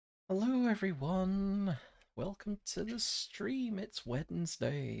Hello, everyone. Welcome to the stream. It's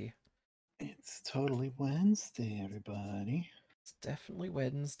Wednesday. It's totally Wednesday, everybody. It's definitely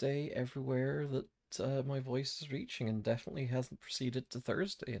Wednesday everywhere that my voice is reaching, and definitely hasn't proceeded to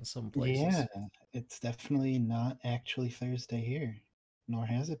Thursday in some Yeah, places. it's definitely not actually Thursday here, nor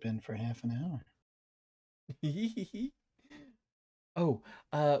has it been for half an hour. Oh,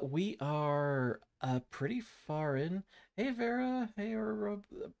 we are pretty far in. Hey, Vera. Hey,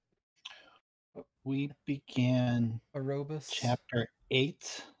 We began Arobus. chapter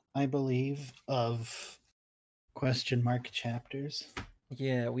 8, I believe, of question mark chapters.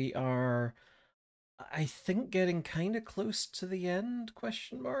 Yeah, we are. I think getting kind of close to the end?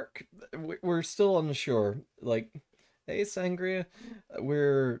 Question mark. We're still unsure. Like, hey Sangria,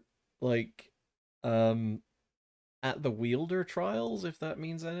 we're like, um, at the Wielder trials. If that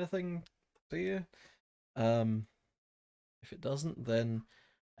means anything to you. Um, if it doesn't, then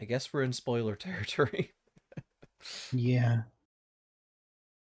I guess we're in spoiler territory. Yeah,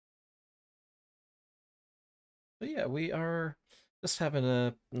 But yeah, we are just having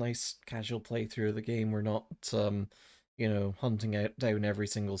a nice casual playthrough of the game. We're not, hunting out down every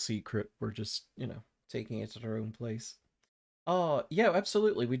single secret. We're just, taking it at our own pace. Oh, yeah,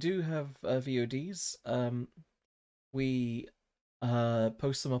 absolutely. We do have VODs. We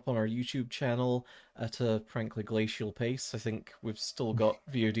post them up on our YouTube channel at a frankly glacial pace. I think we've still got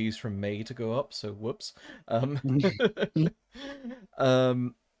VODs from May to go up, so whoops.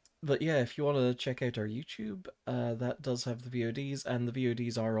 Um, but yeah, if you want to check out our YouTube, that does have the VODs, and the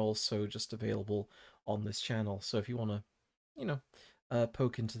VODs are also just available on this channel. So if you want to, you know,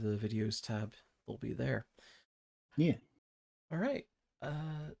 poke into the videos tab, they'll be there. yeah, All right.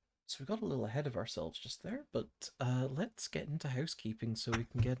 So we got a little ahead of ourselves just there, but let's get into housekeeping so we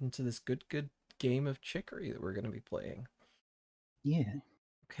can get into this good game of Chicory that we're going to be playing. yeah.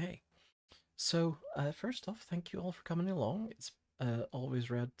 Okay. So first off, thank you all for coming along. It's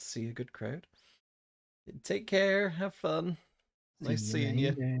always rad to see a good crowd. Take care. Have fun. See Nice you seeing you.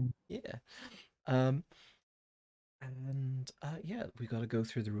 later. Yeah. Um, and yeah, we got to go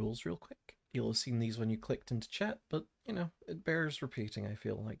through the rules real quick. You'll have seen these when you clicked into chat, but it bears repeating, I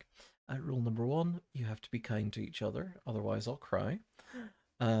feel like. Rule number one, you have to be kind to each other, otherwise I'll cry.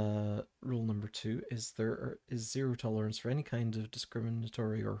 Rule number two is there is zero tolerance for any kind of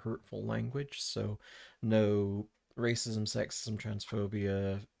discriminatory or hurtful language, so no racism, sexism,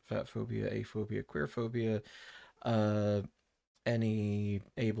 transphobia, fatphobia, aphobia, queerphobia, uh, any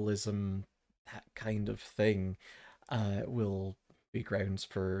ableism, that kind of thing will be grounds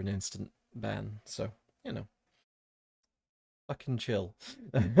for an instant ban. So, you know, fucking chill.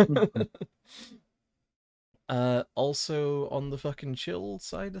 Mhm. Also, on the fucking chill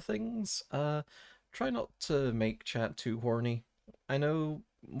side of things, try not to make chat too horny. I know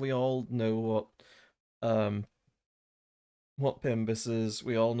we all know um, what Pimbus is,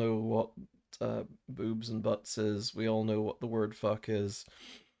 we all know what boobs and butts is, we all know what the word fuck is,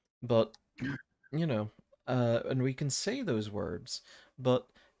 but you know, and we can say those words, but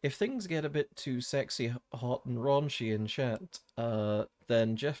if things get a bit too sexy, hot, and raunchy in chat,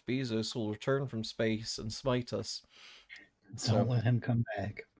 then Jeff Bezos will return from space and smite us. Don't So let him come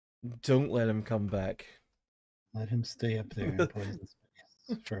back. don't let him come back. Let him stay up there in poison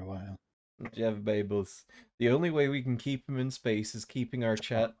space for a while. Jeff Bezos. The only way we can keep him in space is keeping our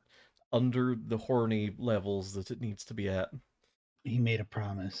chat under the horny levels that it needs to be at. He made a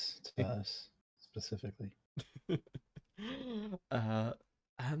promise to us specifically. uh,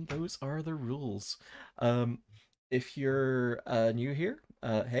 and those are the rules. Um, if you're new here,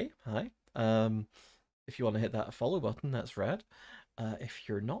 hey, hi. If you want to hit that follow button, that's rad. If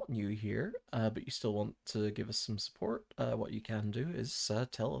you're not new here, but you still want to give us some support, what you can do is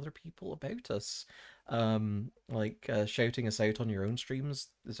tell other people about us. Shouting us out on your own streams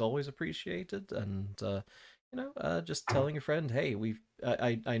is always appreciated, and just telling a friend, hey,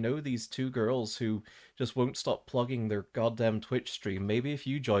 I know these two girls who just won't stop plugging their goddamn Twitch stream. Maybe if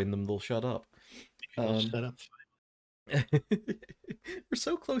you join them, they'll shut up. He'll Um, shut up. we're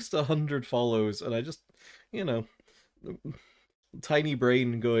so close to 100 follows, and I just, you know, tiny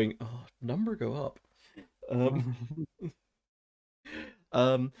brain going, oh, number go up.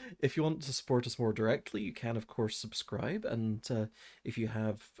 Um, if you want to support us more directly, you can, of course, subscribe. And if you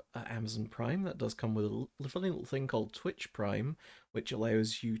have Amazon Prime, that does come with a funny little thing called Twitch Prime, which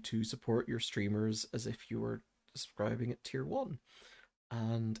allows you to support your streamers as if you were subscribing at tier 1.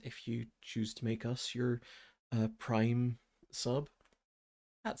 And if you choose to make us your Prime sub,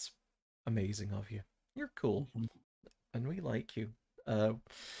 that's amazing of you. You're cool, and we like you. Uh,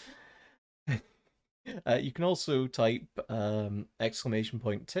 You can also type exclamation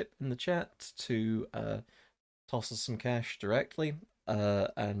point tip in the chat to toss us some cash directly,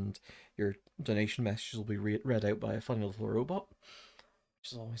 and your donation messages will be read out by a funny little robot,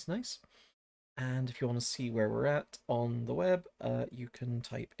 which is always nice. And if you want to see where we're at on the web, you can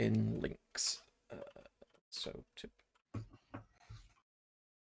type in links. So tip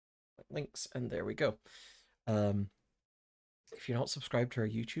links, and there we go. Um, if you're not subscribed to our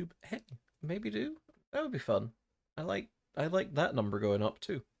YouTube, hey, maybe do. That would be fun. I like I like that number going up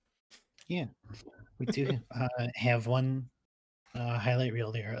too. Yeah, we do have one highlight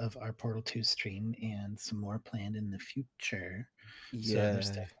reel there of our Portal 2 stream and some more planned in the future. So there's Yeah,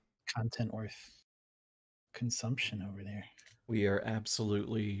 definitely content worth consumption over there. we are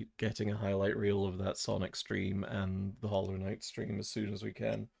absolutely getting a highlight reel of that Sonic stream and the Hollow Knight stream as soon as we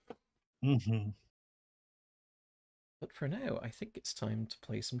can. Mm-hmm. But for now, I think it's time to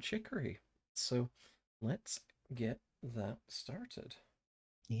play some Chicory. So let's get that started.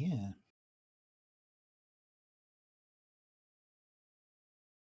 Yeah.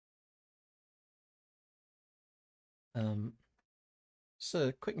 Um, just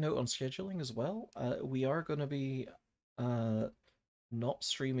a quick note on scheduling as well. We are going to be uh, not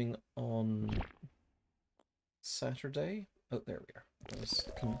streaming on Saturday. Oh, there we are. I was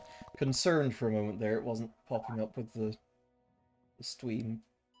concerned for a moment there. It wasn't popping up with the stream.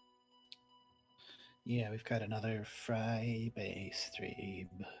 Yeah, we've got another Friday stream.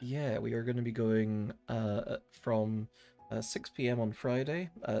 Yeah, we are going to be going from 6 p.m. on Friday,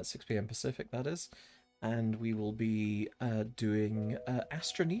 6 p.m. Pacific, that is, and we will be doing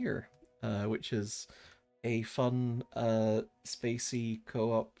Astroneer, which is a fun, spacey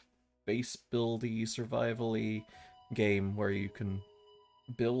co-op, base buildy, survivally game where you can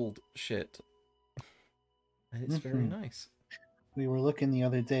build shit, and it's very Mm-hmm. nice. We were looking the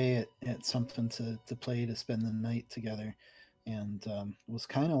other day at something to play to spend the night together, and was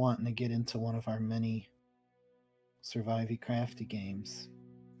kind of wanting to get into one of our many survivey crafty games.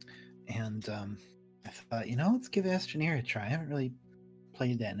 And I thought, let's give Astroneer a try. I haven't really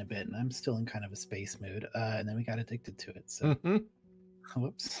played that in a bit, and I'm still in kind of a space mood. And then we got addicted to it. So,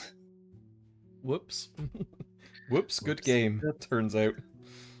 whoops, Whoops. Whoops, good whoops. game, turns out.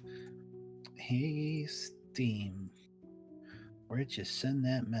 Hey, Steam, where'd you send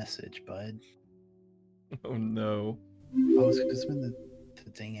that message, bud? Oh no. Oh, it's been the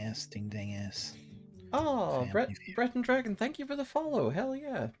ding ass Oh, family view. Brett and Dragon, thank you for the follow. Hell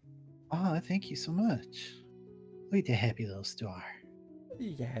yeah. Oh, thank you so much. Look at the happy little star.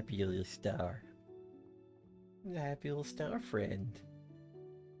 You happy little star. You happy little star friend.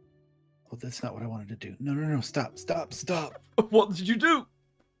 Oh, that's not what I wanted to do. No, no, no. Stop, stop, stop. What did you do?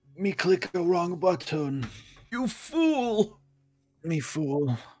 Me click the wrong button. You fool! Me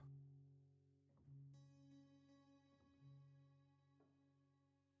fool.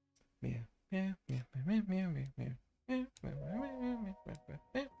 Meow, meow, meow, meow, meow, meow, meow.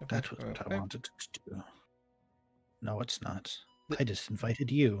 That was what I wanted to do. No, it's not. I just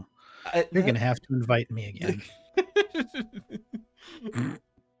invited you. You're going to have to invite me again.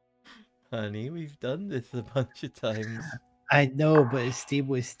 Honey, we've done this a bunch of times. I know, but Steve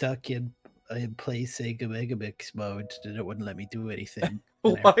was stuck in play Sega Megabix mode and it wouldn't let me do anything.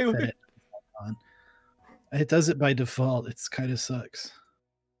 And I Why set would... it on. It does it by default. It's kind of sucks.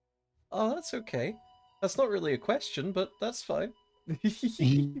 Oh, that's okay. That's not really a question, but that's fine.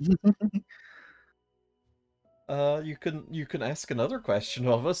 You can ask another question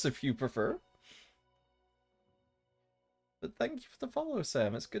of us if you prefer. But thank you for the follow,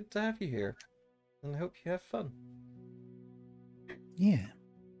 Sam. It's good to have you here. And I hope you have fun. Yeah.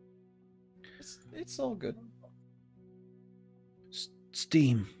 It's all good.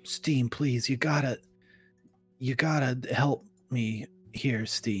 Steam, please, you gotta help me here,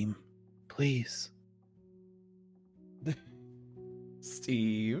 Steam, please.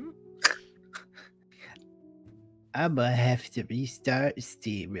 Steve? I'm gonna have to restart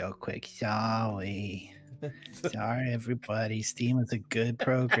Steam real quick. Sorry. Sorry, everybody. Steam is a good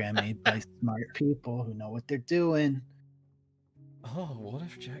program made by smart people who know what they're doing. Oh, what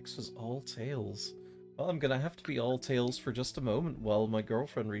if Jax was all tails? Well, I'm gonna have to be all tails for just a moment while my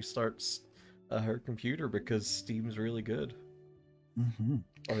girlfriend restarts her computer because Steam's really good. Mm-hmm.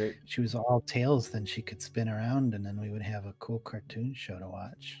 Or She was all tails, then she could spin around, and then we would have a cool cartoon show to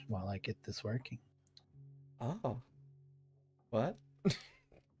watch while I get this working. oh, what?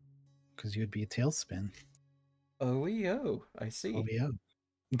 Because you would be a tailspin. OEO, I see. OBO.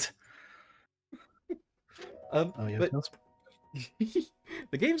 Um, Oh, yeah, but tailspin.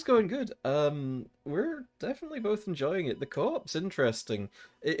 The game's going good. We're definitely both enjoying it. The co-op's interesting.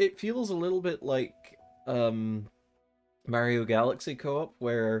 It feels a little bit like um Mario Galaxy co-op,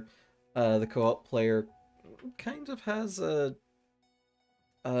 where the co-op player kind of has a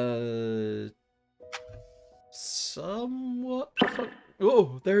somewhat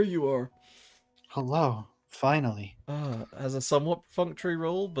oh, there you are. Hello, finally. Has a somewhat perfunctory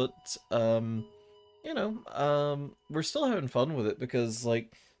role, but we're still having fun with it because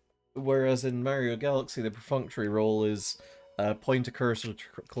like whereas in Mario Galaxy the perfunctory role is point a cursor to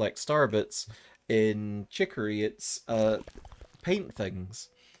collect star bits, in Chicory it's paint things,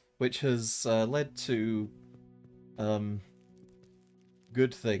 which has led to um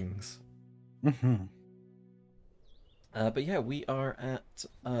good things. Hmm. But yeah, we are at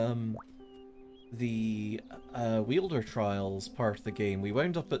the wielder trials part of the game. We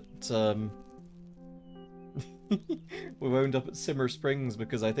wound up at we wound up at Simmer Springs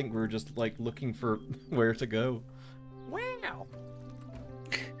because I think we were just like looking for where to go. Wow.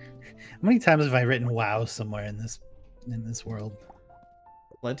 How many times have I written "wow" somewhere in this world?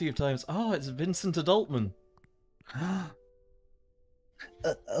 Plenty of times. Oh, it's Vincent Adultman.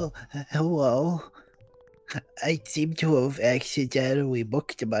 Hello. I seem to have accidentally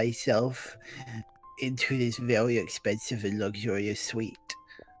booked myself into this very expensive and luxurious suite.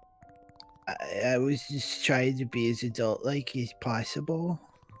 I was just trying to be as adult-like as possible,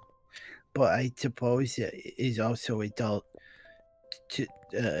 but I suppose it is also adult to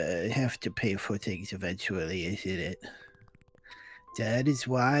have to pay for things eventually, isn't it? That is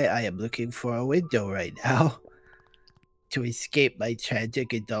why I am looking for a window right now to escape my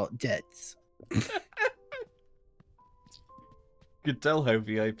tragic adult debts. You could tell how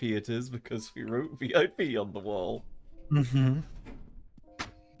VIP it is because we wrote VIP on the wall. Mm-hmm.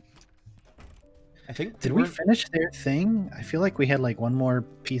 I think we Did we weren't. finish their thing? I feel like we had like one more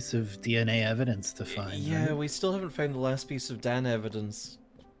piece of DNA evidence to find, Yeah, right? we still haven't found the last piece of Dan evidence.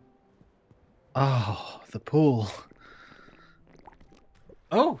 Oh, the pool.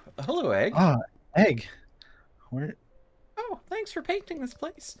 Oh, hello, Egg. Ah, egg. Where? Oh, thanks for painting this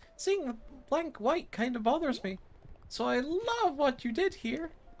place. Seeing the blank white kind of bothers me. So I love what you did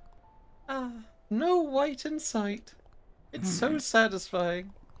here. No white in sight. It's so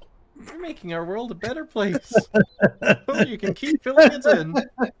satisfying. You're making our world a better place. Hope you can keep filling it in.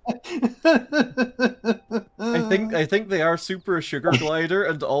 I think they are super a sugar glider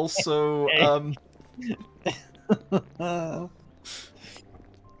and also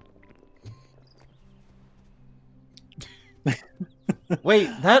wait,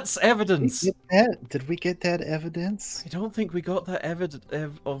 that's evidence. Did we get that evidence? I don't think we got that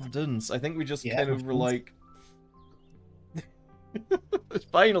evidence. I think we just Yeah, kind of were evidence. like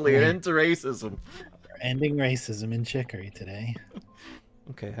finally an end to racism. We're ending racism in Chicory today.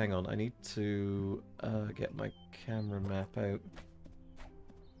 Okay, hang on. I need to get my camera map out.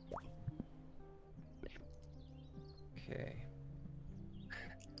 Okay.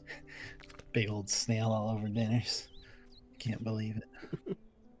 Big old snail all over dinners. Can't believe it.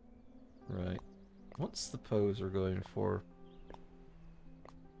 Right. What's the pose we're going for?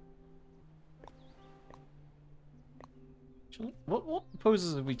 What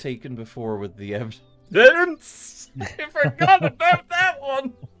poses have we taken before with the evidence? I forgot about that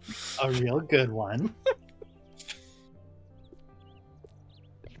one! A real good one.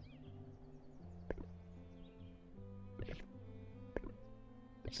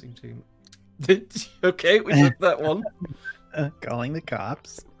 Okay, we took that one. Calling the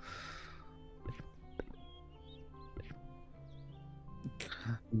cops.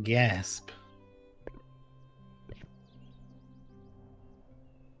 Gasp.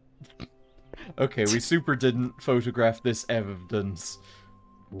 Okay, we super didn't photograph this evidence.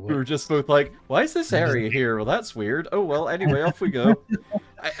 What? We were just both like, why is this area here? Well, that's weird. Oh, well, anyway, off we go.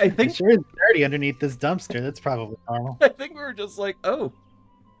 I think... It sure is dirty underneath this dumpster. That's probably normal. I think we were just like, oh,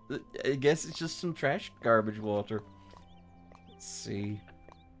 I guess it's just some trash garbage water. Let's see.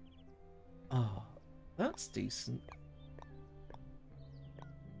 Oh, that's decent.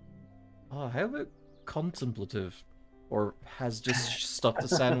 Oh, how about contemplative? Or has just stuffed a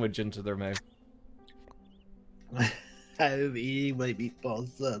sandwich into their mouth? I'm eating my meatball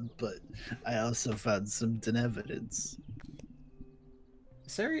sub, but I also found some evidence.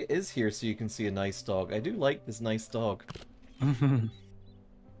 This area is here so you can see a nice dog. I do like this nice dog.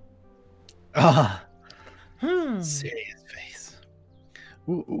 Ah, serious face.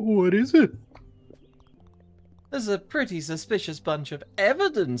 What is it? There's a pretty suspicious bunch of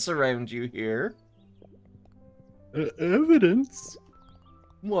evidence around you here. Evidence?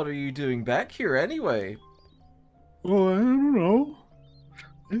 What are you doing back here anyway? Oh, I don't know.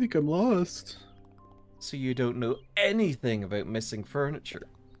 I think I'm lost. So you don't know anything about missing furniture.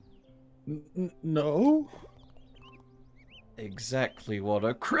 No? Exactly what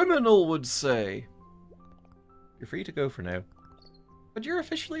a criminal would say. You're free to go for now. But you're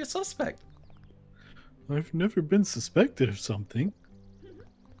officially a suspect. I've never been suspected of something.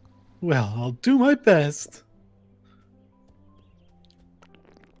 Well, I'll do my best.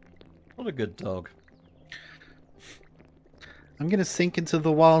 What a good dog. I'm gonna sink into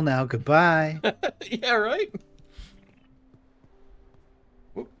the wall now. Goodbye. Yeah, right?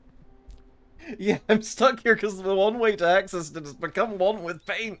 Whoop. Yeah, I'm stuck here because the one way to access it has become one with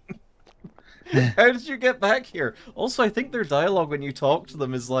paint. How did you get back here? Also, I think their dialogue when you talk to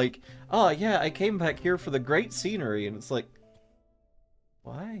them is like, oh yeah, I came back here for the great scenery, and it's like,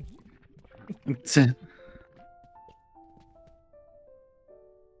 why?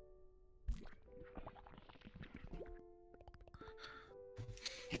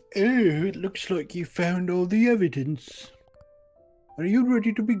 Oh, it looks like you found all the evidence. Are you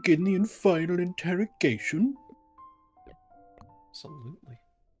ready to begin the final interrogation? Absolutely.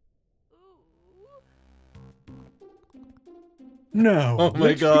 Now, Oh my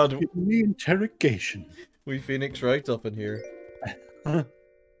let's god. begin the interrogation. We Phoenix right up in here.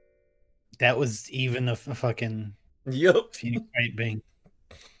 That was even a fucking Yup. Phoenix Wright being.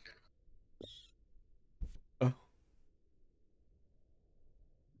 Oh.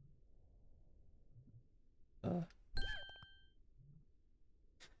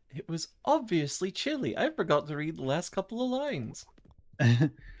 It was obviously chilly. I forgot to read the last couple of lines.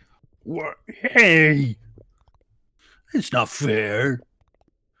 What? Hey! It's not fair.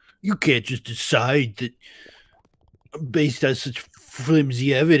 You can't just decide that based on such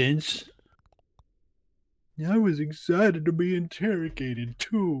flimsy evidence. I was excited to be interrogated,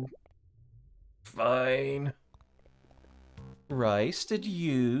 too. Fine. Rice, did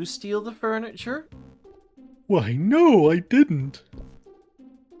you steal the furniture? Why, no, I didn't.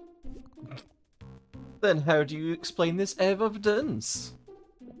 Then how do you explain this evidence?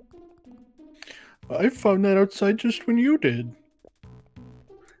 I found that outside just when you did.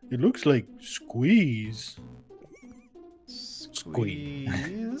 It looks like squeeze. Squeeze?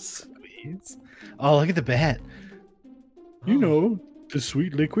 Squeeze? Oh, look at the bat. You Oh. know, the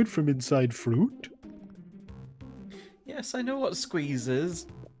sweet liquid from inside fruit. Yes, I know what squeeze is.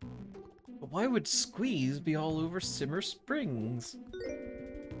 But why would squeeze be all over Simmer Springs?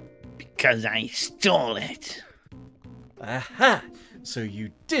 Because I stole it. Aha! So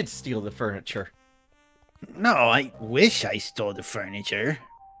you did steal the furniture. No, I wish I stole the furniture.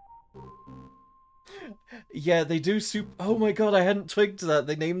 Yeah, they do oh my god, I hadn't twigged to that.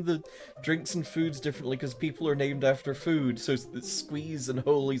 They named the drinks and foods differently because people are named after food. So it's squeeze and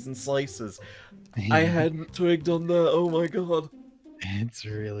holies and slices. I hadn't twigged on that. Oh my god. It's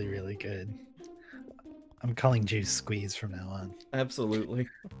really, really good. I'm calling juice squeeze from now on. Absolutely.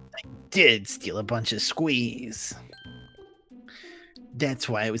 I did steal a bunch of squeeze. That's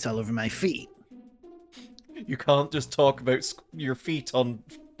why it was all over my feet. You can't just talk about your feet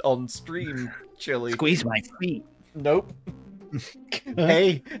on stream, Chili. Squeeze my feet. Nope.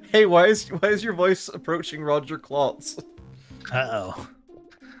 Hey, why is your voice approaching Roger Klotz? Uh-oh.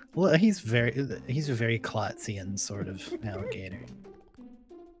 Well, he's a very Klotzian sort of alligator.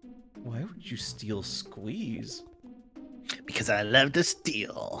 Why would you steal squeeze? Because I love to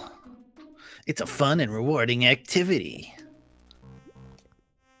steal. It's a fun and rewarding activity.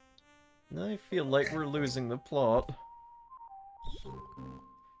 I feel like we're losing the plot.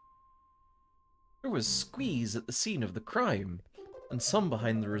 There was squeeze at the scene of the crime, and some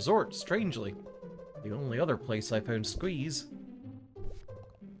behind the resort, strangely. The only other place I found squeeze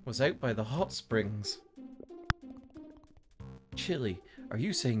was out by the hot springs. Chili, are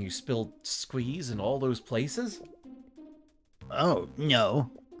you saying you spilled squeeze in all those places? Oh,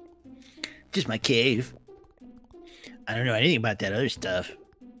 no. Just my cave. I don't know anything about that other stuff.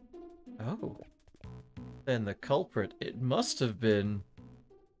 Oh. Then the culprit, it must have been...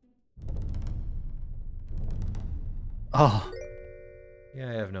 Oh. Yeah,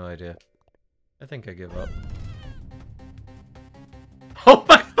 I have no idea. I think I give up. Oh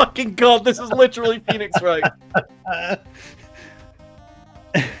my fucking god, this is literally Phoenix Wright!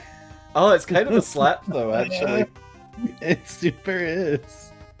 Oh, it's kind of a slap though, actually. It super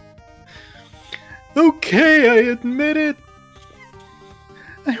is. Okay, I admit it.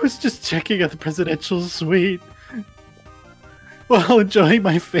 I was just checking out the presidential suite while enjoying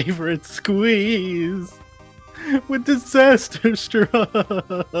my favorite squeeze when disaster struck.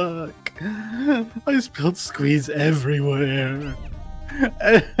 I spilled squeeze everywhere.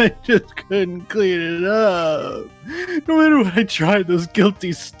 And I just couldn't clean it up. No matter what I tried, those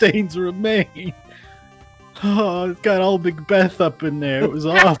guilty stains remain. Oh, it got all Big Beth up in there. It was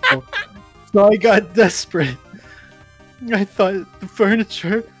awful. So I got desperate. I thought the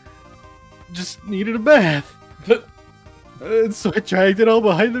furniture just needed a bath. And so I dragged it all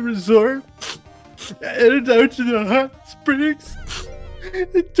behind the resort, headed down to the hot springs,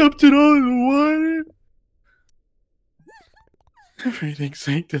 and dumped it all in the water. Everything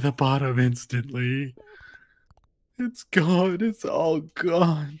sank to the bottom instantly. It's gone. It's all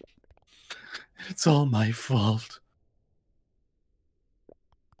gone. It's all my fault.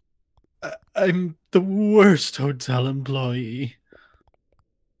 I'm the worst hotel employee.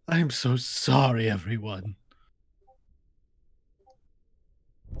 I'm so sorry, everyone.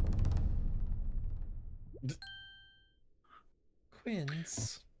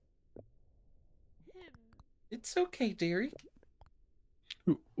 Quince. It's okay, dearie.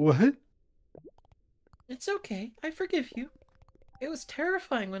 What? It's okay. I forgive you. It was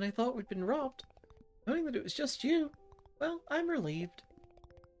terrifying when I thought we'd been robbed. Knowing that it was just you, well, I'm relieved.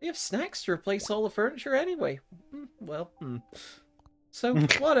 We have snacks to replace all the furniture anyway. So,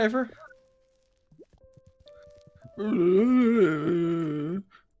 whatever.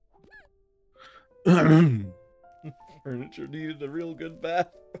 Furniture needed a real good bath.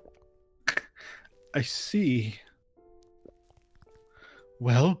 I see.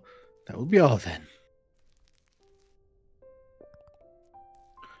 Well, that will be all then.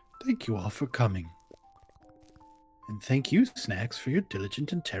 Thank you all for coming. And thank you, Snacks, for your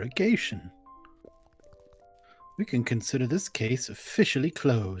diligent interrogation. We can consider this case officially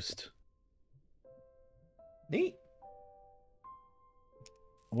closed. Neat.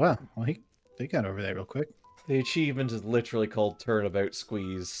 Wow, well, they got over that real quick. The achievement is literally called Turnabout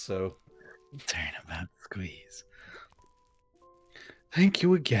Squeeze, so... Turnabout Squeeze. Thank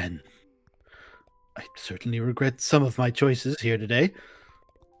you again. I certainly regret some of my choices here today.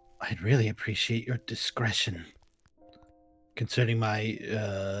 I'd really appreciate your discretion concerning my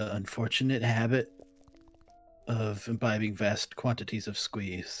unfortunate habit of imbibing vast quantities of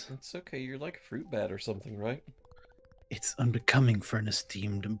squeeze. It's okay, you're like a fruit bat or something, right? It's unbecoming for an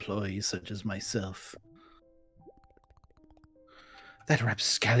esteemed employee such as myself. That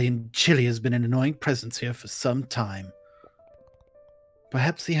rapscallion Chili has been an annoying presence here for some time.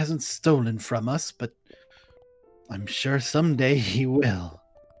 Perhaps he hasn't stolen from us, but I'm sure someday he will.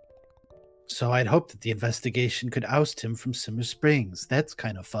 So I'd hope that the investigation could oust him from Simmer Springs. That's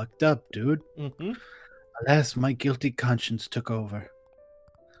kind of fucked up, dude. Mm-hmm. Alas, my guilty conscience took over.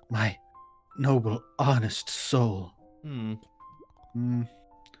 My noble, honest soul. I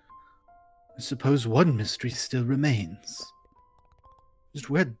suppose one mystery still remains. Just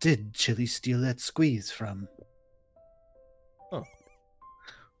where did Chili steal that squeeze from? Oh.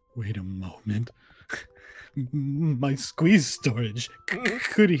 Wait a moment. My squeeze storage.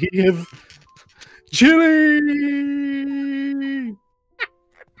 Could he have... Chili!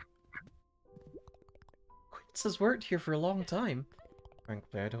 Quince has worked here for a long time.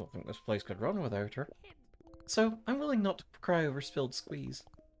 Frankly, I don't think this place could run without her. So, I'm willing not to cry over spilled squeeze.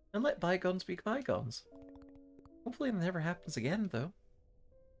 And let bygones be bygones. Hopefully it never happens again, though.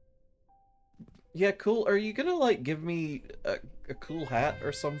 Yeah, cool. Are you gonna, like, give me a cool hat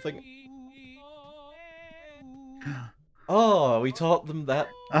or something? Oh, we taught them that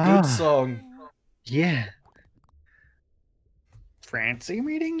good song. Yeah. Fancy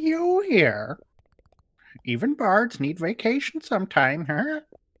meeting you here. Even bards need vacation sometime, huh?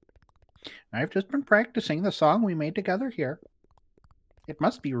 I've just been practicing the song we made together here. It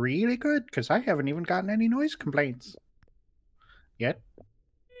must be really good, because I haven't even gotten any noise complaints. Yet.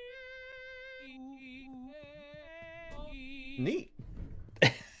 Neat.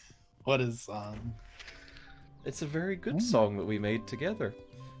 What a song. It's a very good song that we made together.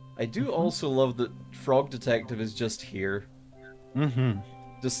 I do also love that Frog Detective is just here.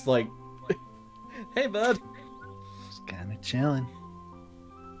 Just like, hey bud. Just kind of chilling.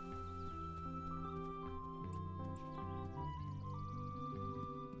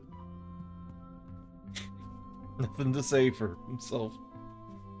 Nothing to say for himself.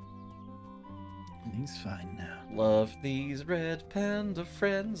 He's fine now. Love these red panda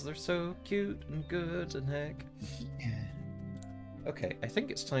friends, they're so cute and good and heck. Yeah. Okay, I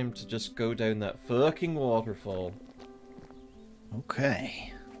think it's time to just go down that fucking waterfall.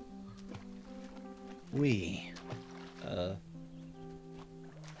 Okay.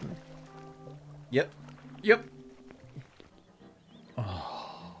 Yep. Yep. Oh.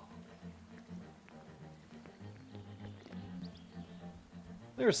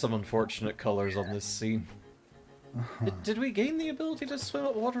 There are some unfortunate colors on this scene. Uh-huh. Did we gain the ability to swim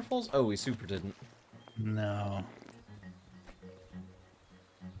at waterfalls? Oh, we super didn't. No.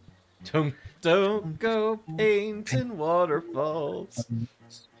 Don't go painting waterfalls.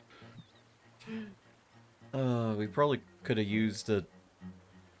 We probably could have used a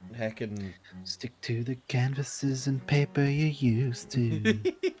heckin' Stick to the canvases and paper you used to.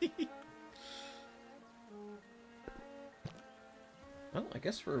 Well, I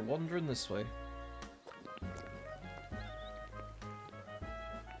guess we're wandering this way.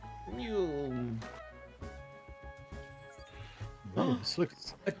 Mew. Oh, this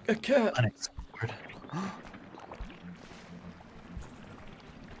looks A cat! unexplored.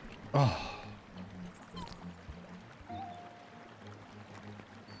 Oh.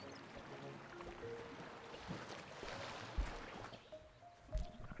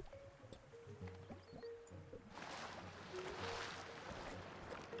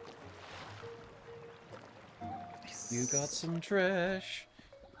 You got some trash.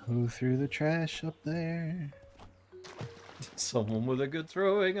 Who threw the trash up there? Someone with a good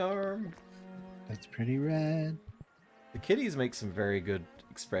throwing arm. That's pretty rad. The kitties make some very good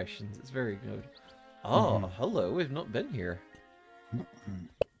expressions. It's very good. Ah, hello. We've not been here.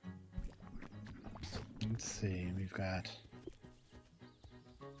 Let's see. We've got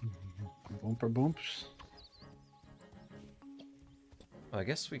bumper bumps. I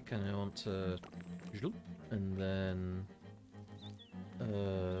guess we kind of want to zoop, and then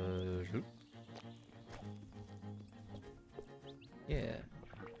zoop. Yeah.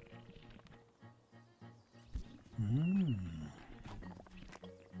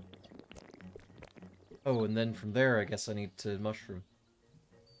 Oh, and then from there, I guess I need to mushroom.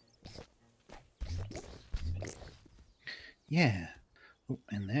 Yeah. Oh,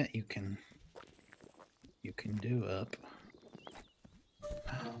 and that you can do up.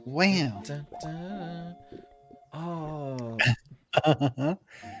 Wow. Dun, dun. Oh,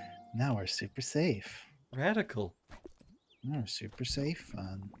 Now we're super safe. radical. Now we're super safe.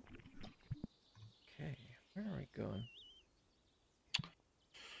 Okay, where are we going?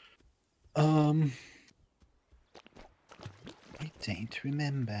 I don't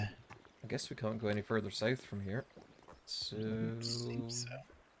remember. I guess we can't go any further south from here. So... Seems so.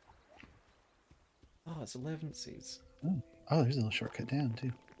 Oh, it's 11 seeds. Oh, there's a little shortcut down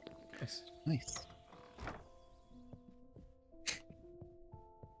too. Nice. Nice.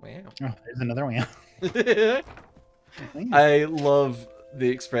 Wow. Oh, there's another one. I love the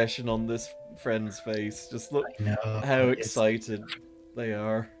expression on this friend's face. Just look how excited they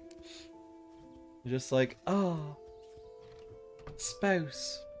are. Just like, oh,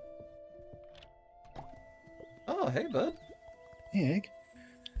 spouse. Oh, hey, bud. Hey, Egg.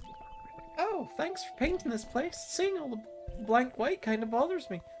 Oh, thanks for painting this place. Seeing all the blank white kind of bothers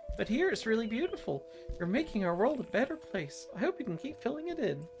me. But here it's really beautiful. You're making our world a better place. I hope you can keep filling it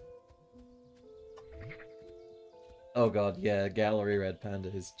in. Oh god, yeah, Gallery Red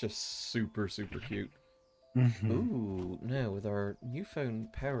Panda is just super, super cute. Ooh, no, with our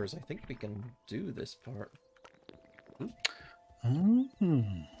newfound powers, I think we can do this part.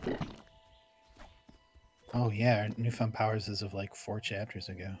 Oh yeah, our newfound powers is of like 4 chapters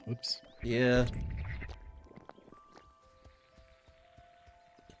ago. Whoops. Yeah.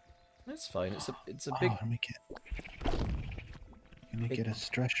 That's fine. It's a big. Let me get a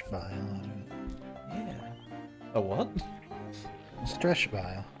stretch vial out of it. Yeah. A what? A stretch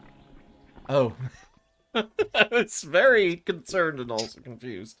vial. Oh. I was very concerned and also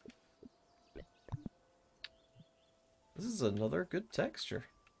confused. This is another good texture.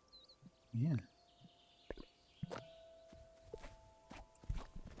 Yeah.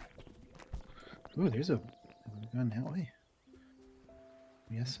 Ooh, there's a... Have we gone that way?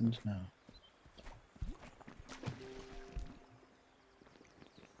 Yes and no.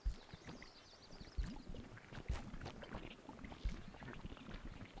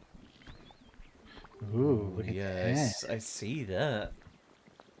 Ooh, look at yes, that. I see that.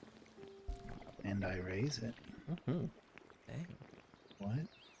 And I raise it. Mm-hmm. Dang. What?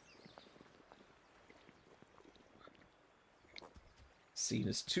 Scene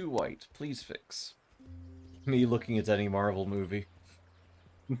is too white. Please fix. Me looking at any Marvel movie.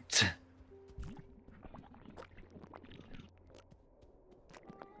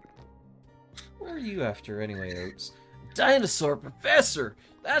 What are you after anyway, Oats? Dinosaur Professor!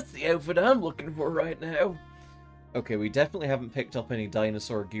 That's the outfit I'm looking for right now. Okay, we definitely haven't picked up any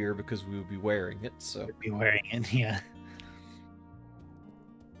dinosaur gear because we would be wearing it, so... Be wearing it, yeah.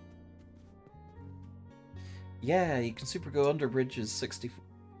 Yeah, you can super go under bridges 64...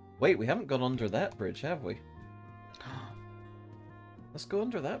 Wait, we haven't gone under that bridge, have we? Let's go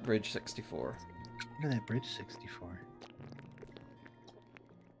under that bridge 64. Look at that bridge 64.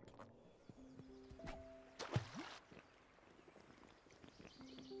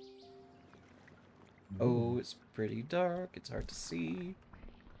 Oh, it's pretty dark. It's hard to see.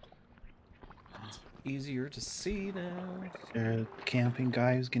 It's easier to see now. Is there a camping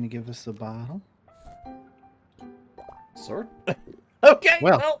guy who's going to give us a bottle? Sword? Okay,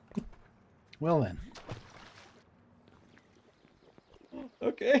 Well then.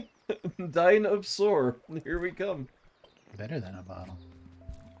 Okay. Dinosaur. Here we come. Better than a bottle.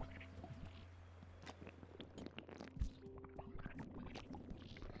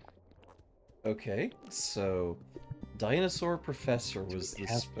 Okay, so Dinosaur Professor was the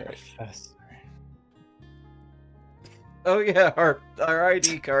spec. Professor. Oh yeah, our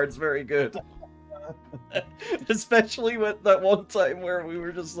ID card's very good. Especially with that one time where we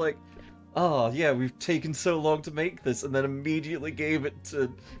were just like, oh yeah, we've taken so long to make this, and then immediately gave it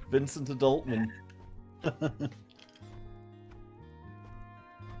to Vincent Adultman. Now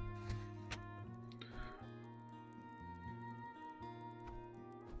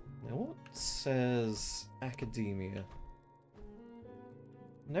what says academia?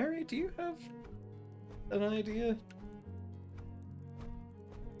 Neri, do you have an idea?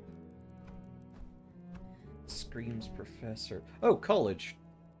 Screams professor. Oh, college.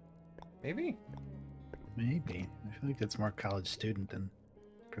 Maybe? Maybe. I feel like that's more college student than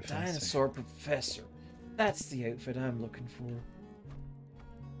professor. Dinosaur professor. That's the outfit I'm looking for.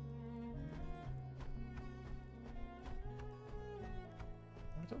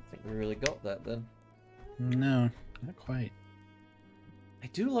 I don't think we really got that then. No, not quite. I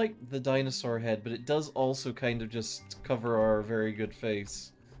do like the dinosaur head, but it does also kind of just cover our very good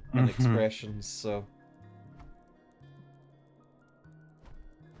face and expressions, so...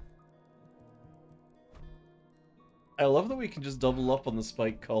 I love that we can just double up on the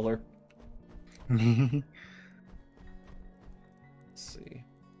spike collar. Let's see.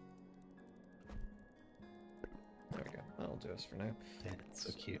 There we go. That'll do us for now. That's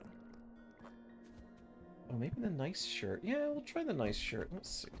so cute. Oh, maybe the nice shirt. Yeah, we'll try the nice shirt. Let's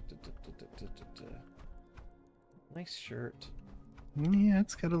see. Nice shirt. Yeah,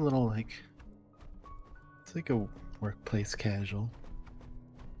 it's got a little, like... It's like a workplace casual.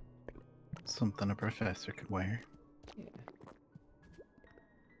 Something a professor could wear. Yeah.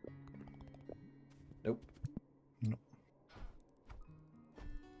 Nope. Nope.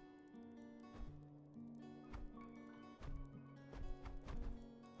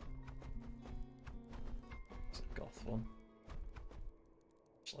 It's a goth one.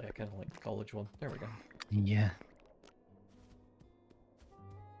 Actually, I kind of like the college one. There we go. Yeah.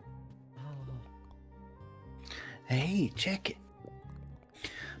 Oh. Hey, check it.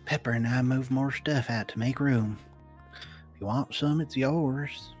 Pepper and I moved more stuff out to make room. If you want some, it's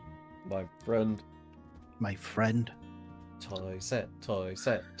yours. My friend. My friend. Toy set, toy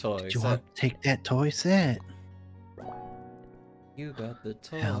set, toy Did you set. want to take that toy set? You got the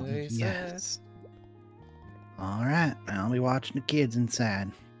toy Hell set. yes. Alright, I'll be watching the kids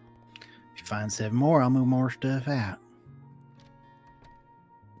inside. If you find 7 more, I'll move more stuff out.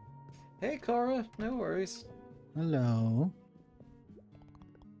 Hey, Cora, no worries. Hello.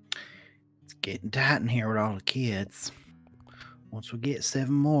 It's getting tight in here with all the kids. Once we get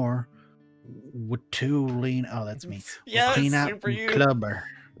 7 more, we're too lean. Oh, that's me. Yeah, we'll clean out super the you. clubber.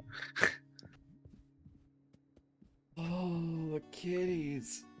 Oh, the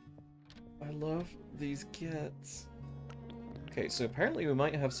kitties. I love these cats. Okay, so apparently we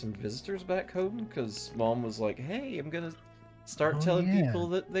might have some visitors back home, because Mom was like, hey, I'm gonna start telling people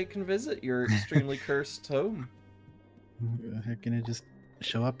that they can visit your extremely cursed home. They're gonna just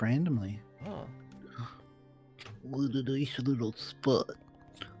show up randomly. Oh. What a nice little spot.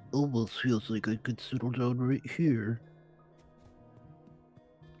 Almost feels like I could settle down right here.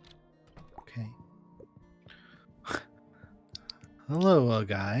 Okay. Hello,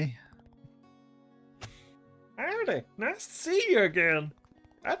 guy. Howdy, nice to see you again.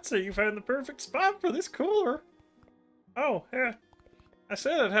 I'd say you found the perfect spot for this cooler. Oh, yeah. I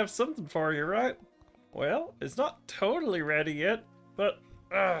said I'd have something for you, right? Well, it's not totally ready yet, but,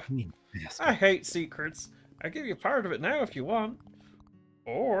 I hate secrets. I'll give you part of it now if you want.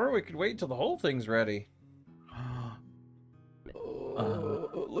 Or we could wait till the whole thing's ready.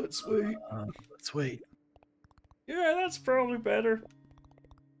 Let's wait. Let's wait. Yeah, that's probably better.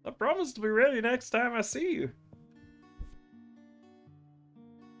 I promise to be ready next time I see you.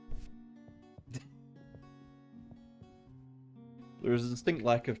 There's a distinct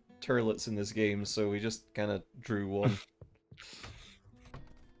lack of turlets in this game, so we just kind of drew one.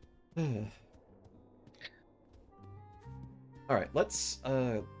 Alright, let's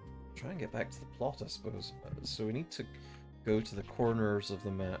try and get back to the plot, I suppose. So we need to go to the corners of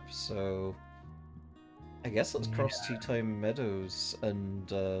the map, so... I guess let's cross Tea Time Meadows and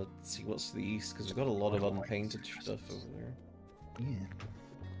see what's to the east, because we've got a lot of unpainted stuff over there. Yeah.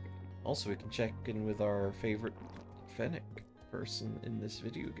 Also, we can check in with our favourite Fennec person in this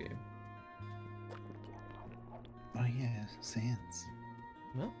video game. Oh yeah, Sans.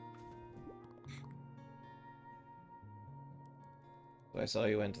 Well, so I saw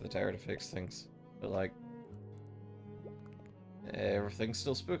you went to the tower to fix things, but like, everything's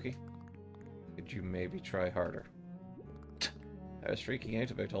still spooky. Could you maybe try harder? I was freaking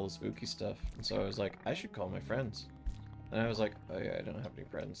out about all the spooky stuff, and so I was like, I should call my friends. And I was like, oh yeah, I don't have any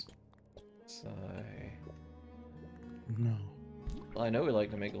friends. Sigh. No. Well, I know we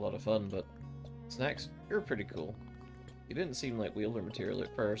like to make a lot of fun, but Snacks, you're pretty cool. You didn't seem like wielder material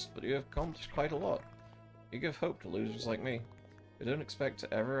at first, but you have accomplished quite a lot. You give hope to losers like me, who don't expect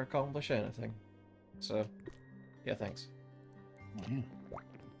to ever accomplish anything. So, yeah, thanks. Yeah.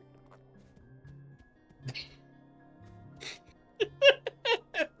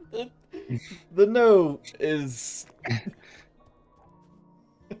 The note is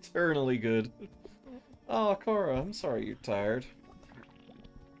eternally good. Oh, Cora, I'm sorry you're tired.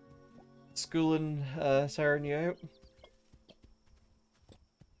 Schooling tiring you out?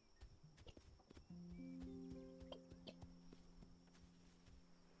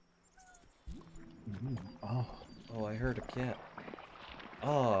 Oh. Oh, I heard a cat.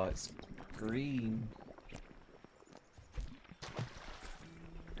 Oh, it's green.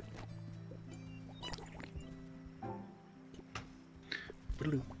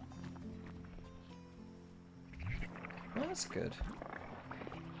 Blue. Well, that's good.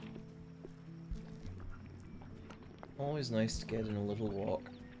 Always nice to get in a little walk.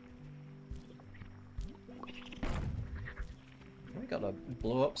 We gotta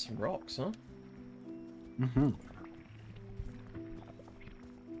blow up some rocks, huh? Mm-hmm.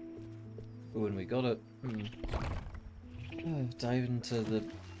 Oh, and we gotta dive into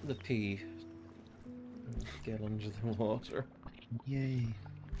the pea and get under the water. Yay.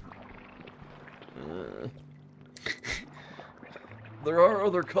 There are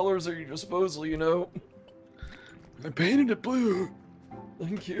other colors at your disposal, you know. I painted it blue.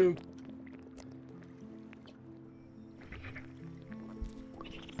 Thank you.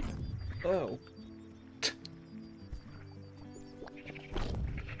 Oh.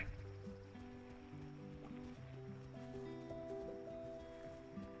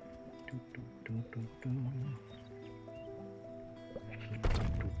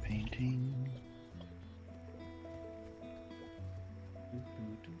 Painting.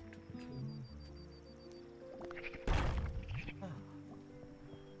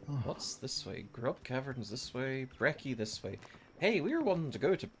 What's this way? Grub Caverns this way, Brekkie this way. Hey, we were wanting to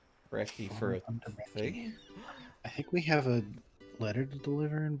go to Brekkie for a thing. I think we have a letter to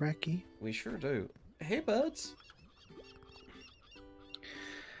deliver in Brekkie. We sure do. Hey, buds.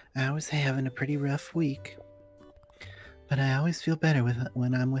 I was having a pretty rough week, but I always feel better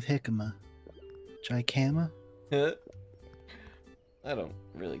when I'm with Hickama. Jicama? I don't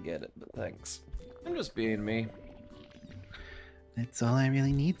really get it, but thanks. I'm just being me. That's all I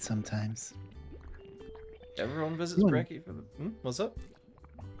really need sometimes. Everyone visits Brekkie for the... What's up?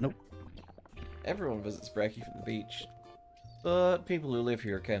 Nope. Everyone visits Brekkie for the beach. But people who live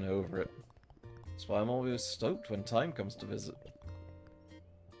here are kinda over it. That's why I'm always stoked when time comes to visit.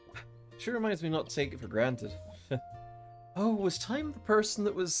 Sure reminds me not to take it for granted. Oh, was Time the person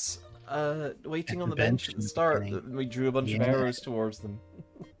that was waiting on the bench at the start? That we drew a bunch of arrows towards them.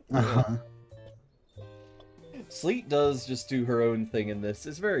 Uh-huh. Sleet does just do her own thing in this.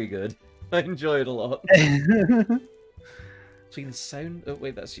 It's very good. I enjoy it a lot. Between the sound... Oh,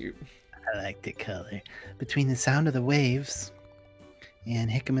 wait, that's you. I like the color. Between the sound of the waves and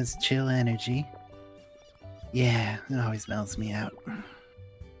Hickama's chill energy. Yeah, it always melts me out. You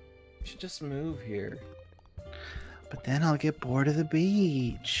should just move here. But then I'll get bored of the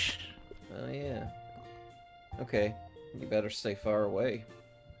beach. Oh, yeah. Okay. You better stay far away.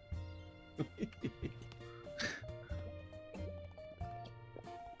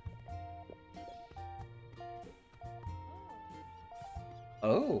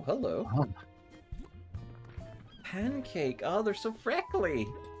 Oh, hello. Oh. Pancake. Oh, they're so freckly.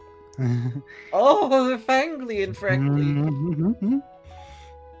 Oh, they're fangly and freckly.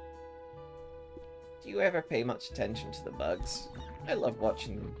 Do you ever pay much attention to the bugs? I love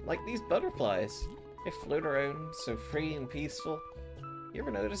watching them, like these butterflies. They float around so free and peaceful. You ever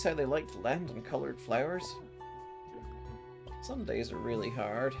notice how they like to land on colored flowers? Some days are really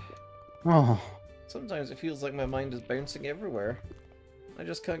hard. Oh. Sometimes it feels like my mind is bouncing everywhere. I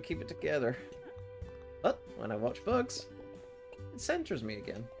just can't keep it together. But when I watch Bugs, it centers me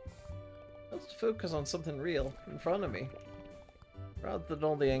again. Let's focus on something real in front of me, rather than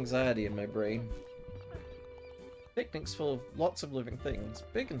all the anxiety in my brain. Picnic's full of lots of living things,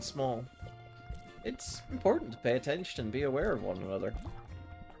 big and small. It's important to pay attention and be aware of one another.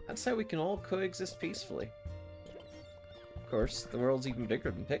 That's how we can all coexist peacefully. Of course, the world's even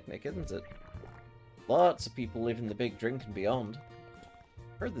bigger than Picnic, isn't it? Lots of people live in the Big Drink and beyond.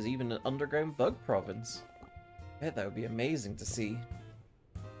 Heard there's even an underground bug province. Bet that would be amazing to see.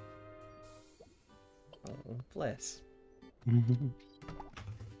 Oh, bless.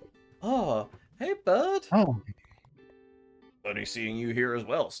 Oh, hey, bud. Oh, Funny seeing you here as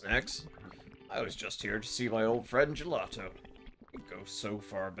well, Snacks. I was just here to see my old friend Gelato. We go so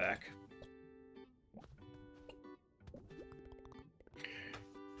far back.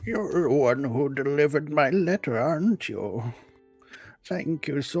 You're the one who delivered my letter, aren't you? Thank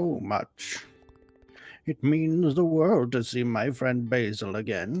you so much. It means the world to see my friend Basil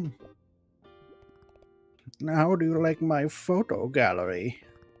again. How do you like my photo gallery?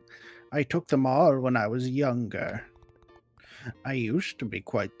 I took them all when I was younger. I used to be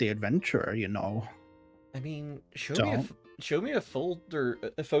quite the adventurer, you know. I mean, show Don't. me a folder,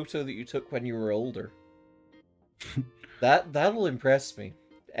 a photo that you took when you were older. That'll impress me.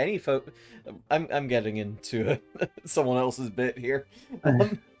 Any photo. I'm getting into someone else's bit here.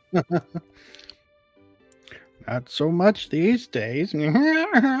 Not so much these days.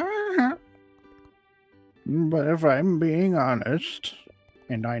 But if I'm being honest,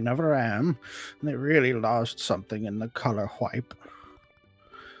 and I never am, they really lost something in the color wipe.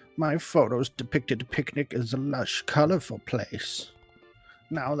 My photos depicted Picnic as a lush, colorful place.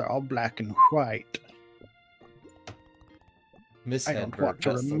 Now they're all black and white. Miss I don't Hedberg, want to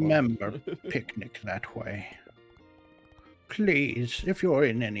that's the one. remember Picnic that way. Please, if you're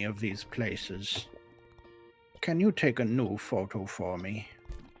in any of these places, can you take a new photo for me?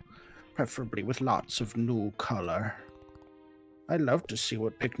 Preferably with lots of new color. I'd love to see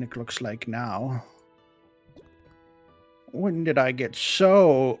what Picnic looks like now. When did I get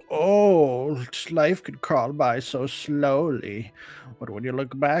so old? Life could crawl by so slowly. But when you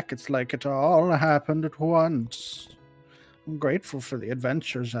look back, it's like it all happened at once. I'm grateful for the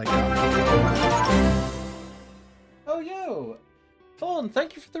adventures I got. Oh, yo! Fawn,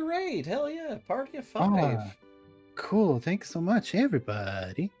 thank you for the raid! Hell yeah, party of 5. Ah. Cool. Thanks so much,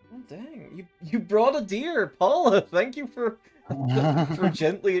 everybody. Oh, dang, you brought a deer! Paula, thank you for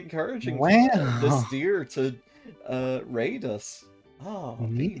gently encouraging Wow. this deer to raid us. Oh,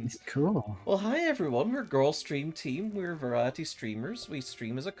 Neat. beans. Cool. Well, hi everyone, we're Girl Stream Team, we're variety streamers. We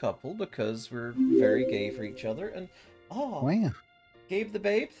stream as a couple because we're very gay for each other, and oh, Wow. Gabe the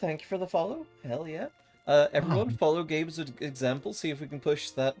Babe, thank you for the follow. Hell yeah. Everyone follow Gabe's example, see if we can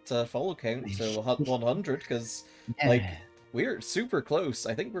push that follow count to 100, because, Yeah. like, we're super close.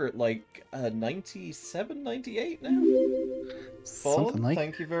 I think we're at, like, 97, 98 now? Something Fawn, like.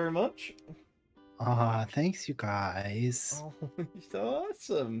 thank you very much. Thanks, you guys. Oh, it's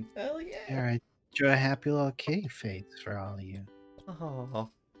awesome. Hell yeah. Here, I drew a happy little cake face for all of you. Oh,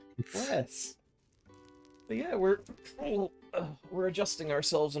 bless. But yeah, we're adjusting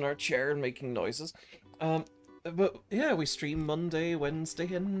ourselves in our chair and making noises. But yeah, we stream Monday,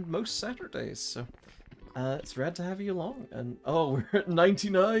 Wednesday, and most Saturdays. So it's rad to have you along. And oh, we're at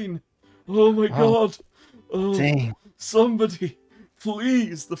 99. Oh my god. Oh, Dang. somebody,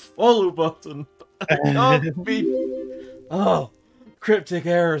 please, the follow button. I can't be. Oh, Cryptic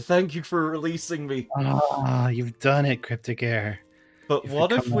Error, thank you for releasing me. You've done it, Cryptic Air. But You've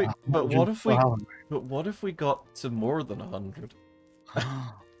what if become we? a But what if we? 100 But what if we got to more than 100?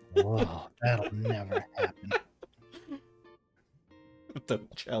 Whoa, that'll never happen.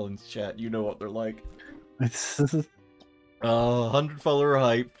 Don't challenge chat. You know what they're like. It's 100 follower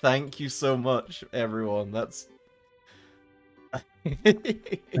hype. Thank you so much, everyone. That's. I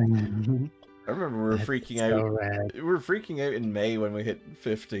remember we were freaking so out. rad. We were freaking out in May when we hit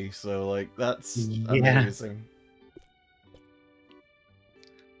 50. So like that's Yeah. amazing.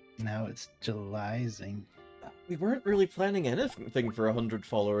 Now it's Julyzing. We weren't really planning anything for 100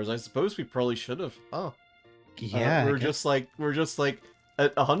 followers. I suppose we probably should have. Oh. Yeah, we're just like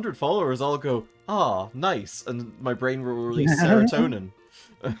at 100 followers. I'll go, nice, and my brain will release serotonin.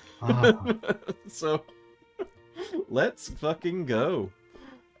 Oh. So let's fucking go.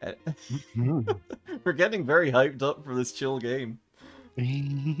 We're getting very hyped up for this chill game.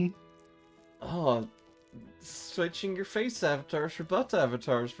 Oh, switching your face avatars for butt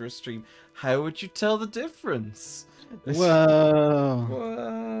avatars for a stream. How would you tell the difference? Whoa.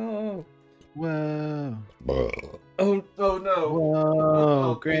 Whoa. Whoa. Oh no!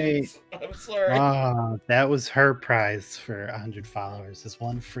 Whoa, Oh, great. please. I'm sorry. Ah, that was her prize for 100 followers. This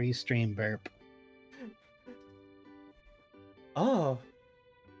one free stream burp. Oh,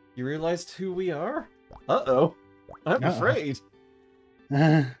 you realized who we are? Uh-oh. I'm Uh-oh. afraid.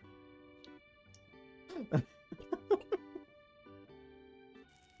 Yeah.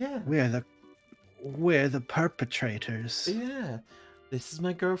 We're the perpetrators. Yeah. This is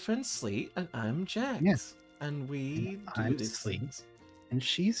my girlfriend Sleet, and I'm Jax. Yes. And we do I'm these Sleet. things. And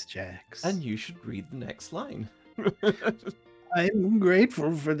she's Jax. And you should read the next line. I'm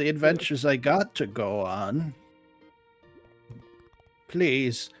grateful for the adventures I got to go on.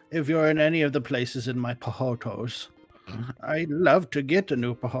 Please, if you're in any of the places in my Pahotos, I'd love to get a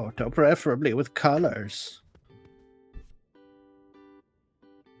new Pahoto, preferably with colors.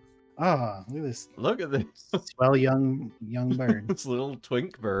 Ah, look at this Look at this. swell young bird. This little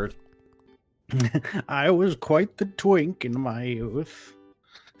twink bird. I was quite the twink in my youth.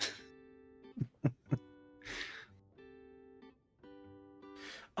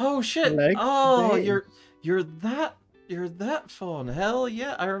 Oh shit! Like Oh, they- you're that fun. Hell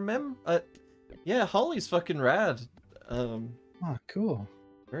yeah, I remember. Yeah, Holly's fucking rad. Oh, cool.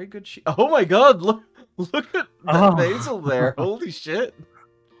 Very good. Oh my god! Look at that Oh. basil there. Holy shit!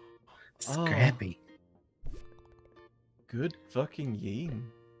 Scrappy. Good fucking yeen.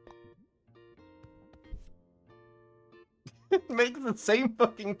 Makes the same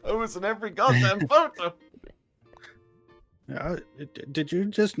fucking pose in every goddamn photo. Did you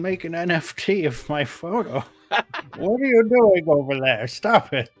just make an NFT of my photo? What are you doing over there?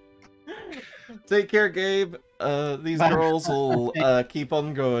 Stop it. Take care, Gabe. These Bye. girls will keep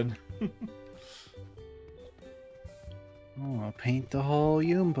on going. Oh, I'll paint the whole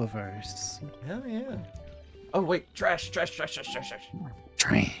Yoombaverse. Hell yeah. Oh wait, trash. Trash.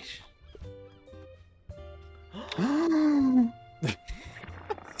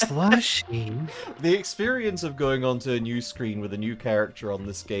 Slushy. The experience of going onto a new screen with a new character on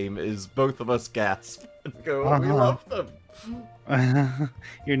this game is both of us gasp and go, oh, we love them.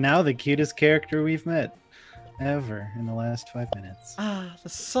 You're now the cutest character we've met ever in the last 5 minutes. Ah, the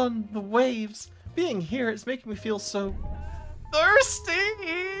sun, the waves. Being here, it's making me feel so thirsty.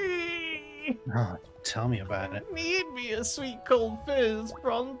 Oh, tell me about it. Need me a sweet cold fizz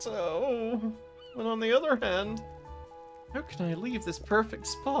pronto. But on the other hand, how can I leave this perfect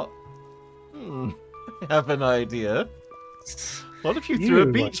spot? I have an idea. What if you threw a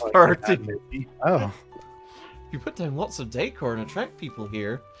look beach like party? that movie. Oh, If you put down lots of decor and attract people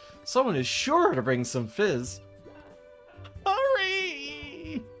here, someone is sure to bring some fizz.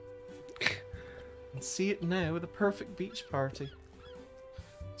 Hurry! And see it now, the perfect beach party.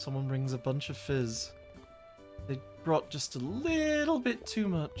 Someone brings a bunch of fizz. They brought just a little bit too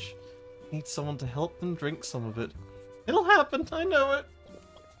much. Need someone to help them drink some of it. It'll happen, I know it.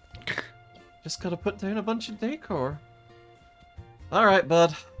 Just gotta put down a bunch of decor. Alright,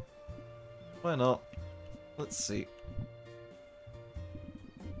 bud. Why not? Let's see.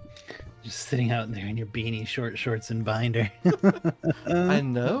 just sitting out there in your beanie, short shorts, and binder. I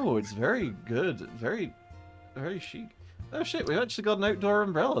know, it's very good. Very, very chic. Oh shit, we've actually got an outdoor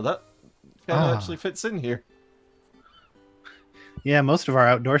umbrella. That kind of actually fits in here. Yeah, most of our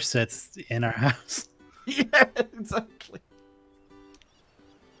outdoor sets in our house. Yeah, exactly.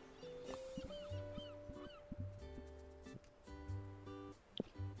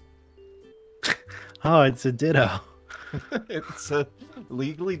 Oh, it's a ditto. It's a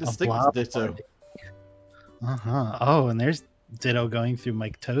legally distinct blob ditto. party. Uh-huh. Oh, and there's ditto going through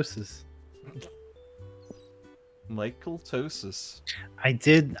mitosis. Michael Tosis. I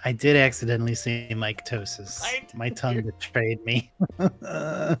did accidentally say mitosis. I did My tongue betrayed me.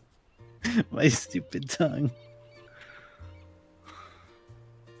 My stupid tongue.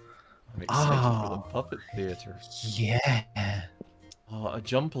 I'm excited for the puppet theater. Yeah. Oh, a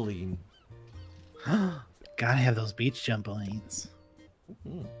jumpoline. Gotta have those beach jumpolines.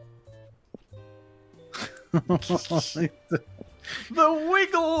 Mhm. The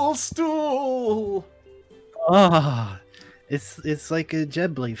wiggle stool. Oh, it's like a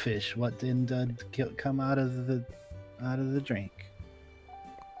Jebly fish. What didn't come out of the drink?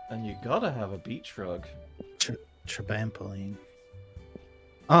 And you gotta have a beach rug. Trebampoline.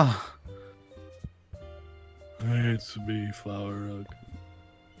 Oh, it's me, flower rug.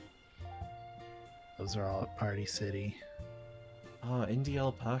 Those are all at Party City. Oh, indie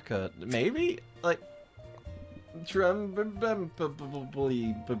alpaca. Maybe like.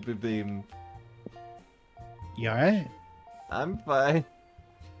 You alright? I'm fine.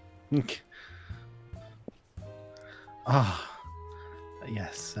 Oh,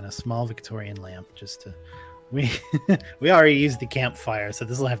 Yes, and a small Victorian lamp just to we we already used the campfire, so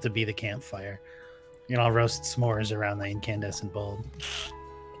this will have to be the campfire. You know, I'll roast s'mores around the incandescent bulb.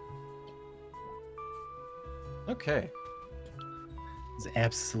 Okay. It's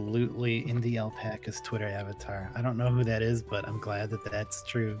absolutely Indie Alpaca's Twitter avatar. I don't know who that is, but I'm glad that that's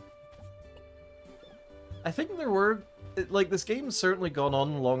true. I think there were like this game's certainly gone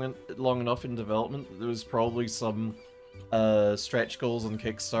on long enough in development that there was probably some stretch goals on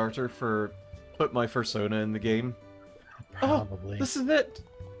Kickstarter for put my persona in the game. Probably. Oh, this is it.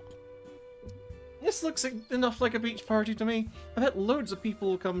 This looks enough like a beach party to me. I bet loads of people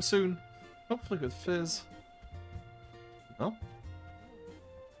will come soon. Hopefully with Fizz. Oh.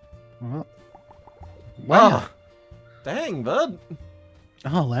 Well, Wow. Dang, bud.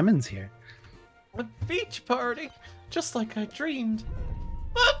 Oh, Lemon's here. A beach party. Just like I dreamed.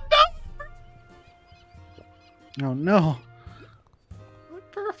 Oh no. My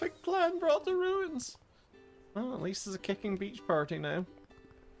perfect plan brought to ruins. Well, at least there's a kicking beach party now.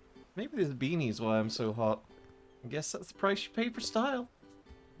 Maybe this beanie's why I'm so hot. I guess that's the price you pay for style.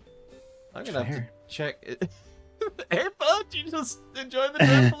 I'm gonna have to check it. Hey, bud, you just enjoy the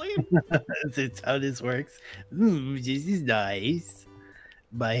trampoline? That's how this works. This is nice.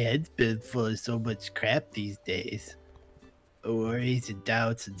 My head's been full of so much crap these days. Worries and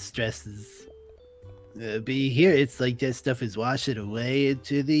doubts and stresses. But here, it's like that stuff is washing away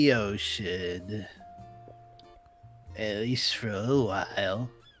into the ocean. At least for a while.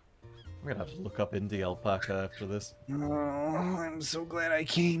 I'm gonna have to look up Indie Alpaca after this. Oh, I'm so glad I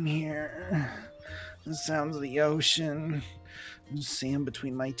came here. The sounds of the ocean, sand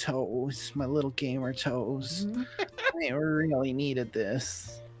between my toes, my little gamer toes. I really needed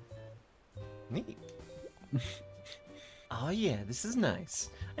this. Neat. Oh yeah, this is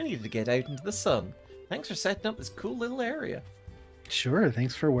nice. I needed to get out into the sun. Thanks for setting up this cool little area. Sure,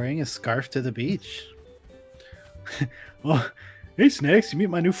 thanks for wearing a scarf to the beach. Well, hey Snacks, you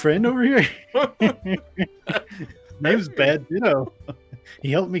meet my new friend over here? Name's Bad Ditto.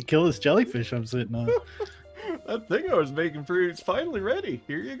 He helped me kill this jellyfish I'm sitting on. That thing I was making for you is finally ready.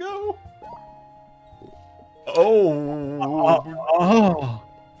 Here you go. Oh.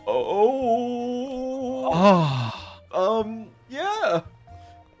 Yeah.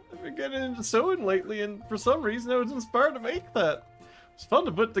 I've been getting into sewing lately, and for some reason I was inspired to make that. It's fun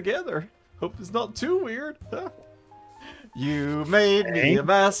to put together. Hope it's not too weird. You made me a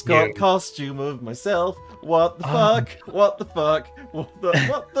mascot costume of myself. What the fuck? What the fuck? What the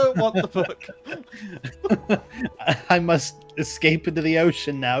fuck? I must escape into the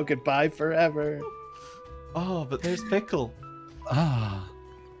ocean now. Goodbye forever. Oh, but there's Pickle. Ah.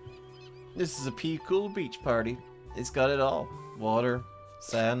 This is a cool beach party. It's got it all. Water,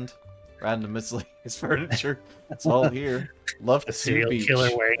 sand, random miscellaneous furniture. It's all here. Love A to see serial beach. killer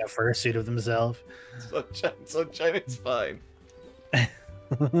wearing a fursuit of himself. Sunshine, it's fine.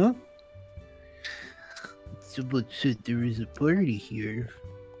 Someone said there was a party here.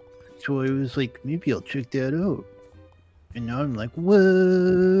 So I was like, maybe I'll check that out. And now I'm like,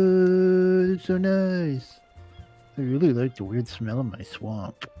 whoa, it's so nice. I really like the weird smell of my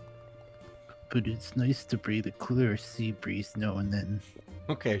swamp. But it's nice to breathe a clear sea breeze now and then.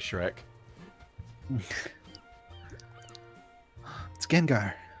 Okay, Shrek. It's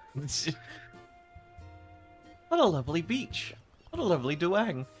Gengar. What a lovely beach. What a lovely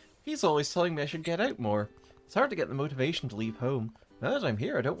Duang. He's always telling me I should get out more. It's hard to get the motivation to leave home. Now that I'm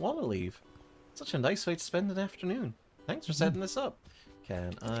here, I don't want to leave. Such a nice way to spend an afternoon. Thanks for setting this up.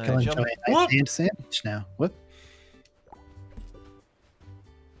 Can I jump? Enjoy a nice ham sandwich now. What?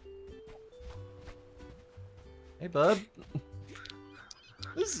 Hey, bud.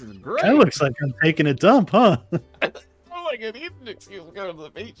 This is great. That looks like I'm taking a dump, huh? Oh, I get even excuse to go to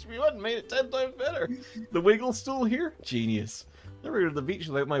the beach. We wouldn't made it 10 times better. The wiggle stool here? Genius. Never go to the beach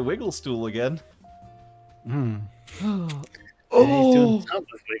without my wiggle stool again. Hmm. Oh, He's doing something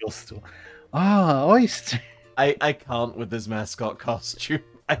with wiggle stool. Ah, oyster. I can't with this mascot costume.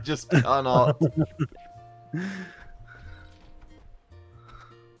 I just cannot.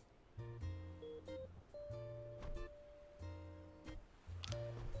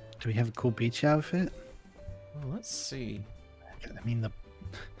 Do we have a cool beach outfit? Well, let's see. I mean,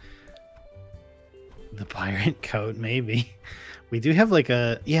 the pirate coat, maybe. We do have like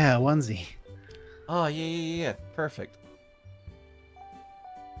a onesie. Oh, yeah. Perfect.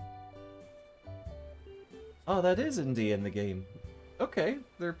 Oh, that is Indie in the game. Okay,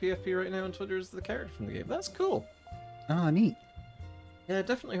 their PFP right now on Twitter is the character from the game. That's cool. Oh, neat. Yeah, I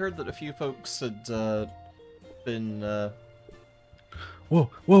definitely heard that a few folks had been... Whoa,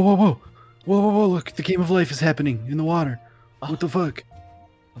 look, the game of life is happening in the water. What the fuck?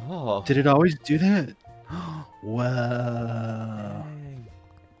 Oh. Did it always do that? Whoa. Dang.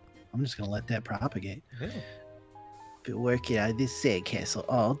 I'm just gonna let that propagate. Yeah. Been working on this sandcastle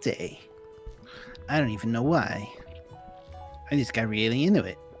all day. I don't even know why. I just got really into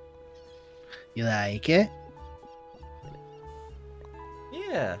it. You like it?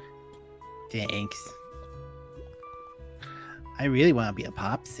 Yeah. Thanks. I really want to be a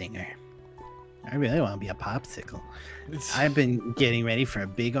pop singer. I really want to be a popsicle. I've been getting ready for a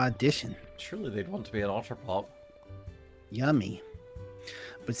big audition. Surely they'd want to be an otter pop. Yummy.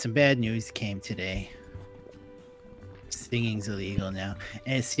 But some bad news came today. Singing's illegal now,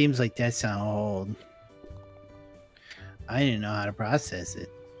 and it seems like that's on hold. I didn't know how to process it.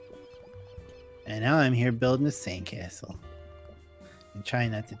 And now I'm here building a sandcastle. And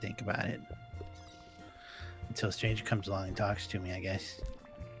trying not to think about it. Until a stranger comes along and talks to me, I guess.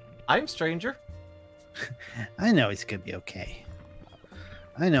 I'm stranger. I know it's gonna be okay.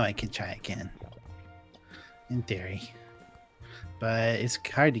 I know I can try again. In theory. But it's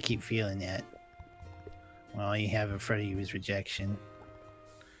hard to keep feeling that. When all you have in front of you is rejection.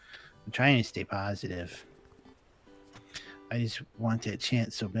 I'm trying to stay positive. I just want that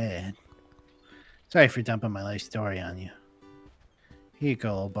chance so bad. Sorry for dumping my life story on you. Here you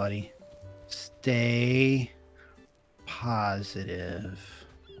go, old buddy. Stay positive.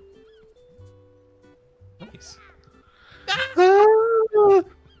 Nice. Ah!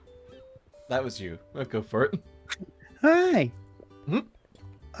 That was you. I'll go for it. Hi. Hmm?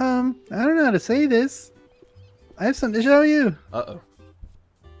 I don't know how to say this. I have something to show you. Uh-oh.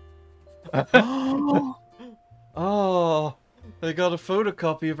 Oh. Oh, they got a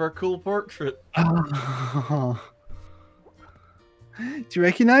photocopy of our cool portrait. Oh. Do you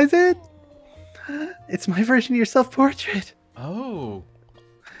recognize it? It's my version of your self-portrait. Oh.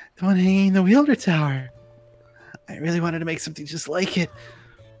 The one hanging in the Wielder Tower. I really wanted to make something just like it.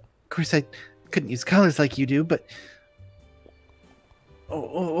 Of course, I couldn't use colors like you do, but...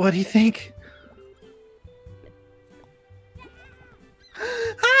 Oh, what do you think?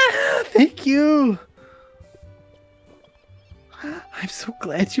 Ah, thank you! I'm so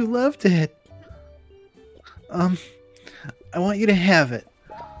glad you loved it. I want you to have it.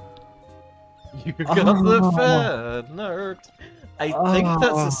 You got the Oh. fan art. I think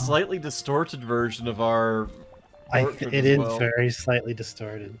that's a slightly distorted version of our portrait It as is well. very slightly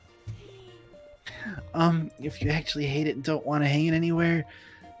distorted. If you actually hate it and don't want to hang it anywhere,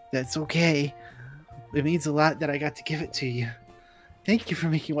 that's okay. It means a lot that I got to give it to you. Thank you for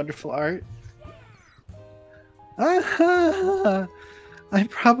making wonderful art. Ah, I'm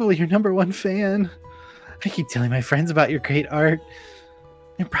probably your #1 fan. I keep telling my friends about your great art.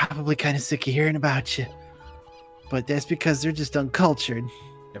 They're probably kind of sick of hearing about you. But that's because they're just uncultured.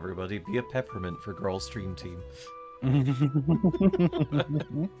 Everybody be a peppermint for Girl Stream Team.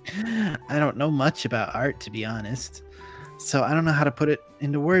 I don't know much about art, to be honest. So I don't know how to put it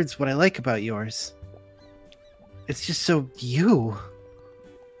into words what I like about yours. It's just so you.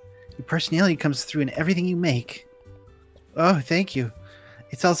 Your personality comes through in everything you make. Oh, thank you.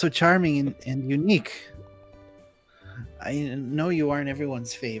 It's also charming and unique. I know you aren't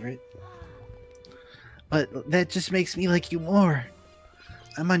everyone's favorite. But that just makes me like you more.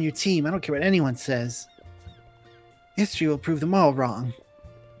 I'm on your team. I don't care what anyone says. History will prove them all wrong.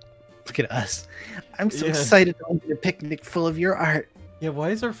 Look at us. I'm so Yeah. excited to open a picnic full of your art. Yeah, why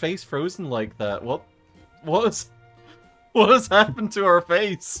is our face frozen like that? What has happened to our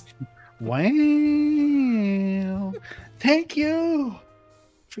face? Wow. Thank you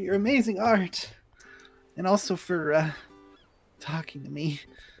for your amazing art. And also for talking to me.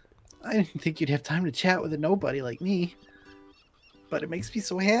 I didn't think you'd have time to chat with a nobody like me. But it makes me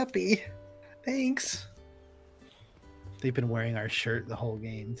so happy. Thanks. They've been wearing our shirt the whole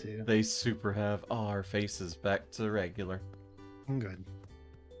game, too. They super have. Oh, our faces back to regular. I'm good.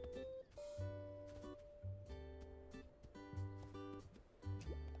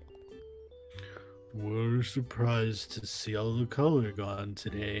 What a surprise to see all the color gone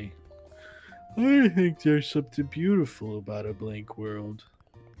today. I think there's something beautiful about a blank world.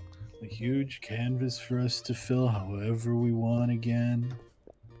 A huge canvas for us to fill however we want again.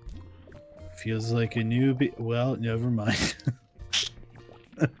 Feels like a new well, never mind.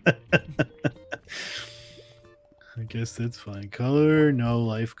 I guess that's fine. Color, no,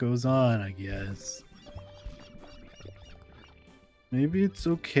 life goes on, I guess. Maybe it's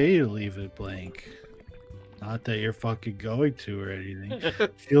okay to leave it blank. Not that you're fucking going to or anything.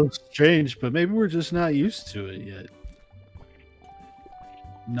 Feels strange, but maybe we're just not used to it yet.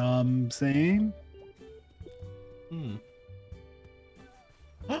 Know what I'm saying? Hmm.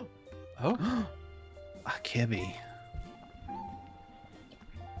 Oh. A kibby.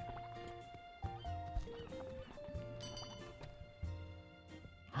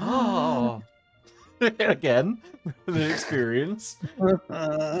 Again, the experience.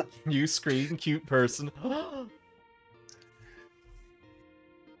 You scream, cute person.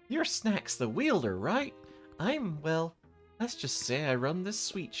 You're Snacks the Wielder, right? Well, let's just say I run this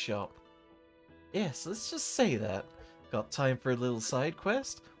sweet shop. Yes, let's just say that. Got time for a little side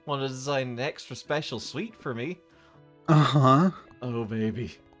quest? Want to design an extra special sweet for me? Uh-huh. Oh,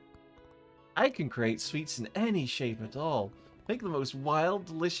 baby. I can create sweets in any shape at all. Make the most wild,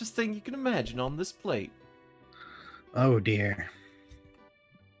 delicious thing you can imagine on this plate. Oh dear.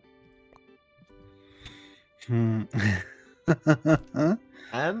 Hmm.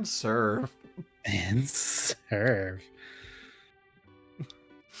 And serve. And serve.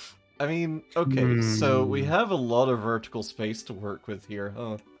 I mean, okay, so we have a lot of vertical space to work with here,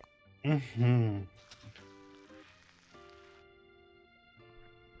 huh? Mm-hmm.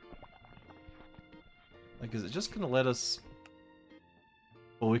 Like, is it just gonna let us...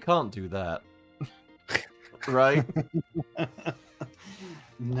 Well, we can't do that. Right?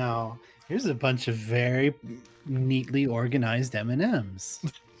 No. Here's a bunch of very neatly organized M&Ms.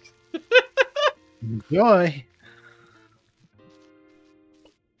 Enjoy.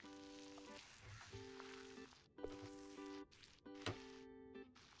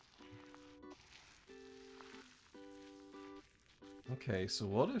 Okay, so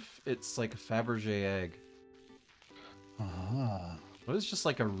what if it's like a Fabergé egg? Ah. What if it's just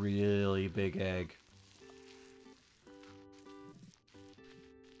like a really big egg?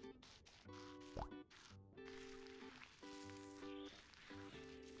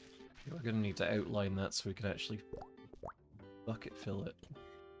 We're gonna need to outline that so we can actually bucket fill it.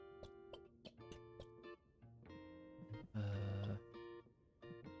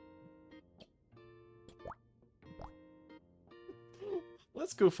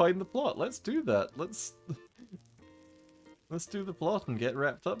 Let's go find the plot. Let's do that. Let's do the plot and get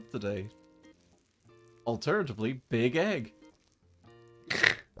wrapped up today. Alternatively, big egg.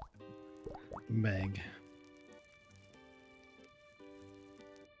 Meg.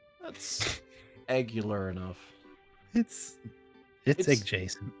 That's eggular enough. It's It's-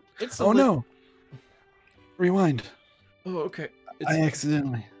 adjacent. It's a Oh lit- no. Rewind. Oh, okay. I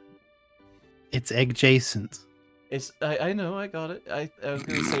accidentally. It's adjacent. I know, I got it. I was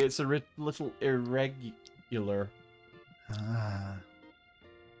gonna say it's a little irregular. Ah.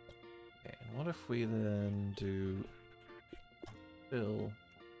 Okay, and what if we then do fill?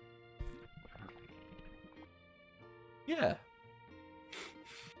 Yeah.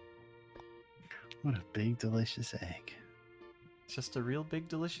 What a big, delicious egg. It's just a real big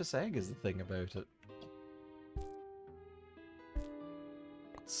delicious egg is the thing about it.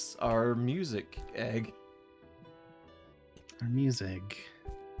 It's our music egg. Our music.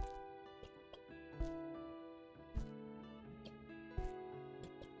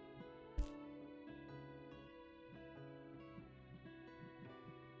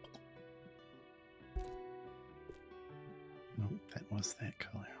 Nope, that was that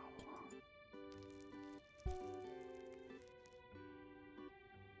color all along.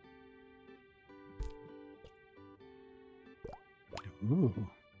 Ooh.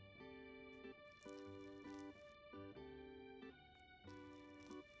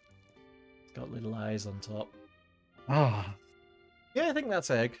 It's got little eyes on top. Ah, Yeah, I think that's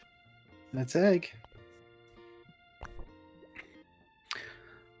egg. that's egg.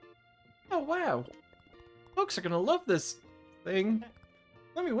 Oh wow. Folks are gonna love this thing.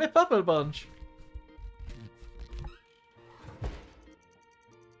 Let me whip up a bunch.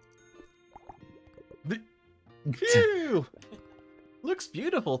 Phew! Looks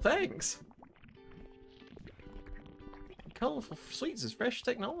beautiful, thanks. Colorful sweets is fresh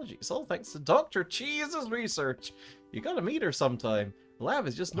technology. It's all thanks to Dr. Cheese's research. You gotta meet her sometime. The lab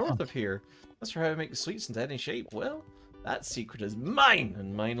is just north of here. That's for how I make the sweets into any shape. Well, that secret is mine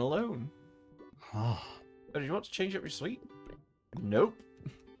and mine alone. Oh. Oh, did you want to change up your sweet? Nope.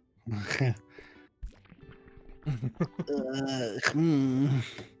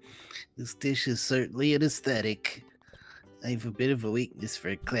 This dish is certainly an aesthetic. I have a bit of a weakness for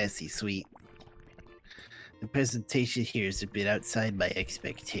a classy sweet. The presentation here is a bit outside my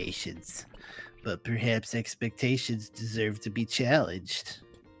expectations, but perhaps expectations deserve to be challenged.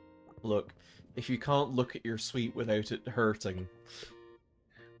 Look, if you can't look at your sweet without it hurting,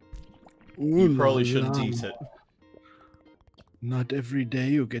 you probably shouldn't eat it. Not every day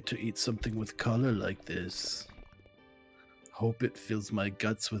you get to eat something with color like this. Hope it fills my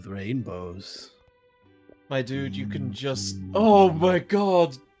guts with rainbows. My dude, you can just... Oh my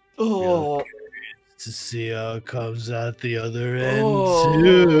god! Oh! To see how it comes out the other end, Oh.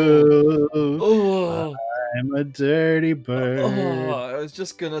 too. Oh! I'm a dirty bird. Oh, I was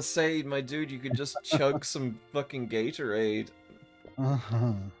just gonna say, my dude, you could just chug some fucking Gatorade.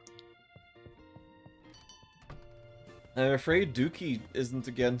 Uh-huh. I'm afraid Dookie isn't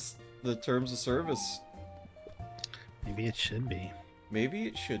against the terms of service. Maybe it should be. Maybe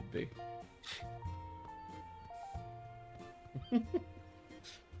it should be.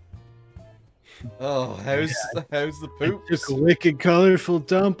 Oh, how's the I poops? took a wicked colorful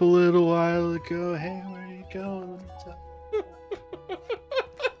dump a little while ago. Hey, where are you going?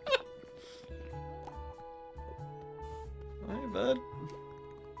 Hi, bud.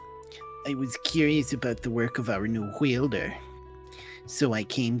 I was curious about the work of our new wielder, so I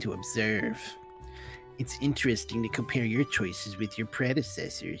came to observe. It's interesting to compare your choices with your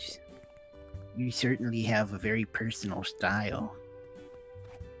predecessors. You certainly have a very personal style.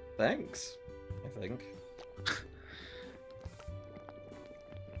 Thanks, I think.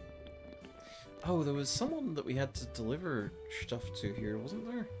 Oh, there was someone that we had to deliver stuff to here,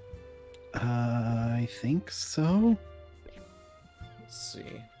 wasn't there? I think so. Let's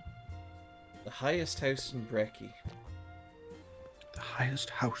see. The highest house in Brecky. The highest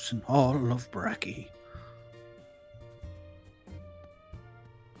house in all of Bracky.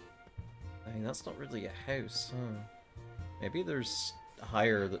 I mean, that's not really a house, huh? Maybe there's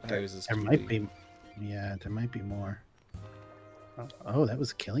higher that houses. There can might be. Yeah, there might be more. Oh, that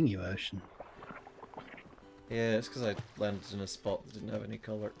was killing you, Ocean. Yeah, it's because I landed in a spot that didn't have any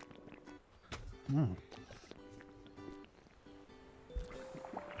color. Hmm.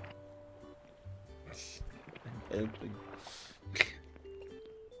 Anything.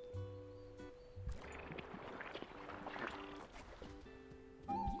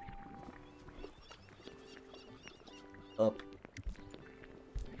 Up.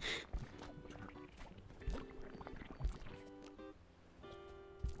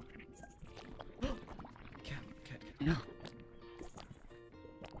 Cat. No.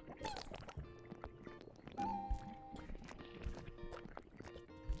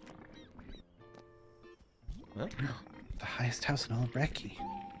 Huh? The highest house in all of Bracky.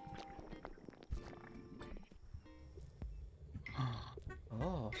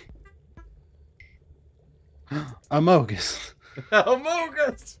 Oh. Amogus.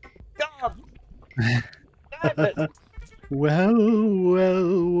 Amogus! God! Damn it! Well.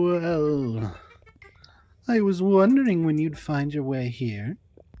 I was wondering when you'd find your way here.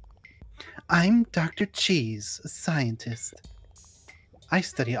 I'm Dr. Cheese, a scientist. I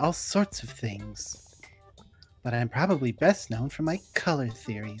study all sorts of things, but I'm probably best known for my color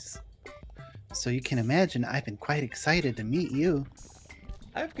theories. So you can imagine I've been quite excited to meet you.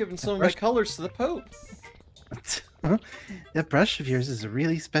 I've given some of my colors to the Pope. That brush of yours is a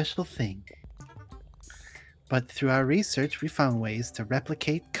really special thing. But through our research, we found ways to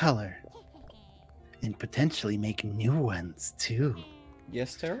replicate color. And potentially make new ones, too.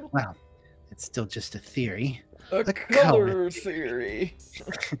 Yes, Terrell? Well, it's still just a theory. A color theory.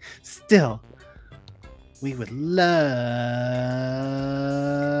 Still, we would love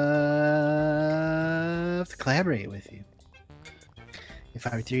to collaborate with you. If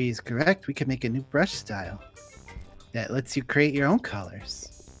our theory is correct, we could make a new brush style that lets you create your own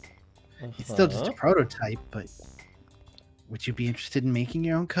colors. It's still just a prototype, but would you be interested in making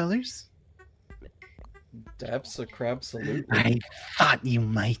your own colors? Absolutely. I thought you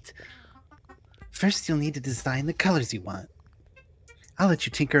might. First, you'll need to design the colors you want. I'll let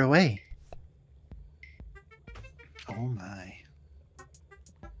you tinker away. Oh my.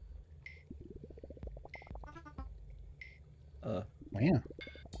 Wow.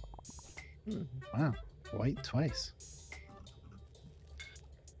 Wow. White twice.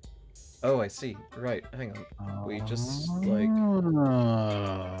 Oh, I see. Right, hang on. We just, like...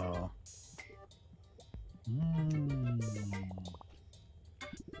 Oh.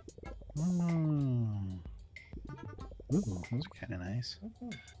 Ooh, those are kind of nice.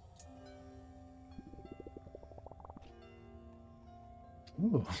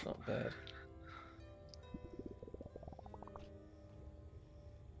 Ooh. It's not bad.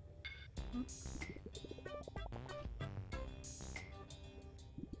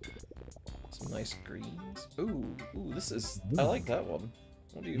 Some nice greens. Ooh, this is... I like that one.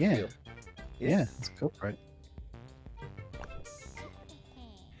 What do you feel? Yeah, let's go for it.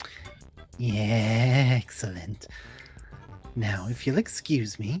 Yeah, excellent. Now, if you'll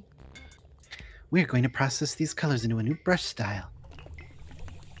excuse me, we're going to process these colors into a new brush style.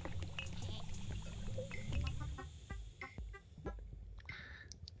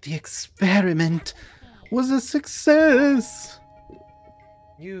 The experiment was a success!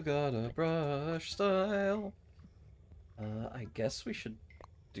 You got a brush style. I guess we should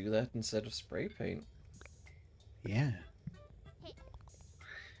do that instead of spray paint. Yeah.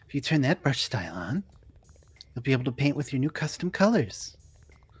 If you turn that brush style on, you'll be able to paint with your new custom colors.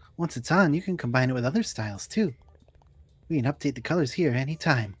 Once it's on, you can combine it with other styles too. We can update the colors here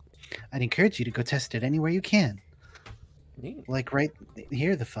anytime. I'd encourage you to go test it anywhere you can. Neat. Like right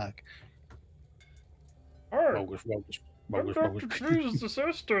here, the fuck. Hey, Bogus, bogus, I'm bogus, Dr. bogus. Cheese's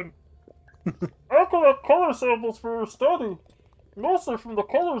assistant. I collect color samples for your study, mostly from the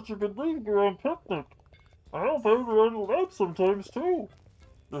colors you've been leaving around picnic. I help out around the lab sometimes too.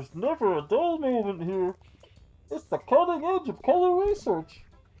 There's never a dull moment here. It's the cutting edge of color research.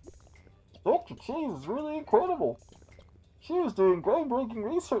 Dr. Cheese is really incredible. She was doing groundbreaking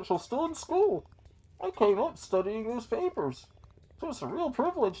research while still in school. I came up studying those papers, so it's a real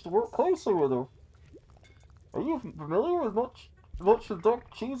privilege to work closely with her. Are you familiar with much of Dr.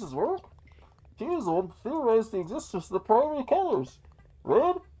 Cheese's work? She was the one who theorized the existence of the primary colors: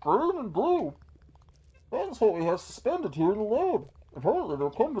 red, green, and blue. That's what we have suspended here in the lab. Apparently their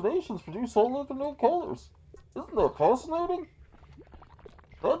combinations produce all of the new colors. Isn't that fascinating?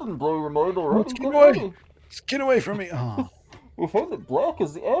 That didn't blow your mind already, Get did away! it? Get away from me! Oh. We find that black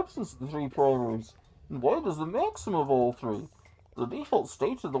is the absence of the three primaries, and white is the maximum of all three. The default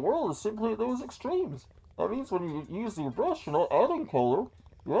state of the world is simply at those extremes. That means when you use your brush, you're not adding color,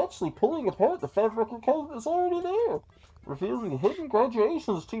 you're actually pulling apart the fabric of color that's already there, revealing the hidden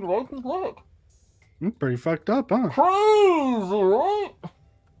graduations between white and black. Pretty fucked up, huh? Crazy, right?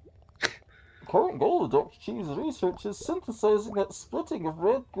 The current goal of Dr. Cheese's research is synthesizing that splitting of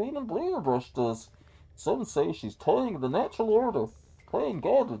red, green, and blue your brush does. Some say she's toying with the natural order, playing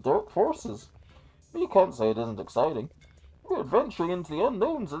God with dark forces. But you can't say it isn't exciting. We're adventuring into the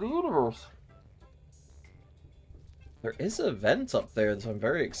unknowns of the universe. There is a vent up there that I'm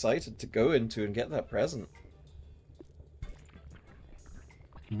very excited to go into and get that present.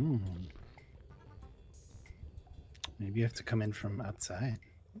 Maybe you have to come in from outside.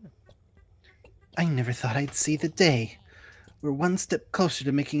 I never thought I'd see the day. We're one step closer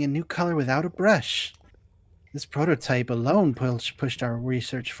to making a new color without a brush. This prototype alone pushed our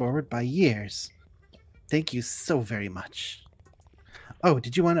research forward by years. Thank you so very much. Oh,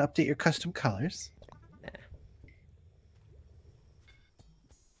 did you want to update your custom colors?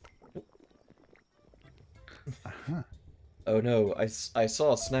 Uh-huh. Oh no, I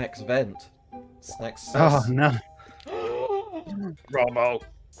saw Snack's vent. Snack's Oh no. Robo.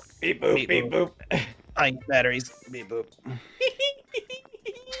 Beep boop, beep boop. I batteries. Beep boop.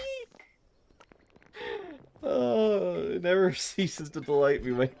 Oh, it never ceases to delight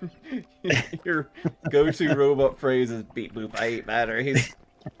me when your go-to robot phrase is beep boop, I eat batteries.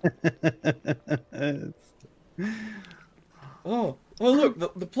 Oh look,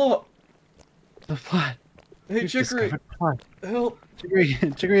 the plot. The plot. Hey, We've Chicory, discovered the plot. help.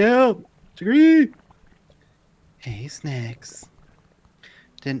 Chicory, help! Chicory! Hey, Snacks.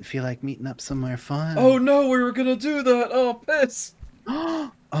 Didn't feel like meeting up somewhere fun. Oh no, we were gonna do that. Oh, piss.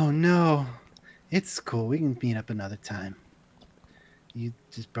 Oh no. It's cool. We can meet up another time. You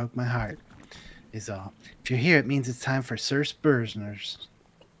just broke my heart, is all. If you're here, it means it's time for Sir Spursner's.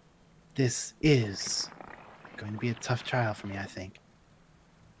 This is going to be a tough trial for me, I think.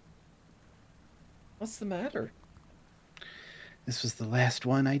 What's the matter? This was the last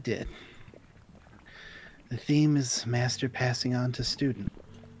one I did. The theme is master passing on to student.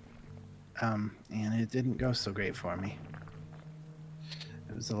 And it didn't go so great for me.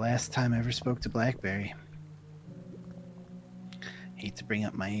 It was the last time I ever spoke to Blackberry. Hate to bring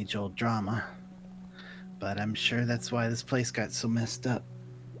up my age-old drama, but I'm sure that's why this place got so messed up.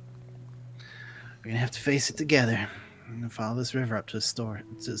 We're gonna have to face it together and follow this river up to the store,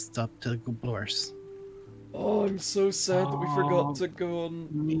 just up to the Glors. Oh, I'm so sad that we forgot to go on.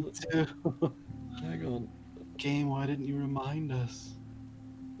 Me too. Hang on. Game, why didn't you remind us?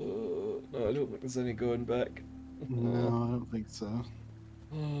 No, I don't think there's any going back. No, I don't think so.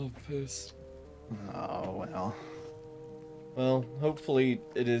 Oh, piss. Oh, well. Well, hopefully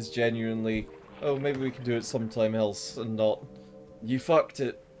it is genuinely. Oh, maybe we can do it sometime else and not. You fucked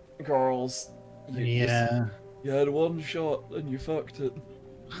it, girls. Yeah. You had one shot and you fucked it.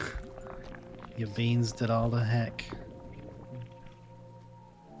 Your beans did all the heck.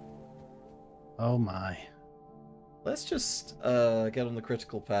 Oh my. Let's just get on the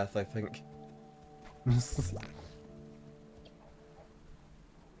critical path, I think.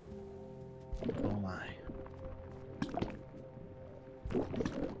 Oh my.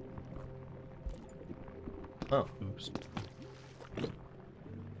 Oh. Oops.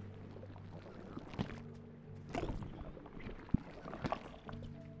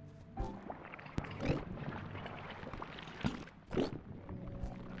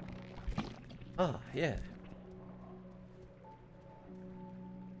 Ah, yeah.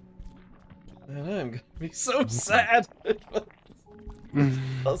 I know, I'm gonna be so sad if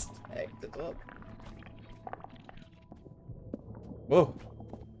it doesn't act it up. Whoa.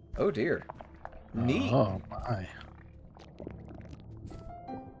 Oh dear. Neat. Oh my.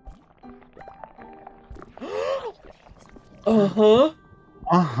 Uh-huh.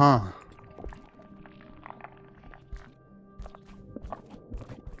 Uh-huh.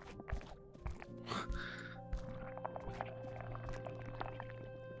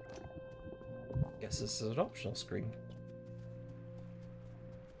 Guess this is an optional screen.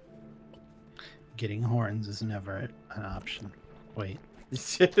 Getting horns is never an option. Wait.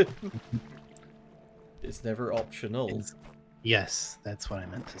 It's never optional. Yes, that's what I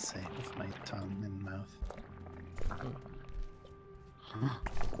meant to say with my tongue and mouth.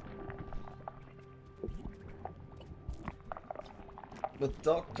 But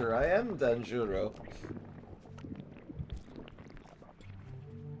Doctor, I am Danjuro.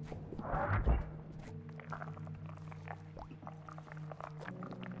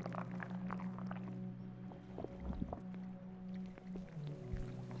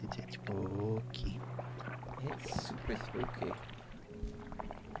 It's spooky. It's super spooky.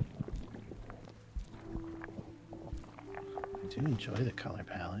 I do enjoy the color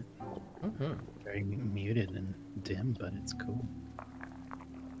palette. Mm-hmm. Very muted and dim, but it's cool.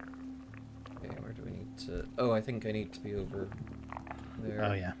 Okay, where do we need to... Oh, I think I need to be over there.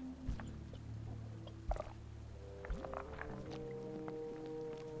 Oh yeah.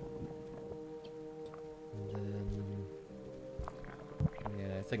 And then...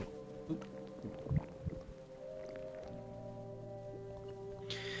 Yeah, I think... Oop.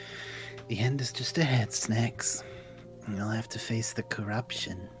 The end is just ahead, Snacks. And you'll have to face the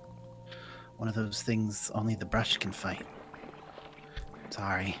corruption. One of those things only the brush can fight.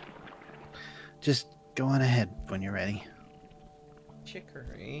 Sorry. Just go on ahead when you're ready.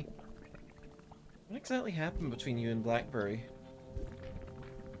 Chicory. What exactly happened between you and Blackberry?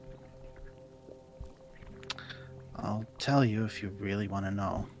 I'll tell you if you really want to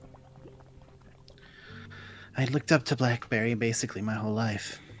know. I looked up to Blackberry basically my whole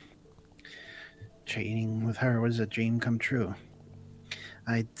life. Training with her was a dream come true.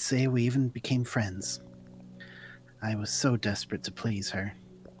 I'd say we even became friends. I was so desperate to please her.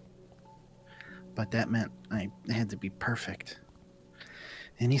 But that meant I had to be perfect.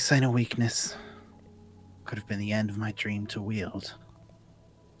 Any sign of weakness could have been the end of my dream to wield.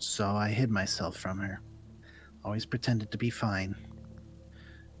 So I hid myself from her. Always pretended to be fine,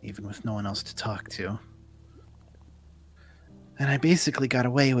 even with no one else to talk to. And I basically got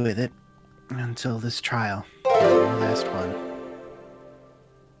away with it until this trial, the last one.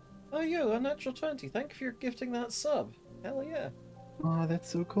 Oh, yo, Unnatural 20, thank you for gifting that sub. Hell yeah. Oh, that's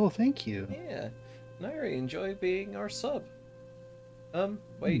so cool. Thank you. Yeah. Nairi, enjoy being our sub.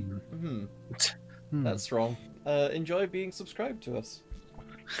 Wait. That's wrong. Enjoy being subscribed to us.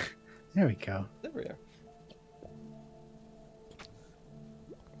 There we go. There we are.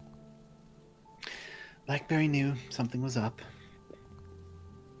 Blackberry knew something was up.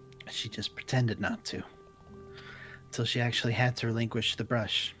 She just pretended not to. Until she actually had to relinquish the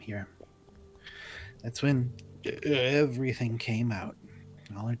brush here. That's when everything came out.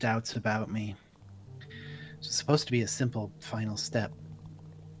 All her doubts about me. It was supposed to be a simple final step.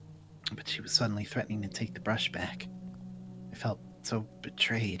 But she was suddenly threatening to take the brush back. I felt so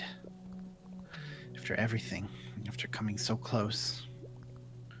betrayed. After everything, after coming so close.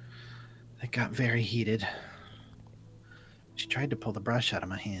 It got very heated. She tried to pull the brush out of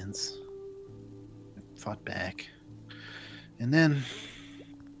my hands. I fought back. And then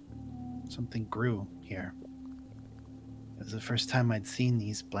something grew here. It was the first time I'd seen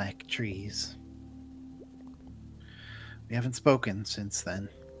these black trees. We haven't spoken since then.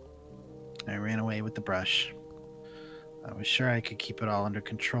 I ran away with the brush. I was sure I could keep it all under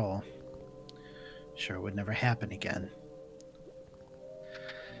control. Sure it would never happen again.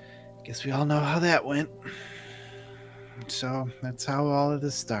 Guess we all know how that went. So that's how all of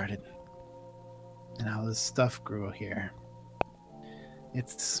this started. And how this stuff grew here.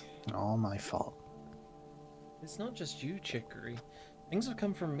 It's all my fault. It's not just you, Chicory. Things have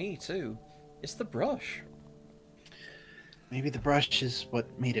come from me, too. It's the brush. Maybe the brush is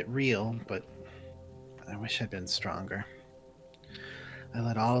what made it real, but I wish I'd been stronger. I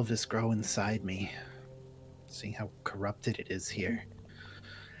let all of this grow inside me. Seeing how corrupted it is here.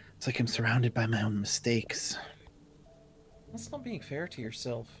 It's like I'm surrounded by my own mistakes. That's not being fair to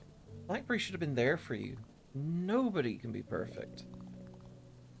yourself. Blackberry should have been there for you. Nobody can be perfect.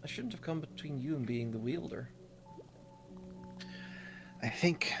 I shouldn't have come between you and being the wielder. I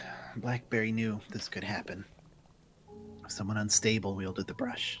think Blackberry knew this could happen. Someone unstable wielded the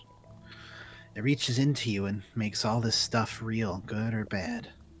brush. It reaches into you and makes all this stuff real, good or bad.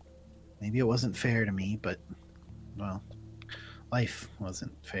 Maybe it wasn't fair to me, but, well, life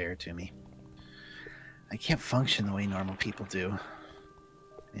wasn't fair to me. I can't function the way normal people do,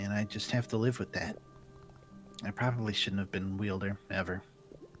 and I just have to live with that. I probably shouldn't have been wielder, ever.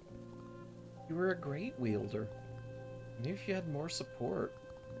 You were a great wielder. Maybe if you had more support,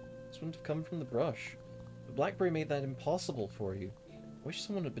 this wouldn't have come from the brush. The Blackberry made that impossible for you. I wish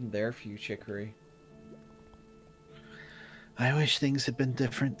someone had been there for you, Chicory. I wish things had been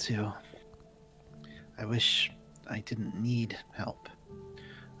different, too. I wish I didn't need help.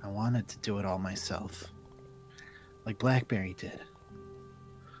 I wanted to do it all myself, like Blackberry did.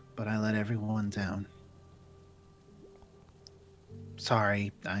 But I let everyone down.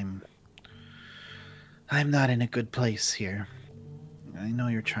 Sorry, I'm not in a good place here. I know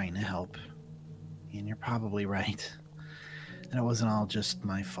you're trying to help, and you're probably right. And it wasn't all just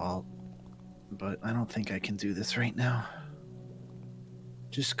my fault, but I don't think I can do this right now.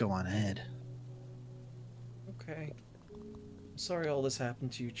 Just go on ahead. Okay. I'm sorry all this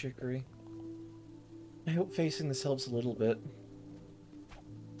happened to you, Chicory. I hope facing this helps a little bit.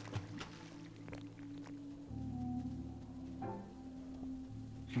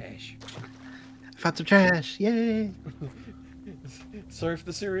 Trash. Found some trash! Yay! Sorry for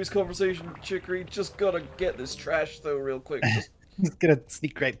the serious conversation, Chicory. Just gotta get this trash though real quick. Just Just gonna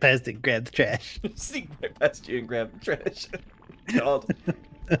sneak right past it and grab the trash. sneak right past you and grab the trash. God.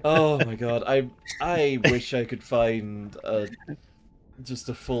 Oh my god. I wish I could find just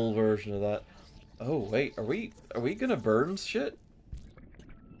a full version of that. Oh wait, are we gonna burn shit?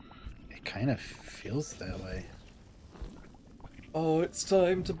 It kind of feels that way. Oh, it's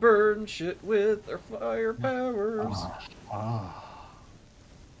time to burn shit with our fire powers. Ah.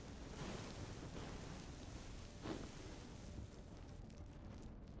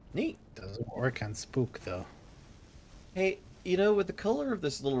 Neat. Doesn't work on Spook, though. Hey, you know, with the color of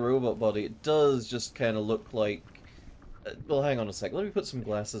this little robot body, it does just kind of look like... well, hang on a sec. Let me put some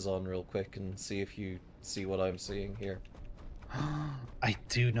glasses on real quick and see if you see what I'm seeing here. I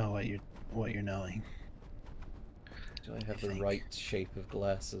do know what you're knowing. Do I have I the think. right shape of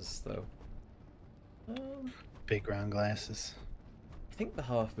glasses, though? Big round glasses. I think the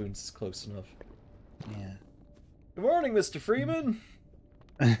half moon's is close enough. Yeah. Good morning, Mr. Freeman!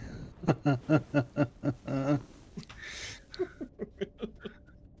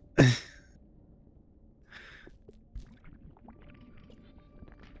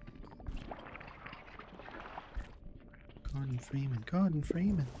 Gordon Freeman, Gordon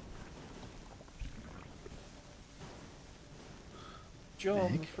Freeman.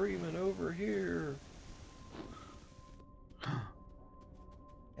 John Meg? Freeman over here!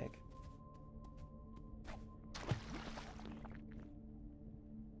 Egg.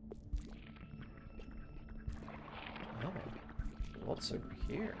 Oh, what's over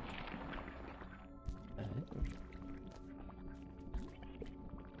here? Oh.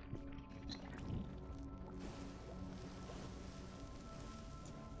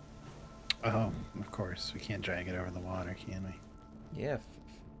 Oh, of course. We can't drag it over the water, can we? Yeah,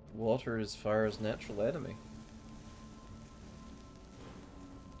 water is fire's natural enemy.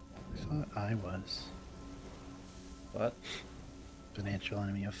 I thought I was But, the natural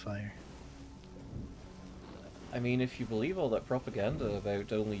enemy of fire. I mean, if you believe all that propaganda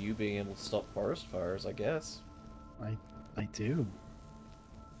about only you being able to stop forest fires, I guess. I do.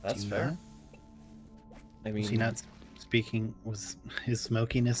 That's Do you fair. not? I mean, Was he not speaking? Was his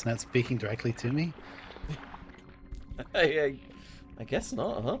smokiness not speaking directly to me? I guess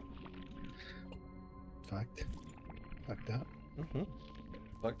not, huh? Fucked up. Mm-hmm.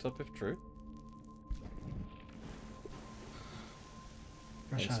 Fucked up if true.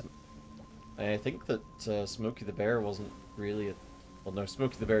 Rush And hot. I think that Smokey the Bear wasn't really a... well, no,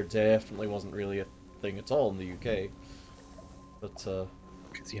 Smokey the Bear definitely wasn't really a thing at all in the UK. But,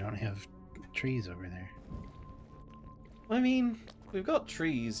 Because you don't have trees over there. I mean, we've got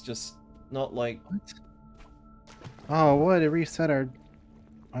trees, just not like... What? Oh, what? It reset our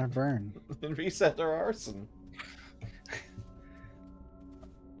burn. reset our arson.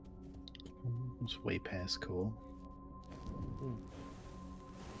 It's way past cool.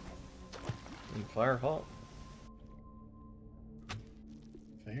 And fire hot.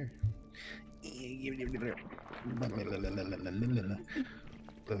 Fair.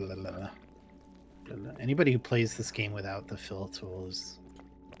 Anybody who plays this game without the fill tool is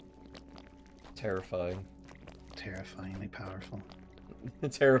Terrifying. terrifyingly powerful.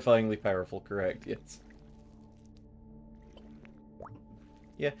 Terrifyingly powerful, correct, yes.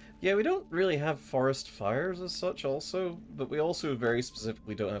 Yeah, we don't really have forest fires as such also, but we also very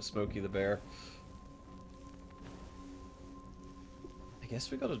specifically don't have Smokey the Bear. I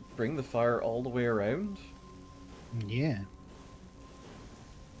guess we gotta bring the fire all the way around? Yeah.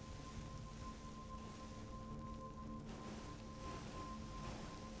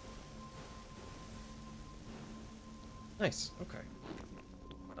 Nice, okay.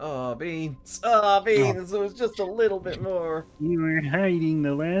 Oh, beans! Oh, beans! It was just a little bit more! You were hiding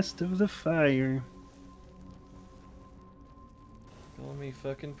the last of the fire. Call me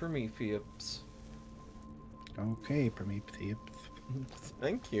fucking Prometheus. Okay, Prometheus.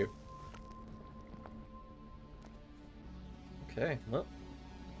 Thank you. Okay, well.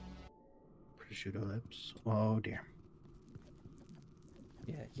 Prosciutto lips. Oh dear.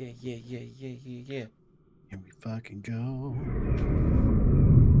 Yeah. Here we fucking go.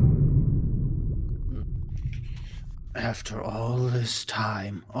 After all this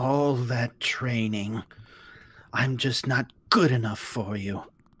time, all that training, I'm just not good enough for you.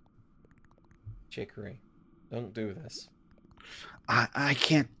 Chicory, don't do this. I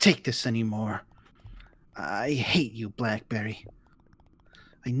can't take this anymore. I hate you, Blackberry.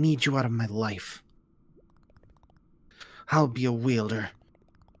 I need you out of my life. I'll be a wielder,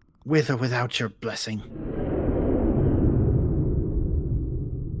 with or without your blessing.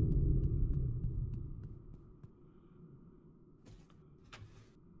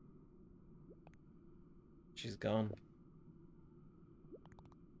 She's gone.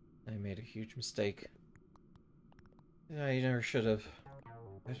 I made a huge mistake. I never should have.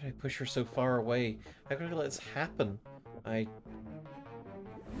 Why did I push her so far away? How could I let this happen? I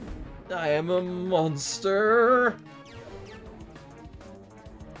am a monster!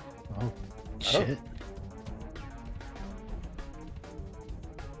 Oh, shit.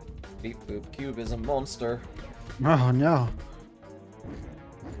 Beep Boop Cube is a monster. Oh, no.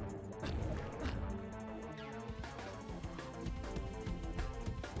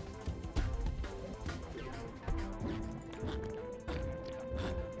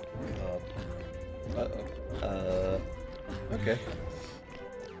 God. Okay.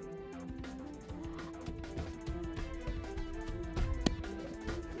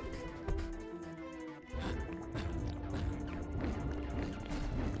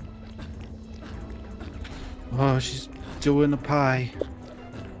 Oh, she's doing a pie.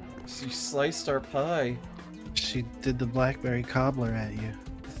 She sliced our pie. She did the blackberry cobbler at you.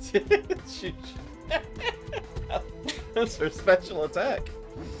 she... That's her special attack.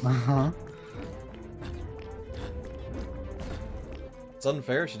 Uh-huh. It's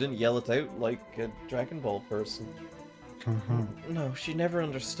unfair she didn't yell it out like a Dragon Ball person. Uh-huh. No, she never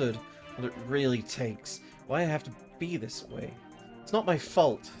understood what it really takes. Why I have to be this way. It's not my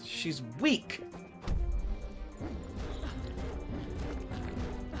fault. She's weak.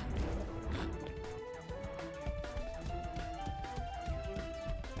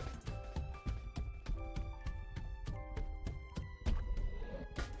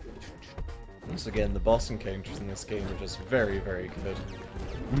 Once again, the boss encounters in this game are just very, very good.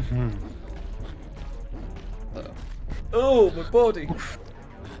 Mm-hmm. Oh, my body!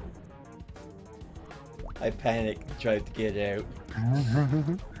 I panicked and tried to get out.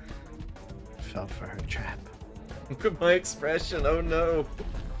 Fell for her trap. Look at my expression, oh no!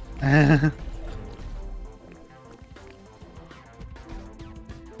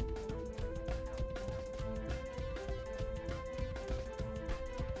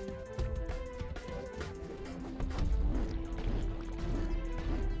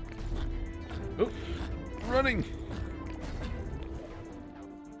 Oh, Running!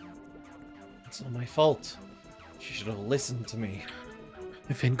 it's not my fault. She should have listened to me.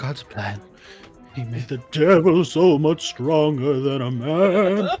 If in God's plan, he made The devil so much stronger than a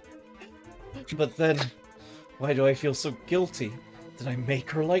man. But then, why do I feel so guilty? Did I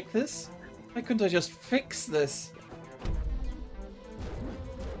make her like this? Why couldn't I just fix this?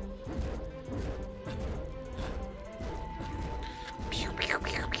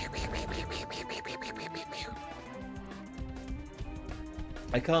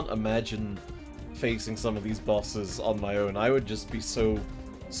 I can't imagine facing some of these bosses on my own. I would just be so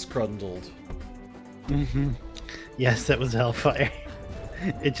scrundled. Mm-hmm. Yes, that was Hellfire.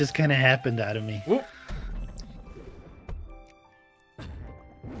 It just kind of happened out of me. Whoop.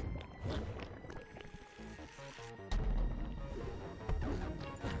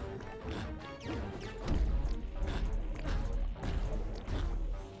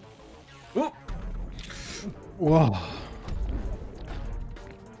 Whoop. Whoa.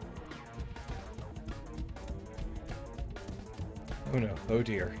 Oh no, oh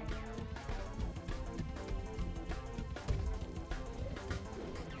dear.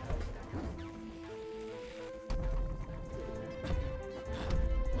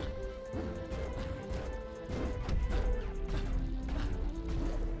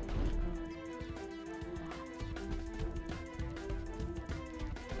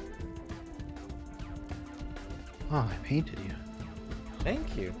 Oh, I painted you.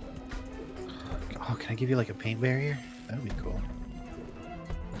 Thank you. Oh, can I give you like a paint barrier? That would be cool.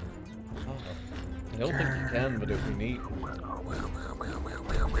 Oh, I don't think you can, but it would be neat.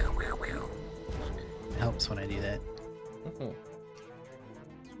 It helps when I do that. Mhm.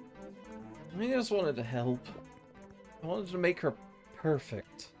 I just wanted to help. I wanted to make her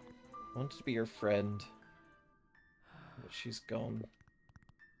perfect. I wanted to be her friend. But she's gone.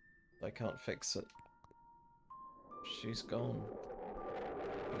 I can't fix it. She's gone.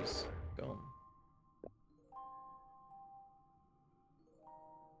 She's gone.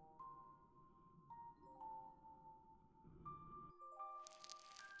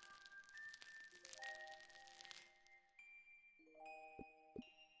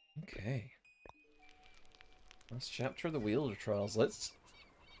 Okay. Last chapter of the Wielder Trials. Let's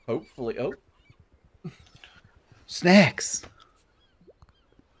hopefully... Oh! Snacks!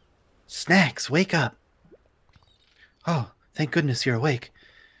 Snacks, wake up! Oh, thank goodness you're awake.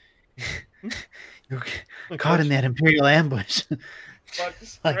 You're caught in that Imperial ambush.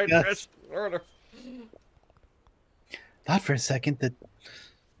 Like us. Thought for a second that...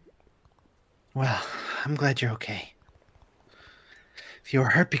 Well, I'm glad you're okay. If you were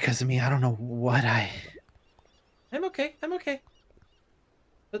hurt because of me, I don't know what I'm okay, I'm okay.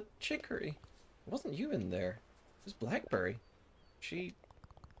 But Chicory, it wasn't you in there. It was Blackberry. I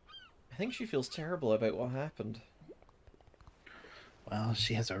think she feels terrible about what happened. Well,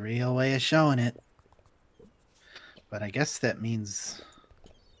 she has a real way of showing it. But I guess that means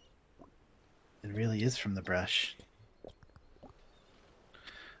it really is from the brush.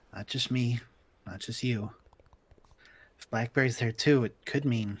 Not just me, not just you. If Blackberry's there too, it could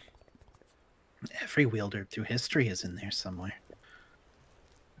mean every wielder through history is in there somewhere.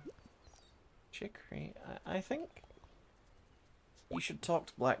 Chicory, I think you should talk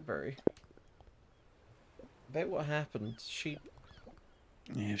to Blackberry about what happened.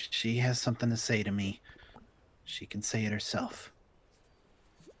 If she has something to say to me, she can say it herself.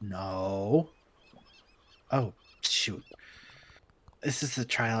 No. Oh, shoot. This is the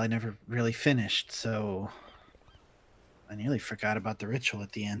trial I never really finished, so I nearly forgot about the ritual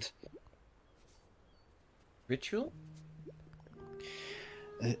at the end. Ritual?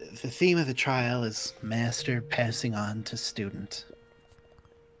 The theme of the trial is master passing on to student.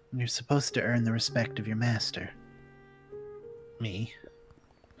 You're supposed to earn the respect of your master. Me.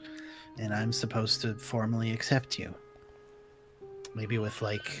 And I'm supposed to formally accept you. Maybe with,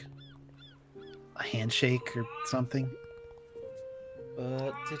 like, a handshake or something.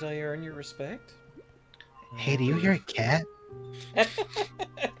 But did I earn your respect? Hey, do you hear a cat?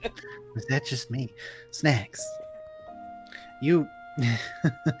 Was that just me? Snacks. You...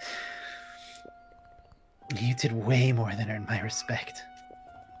 you did way more than earn my respect.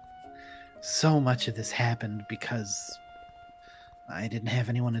 So much of this happened because I didn't have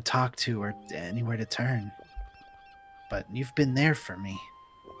anyone to talk to or anywhere to turn. But you've been there for me.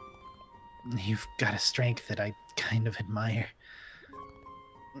 You've got a strength that I kind of admire.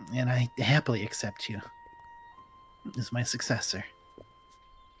 And I happily accept you as my successor.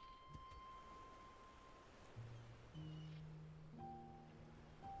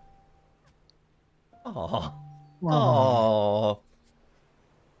 Aww. Aww. Aww.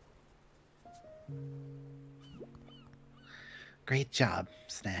 Great job,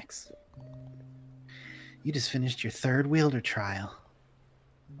 Snacks. You just finished your third wielder trial.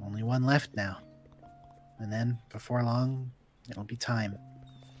 Only one left now. And then, before long, it'll be time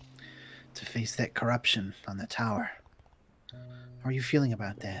to face that corruption on the tower. How are you feeling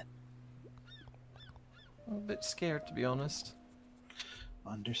about that? I'm a bit scared, to be honest.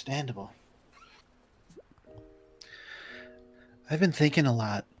 Understandable. I've been thinking a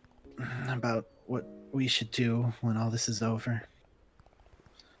lot about what we should do when all this is over.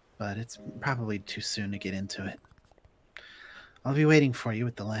 But it's probably too soon to get into it. I'll be waiting for you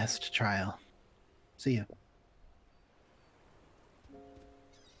at the last trial. See you.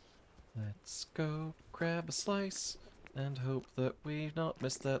 Let's go grab a slice and hope that we not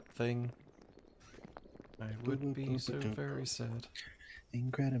miss that thing. I would be so very sad.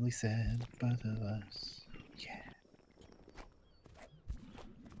 Incredibly sad, both of us. Yeah.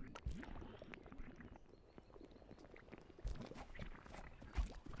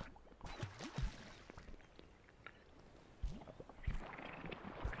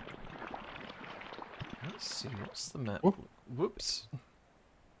 Let's see, what's the map? Whoop. Whoops.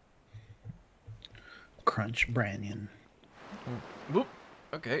 Crunch Brannion. Whoop.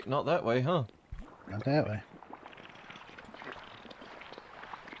 Okay, not that way, huh? Not that way.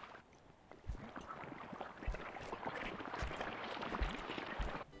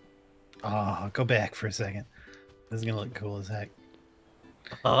 Oh, go back for a second. This is gonna look cool as heck.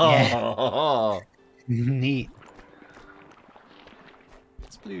 Oh, Neat.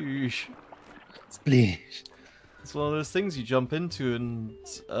 sploosh. Splish. It's one of those things you jump into and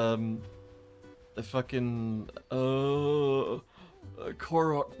the fucking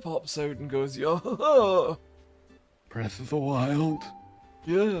Korok pops out and goes, "Yo, Breath of the Wild.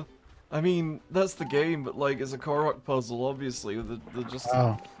 yeah." I mean, that's the game, but like, it's a Korok puzzle, obviously. The just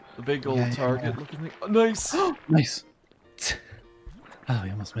Oh, the big old yeah, target looking thing. Oh, nice. nice. Oh, we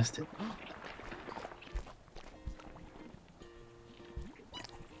almost missed it.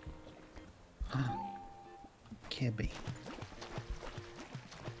 Can't be.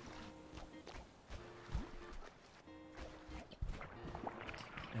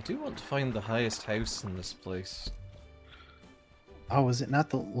 I do want to find the highest house in this place. Oh, was it not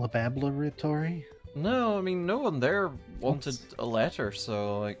the laboratory? No, I mean, no one there wanted a letter,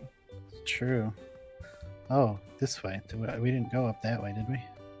 so like. True. Oh, this way. We didn't go up that way, did we?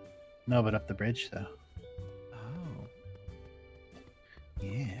 No, but up the bridge, though. Oh.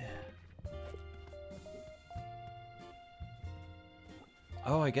 Yeah.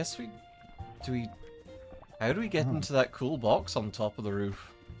 Oh, I guess we. Do we. How do we get Oh. into that cool box on top of the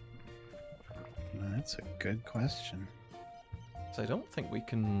roof? That's a good question. 'Cause I don't think we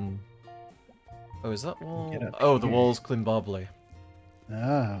can. Oh, is that wall? Get up Oh, the here. wall's Klimbobbly.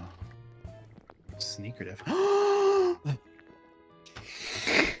 Oh. Sneakerdiff.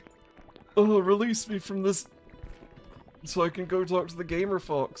 Oh, release me from this so I can go talk to the gamer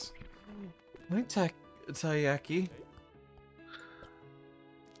fox. Hi, Taiyaki.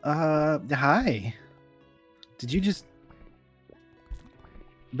 Hi. Did you just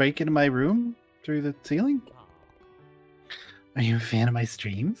break into my room through the ceiling? Are you a fan of my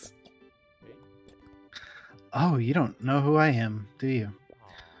streams? Oh, you don't know who I am, do you?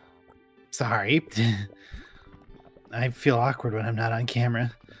 Sorry. I feel awkward when I'm not on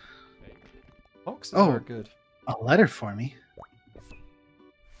camera. Foxes Oh. are good. A letter for me.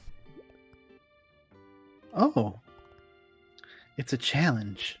 Oh. It's a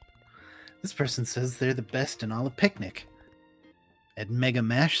challenge. This person says they're the best in all of Picnic. At Mega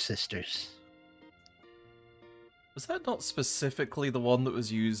Mash Sisters. Was that not specifically the one that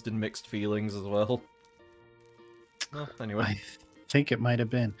was used in Mixed Feelings as well? Well, anyway. I think it might have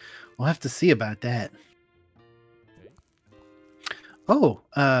been. We'll have to see about that. Oh,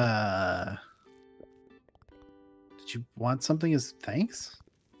 did you want something as thanks?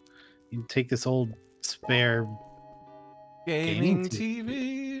 You can take this old spare. Gaming gaming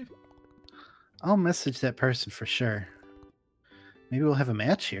TV. I'll message that person for sure. Maybe we'll have a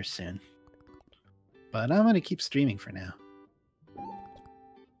match here soon. But I'm gonna keep streaming for now.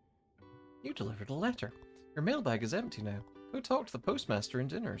 You delivered a letter. Your mailbag is empty now. Go talk to the postmaster in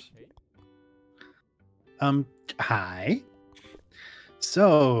dinners. Hi.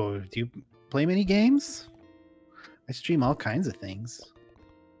 So, do you play many games? I stream all kinds of things.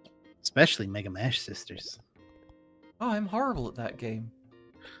 Especially Mega Mash Sisters. Oh, I'm horrible at that game.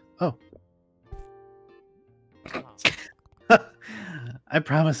 Oh. I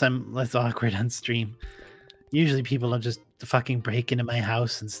promise I'm less awkward on stream. Usually people will just fucking break into my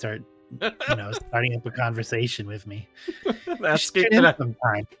house and start, starting up a conversation with me. asking, Just tune in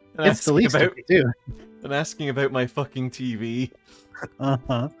sometime. and It's the asking least about, we can do. and asking about my fucking TV.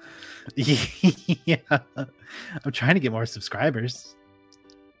 Uh-huh. Yeah. I'm trying to get more subscribers.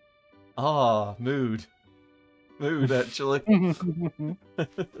 Ah, mood. Mood, actually.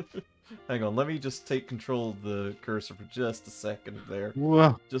 Hang on, let me just take control of the cursor for just a second there.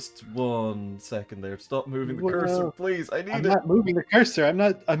 Whoa. Just 1 second there. Stop moving the Whoa. cursor, please. I need I'm it. not moving the cursor. I'm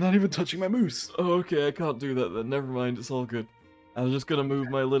not even touching my moose. Oh, okay, I can't do that then. Never mind, it's all good. I was just gonna move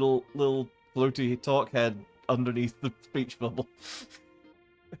my little floaty talk head underneath the speech bubble.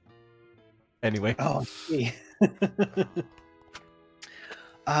 Anyway. Oh, gee.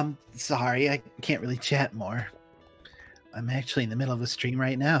 Sorry, I can't really chat more. I'm actually in the middle of a stream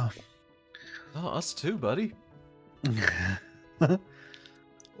right now. Oh, us too, buddy.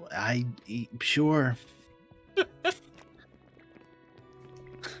 Sure.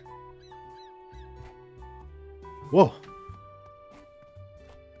 Whoa.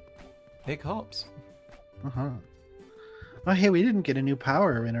 Big hops. Uh-huh. Oh, hey, we didn't get a new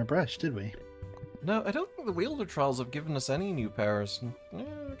power in our brush, did we? No, I don't think the Wielder Trials have given us any new powers. Yeah,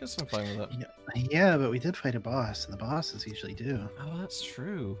 I guess I'm fine with that. Yeah, but we did fight a boss, and the bosses usually do. Oh, that's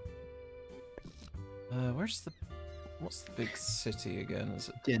true. What's the big city again? Is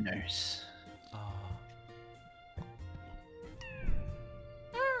it? Dinners. Oh.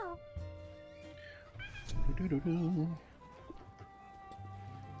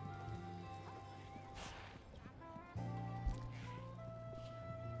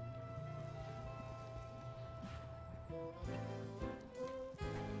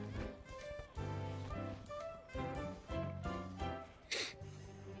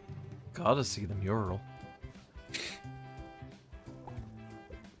 gotta see the mural.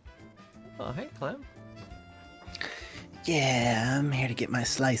 Oh, hey, Clem. Yeah, I'm here to get my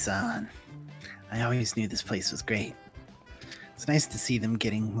slice on. I always knew this place was great. It's nice to see them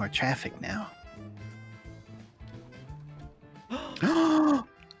getting more traffic now.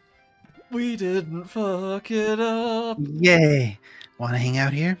 We didn't fuck it up. Yay! Want to hang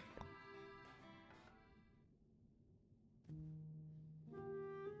out here?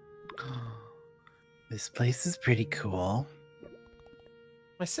 This place is pretty cool.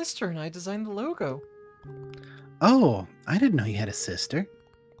 My sister and I designed the logo. Oh, I didn't know you had a sister.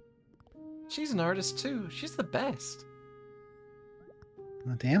 She's an artist too. She's the best.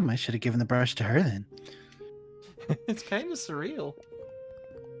 Oh, damn, I should have given the brush to her then. It's kind of surreal.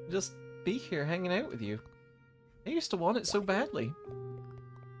 Just be here hanging out with you. I used to want it so badly.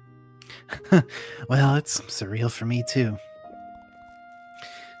 Well, it's surreal for me too.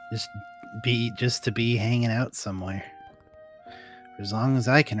 Just to be hanging out somewhere. For as long as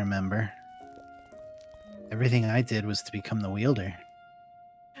I can remember. Everything I did was to become the wielder.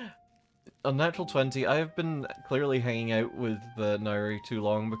 On Natural 20, I have been clearly hanging out with Nairi too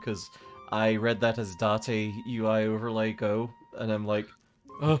long because I read that as Date UI overlay go, and I'm like,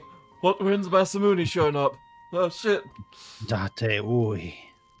 what when's Masamune showing up? Oh shit. Date oi.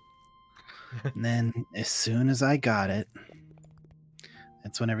 And then, as soon as I got it,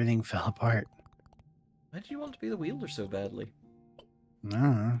 that's when everything fell apart. Why do you want to be the wielder so badly? I don't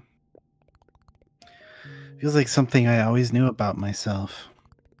know. Feels like something I always knew about myself.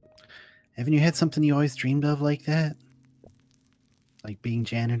 Haven't you had something you always dreamed of like that? Like being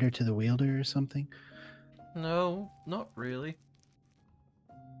janitor to the wielder or something? No, not really.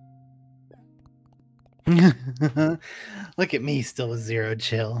 Look at me, still with zero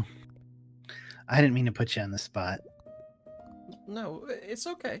chill. I didn't mean to put you on the spot. No, it's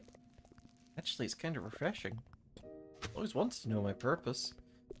okay. Actually, it's kind of refreshing. I always wanted to know my purpose.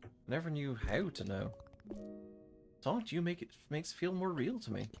 Never knew how to know. Talking to you makes it feel more real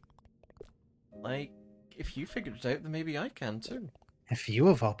to me. Like, if you figured it out, then maybe I can too. If you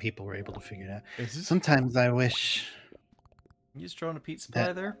of all people were able to figure it out. Is this... Sometimes I wish You just drawing a pizza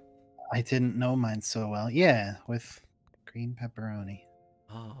pie there? I didn't know mine so well. Yeah, with green pepperoni.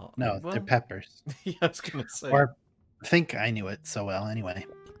 Oh, No, well, they're peppers. yeah, I was gonna say. Or I think I knew it so well anyway.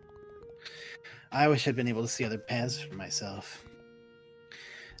 I wish I'd been able to see other paths for myself.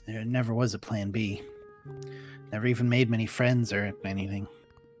 There never was a plan B. Never even made many friends or anything.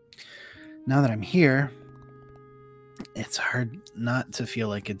 Now that I'm here, it's hard not to feel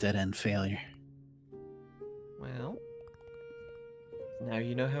like a dead-end failure. Well, now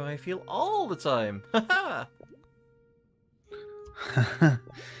you know how I feel all the time. Haha.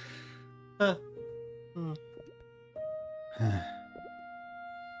 Huh. Hmm. Hmm.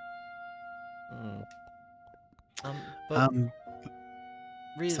 But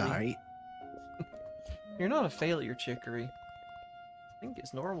really, Sorry. you're not a failure, Chicory. I think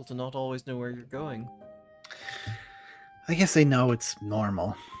it's normal to not always know where you're going. I guess I know it's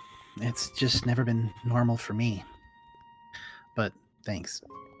normal. It's just never been normal for me. But thanks.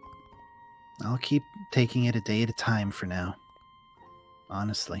 I'll keep taking it a day at a time for now.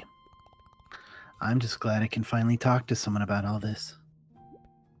 Honestly. I'm just glad I can finally talk to someone about all this.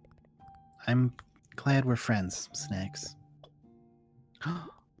 I'm glad we're friends, Snacks.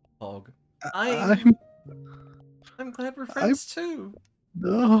 Hog. I'm glad we're friends too.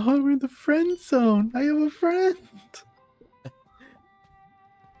 Oh, I'm in the friend zone. I have a friend.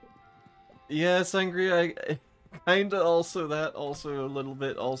 Yes, Angry, I kinda also that, also a little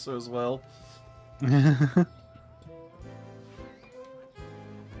bit also as well.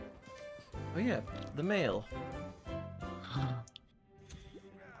 Oh yeah, the mail.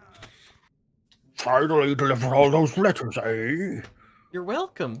 Finally deliver all those letters, eh? You're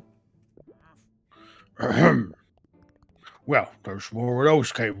welcome. Ahem. Well, there's more where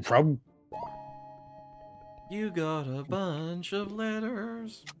those came from. You got a bunch of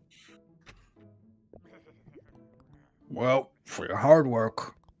letters. Well, for your hard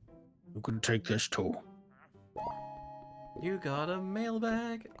work, you can take this too. You got a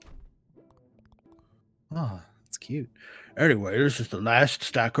mailbag. Oh, that's cute. Anyway, this is the last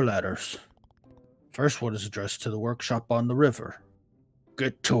stack of letters. First one is addressed to the workshop on the river.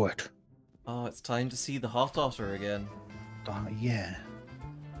 Get to it. Oh, it's time to see the hot otter again. Oh, yeah.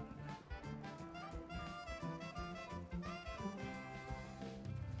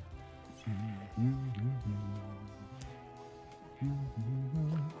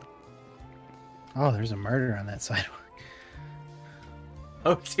 Oh, there's a murder on that sidewalk.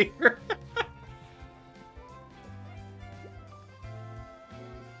 Oh dear.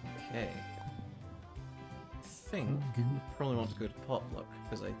 Okay. to go to potluck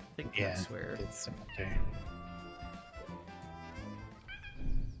because I think Yeah, that's where. it's there.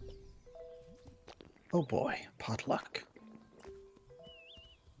 Oh boy, potluck.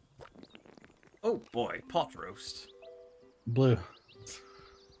 Oh boy, pot roast. Blue.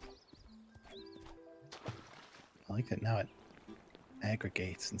 I like that now it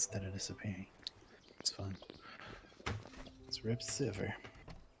aggregates instead of disappearing. It's fun. Let's rip Siver.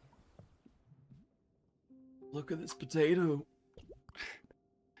 Look at this potato.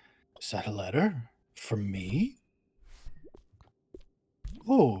 Is that a letter? From me?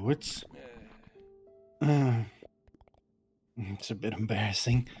 Oh, it's a bit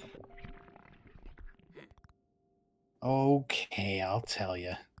embarrassing. Okay, I'll tell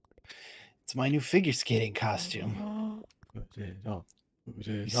you. It's my new figure skating costume.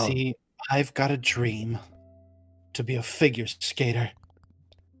 You see, I've got a dream to be a figure skater.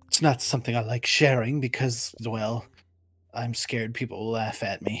 It's not something I like sharing because, well, I'm scared people will laugh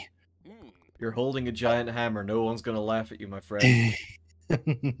at me. You're holding a giant hammer. No one's gonna laugh at you, my friend.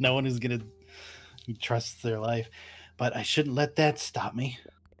 No one is going to trust their life. But I shouldn't let that stop me.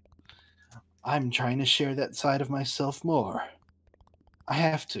 I'm trying to share that side of myself more. I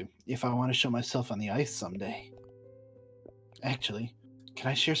have to if I want to show myself on the ice someday. Actually,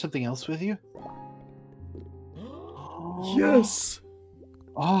 can I share something else with you? Yes.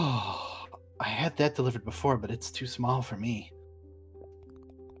 Oh, I had that delivered before, but it's too small for me.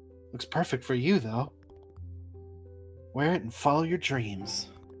 Looks perfect for you, though. Wear it and follow your dreams.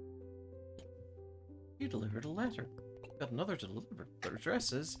 You delivered a letter. Got another to deliver. The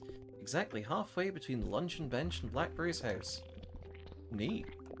address is exactly halfway between the luncheon bench and Blackberry's house. Neat.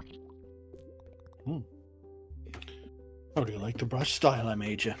 How do you like the brush style I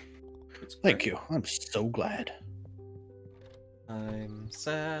made you? It's Thank great. you. I'm so glad. I'm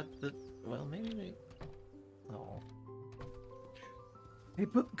sad that. Well, maybe. Oh. He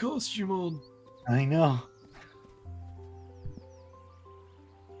put the costume on. I know.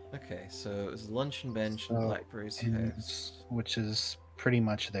 Okay, so it's luncheon bench and So, Blackberry's house. which is pretty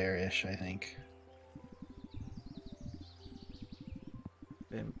much there-ish, I think.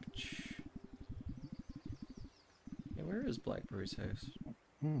 Bench. Yeah, where is Blackberry's house?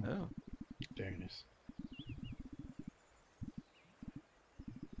 Hmm, Oh. there it is.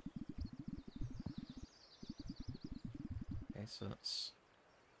 Okay, so that's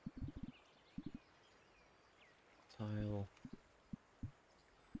tile.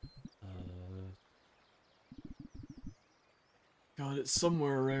 God, it's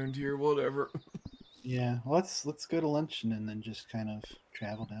somewhere around here. Whatever. Yeah, let's go to luncheon and then just kind of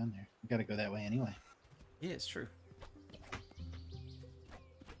travel down there. We gotta go that way anyway. Yeah, it's true.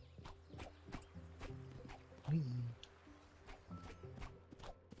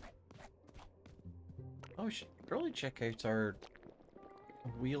 Oh, we should probably check out our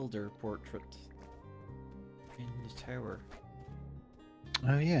wielder portrait in the tower.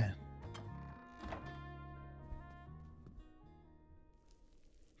 Oh yeah.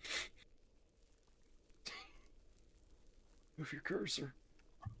 Move your cursor.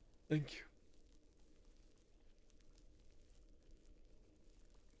 Thank you.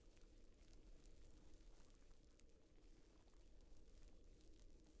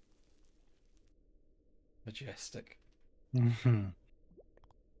 Majestic. Mm-hmm.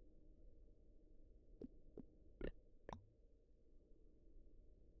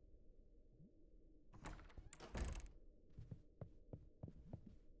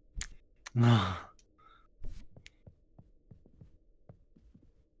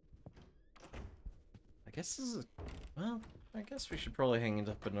 I guess this is well, I guess we should probably hang it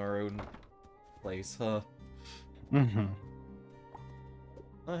up in our own place, huh? Mm-hmm.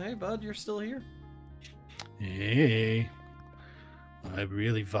 Oh, hey, bud, you're still here? Hey. I'm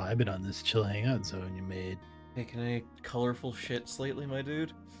really vibing on this chill hangout zone you made. Making any colorful shit lately, my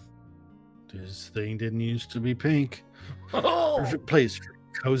dude? This thing didn't used to be pink. Oh! Perfect place for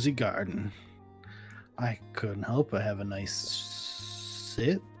a cozy garden. I couldn't help but have a nice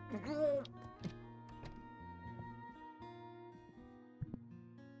sit.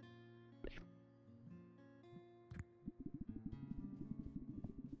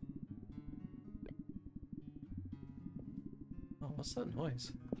 Oh, what's that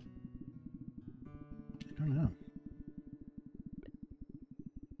noise? I don't know.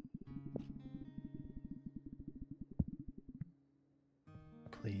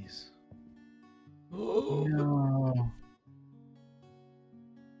 Please. Oh, No.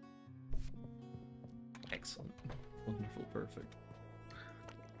 excellent. Wonderful, perfect.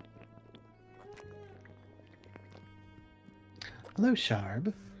 Hello,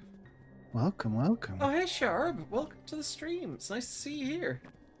 Sharb. Welcome, welcome. Oh, hey, Sharb. Welcome to the stream. It's nice to see you here.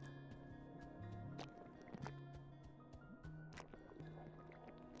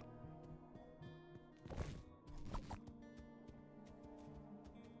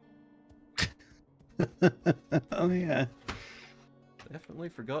 Oh, yeah. Definitely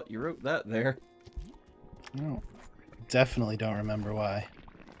forgot you wrote that there. Oh, definitely don't remember why.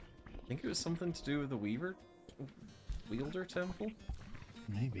 I think it was something to do with the Wielder Temple.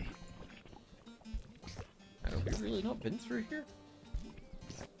 Maybe. Have we really not been through here?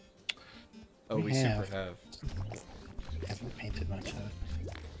 Oh, We we have. super have. Haven't painted much of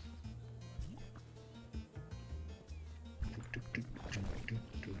it.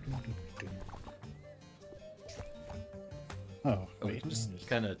 Oh, Oh, we wait. can just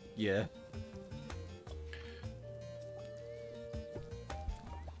kind of, yeah.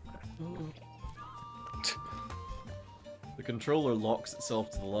 The controller locks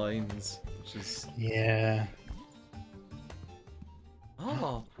itself to the lines, which is... Yeah.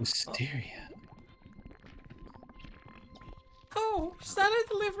 Oh! Wisteria. Oh, is that a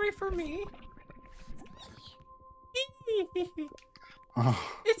delivery for me?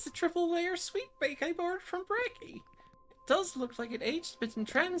 Oh, It's a triple layer sweet bake I borrowed from Brecky. It does look like it aged a bit in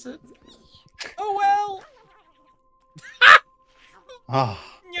transit. Oh well! oh.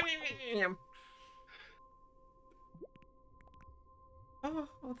 Oh,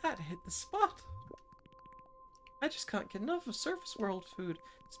 that hit the spot. I just can't get enough of surface world food,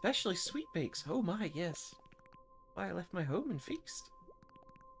 especially sweet bakes. Oh my, yes. Why I left my home and feast.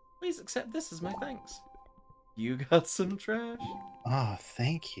 Please accept this as my thanks. You got some trash. Oh,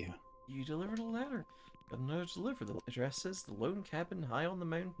 thank you. You delivered a letter. Got know to deliver. The address is the lone cabin high on the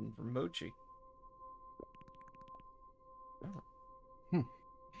mountain from Mochi. Oh.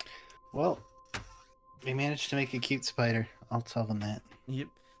 Well, we managed to make a cute spider. I'll tell them that. Yep.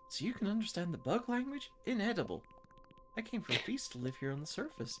 So you can understand the bug language? Inedible. I came from Feast to live here on the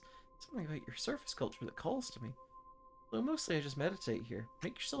surface. Something about your surface culture that calls to me. Though mostly I just meditate here.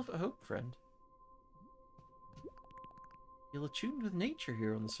 Make yourself at home, friend. Feel attuned with nature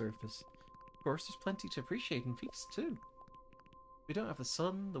here on the surface. Of course, there's plenty to appreciate in Feast, too. We don't have the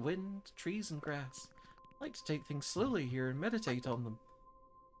sun, the wind, trees, and grass. I like to take things slowly here and meditate on them.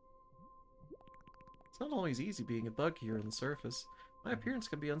 It's not always easy being a bug here on the surface. My appearance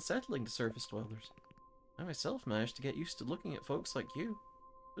can be unsettling to surface dwellers. I myself managed to get used to looking at folks like you,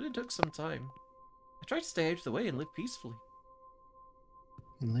 but it took some time. I tried to stay out of the way and live peacefully.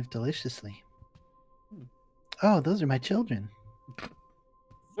 And live deliciously. Hmm. Oh, those are my children.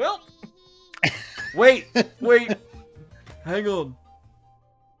 Well, wait, hang on.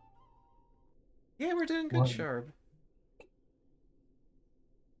 Yeah, we're doing good, What? Sharb.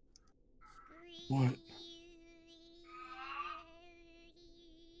 What?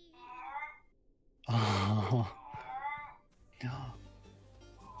 Oh. No.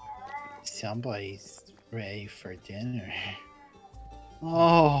 Somebody's ready for dinner.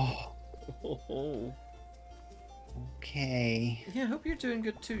 Oh. Oh. Okay. Yeah, I hope you're doing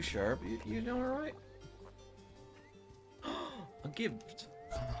good too, Sharb. You doing alright? A gift.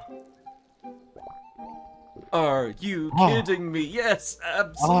 Are you Oh. kidding me? Yes,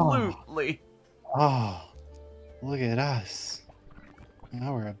 absolutely. Oh. Look at us.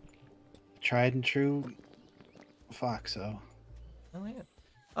 Now we're a tried and true Foxo. Oh yeah.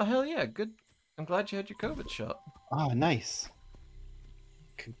 Oh hell yeah, good. I'm glad you had your COVID shot. Oh, nice.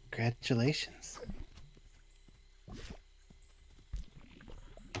 Congratulations.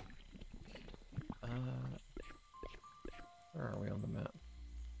 Where are we on the map?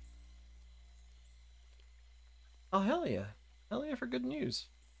 Oh hell yeah. Hell yeah for good news.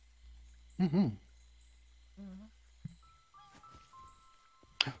 Mm-hmm.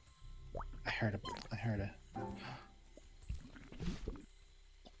 I heard a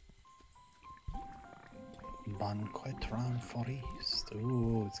Banquetron Forest.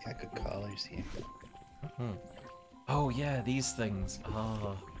 Ooh, it's got good colors here. Hmm. Oh yeah, these things.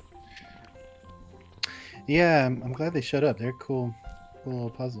 Ah. Yeah, I'm glad they showed up. They're cool little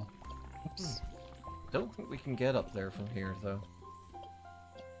puzzle. Oops. Don't think we can get up there from here though.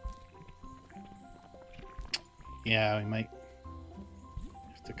 Yeah, we might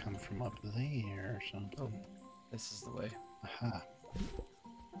have to come from up there or something. Oh, this is the way. Aha.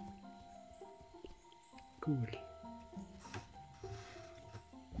 Cool.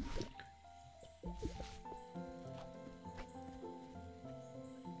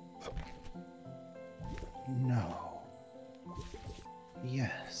 No.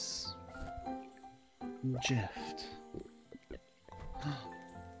 Yes. Gift.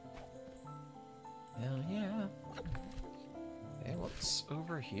 Hell yeah. Hey, what's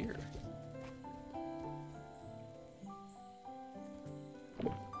over here?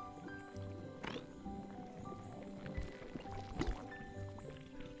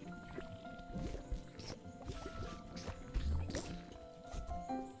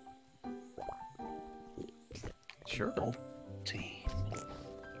 Sure. Salty.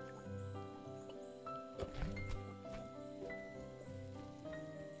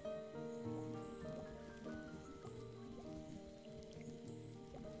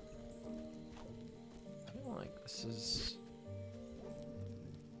 I feel like this is.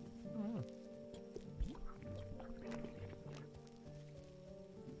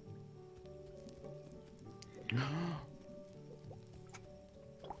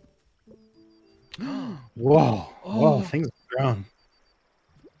 Hmm. Whoa. Whoa, Oh. things are grown.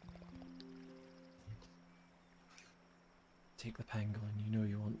 Take the pangolin, you know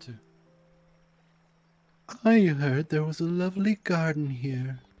you want to. I heard there was a lovely garden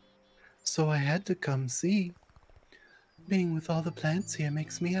here, so I had to come see. Being with all the plants here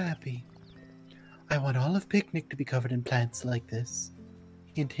makes me happy. I want all of Picnic to be covered in plants like this.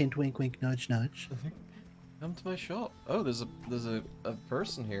 Hint, hint, wink, wink, nudge, nudge. Come to my shop. Oh, there's a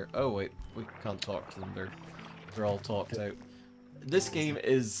person here. Oh wait, we can't talk to them. They're all talked out. This game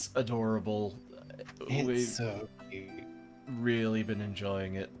is adorable. It's We've so cute. really been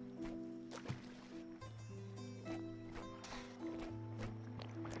enjoying it.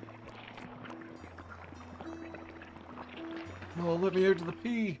 Oh, let me out of the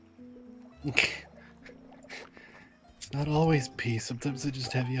pea. It's not always pea. Sometimes I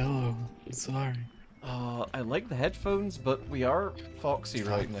just have yellow. I'm sorry. I like the headphones, but we are foxy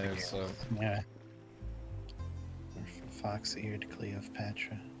right now, so. Yeah. Fox-eared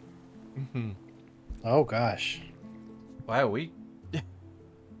Cleopatra. Oh gosh. Wow, we.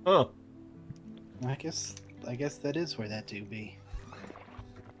 Huh. I guess that is where that do be.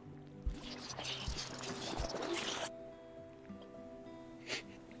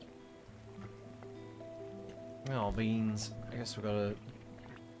 Well, beans. I guess we gotta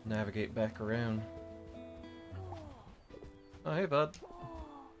navigate back around. Oh, hey, bud.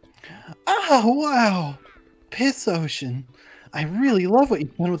 Oh wow! Piss Ocean. I really love what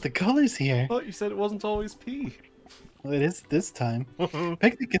you've done with the colors here. I thought you said it wasn't always pea. Well, it is this time.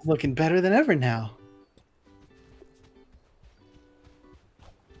 Picnic is looking better than ever now.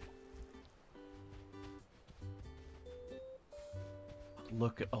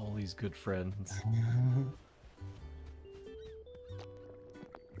 Look at all these good friends.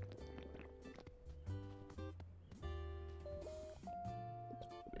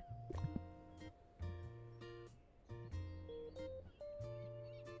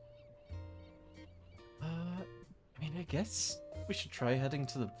 I mean, I guess we should try heading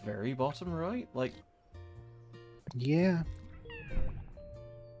to the very bottom right. Like, Yeah.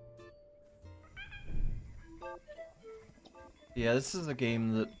 yeah, this is a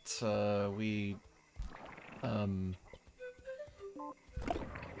game that oh,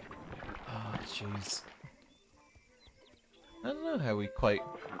 jeez. I don't know how we quite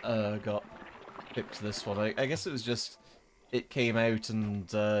got picked to this one. I guess it was just it came out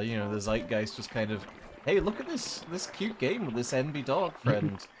and you know, the zeitgeist was kind of, hey, look at this cute game with this NB dog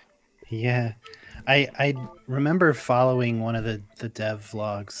friend. Yeah. I remember following one of the dev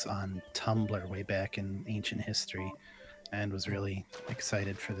vlogs on Tumblr way back in ancient history and was really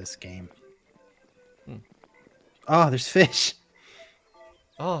excited for this game. Oh, there's fish.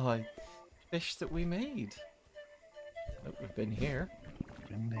 Oh, fish that we made. Oh, we've been here.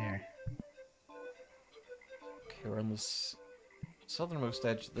 In there. Okay, we're on this southernmost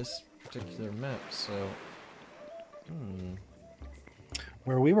edge of this particular map, so...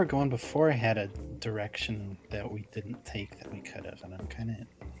 Where we were going before had a direction that we didn't take that we could have, and I'm kind of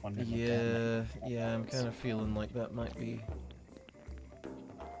wondering what that might be. Yeah, I'm kind of feeling like that might be...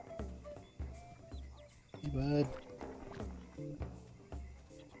 Hey, bud.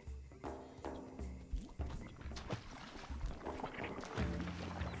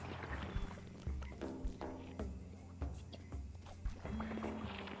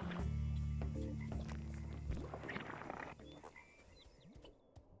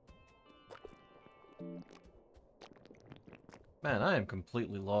 Man, I am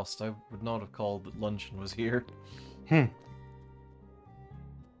completely lost. I would not have called that luncheon was here.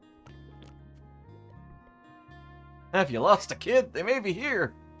 Have you lost a kid? They may be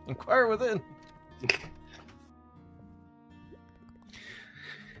here. Inquire within.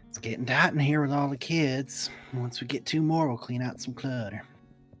 It's getting tight in here with all the kids. Once we get 2 more, we'll clean out some clutter.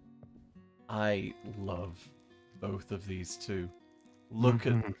 I love both of these two. Look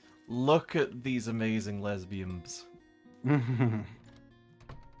at these amazing lesbians.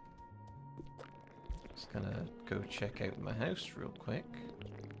 Just gonna go check out my house real quick.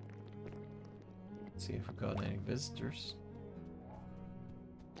 See if we've got any visitors.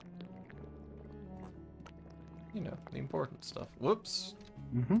 You know, the important stuff. Whoops.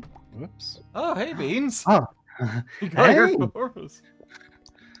 Whoops. Oh, hey, Beans. Oh, You got your Hey, flowers.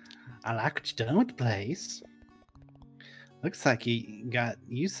 I like what you done with the place. Looks like you got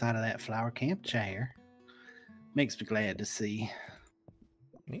use out of that flower camp chair. Makes me glad to see.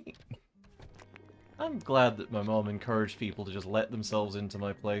 Neat. I'm glad that my mom encouraged people to just let themselves into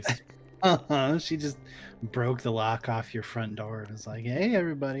my place. She just broke the lock off your front door and was like, "Hey,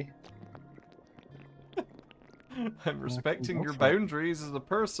 everybody." I'm respecting go your for it. boundaries as a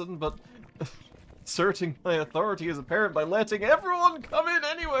person, but asserting my authority as a parent by letting everyone come in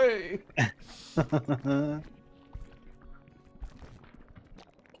anyway.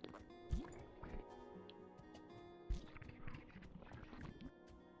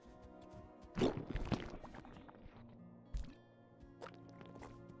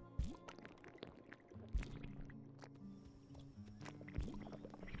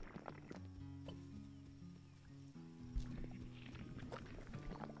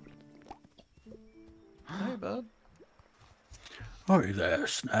 Hi, bud. Hi there,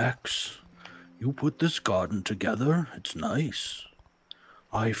 Snacks. You put this garden together. It's nice.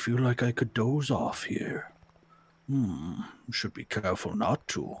 I feel like I could doze off here. Should be careful not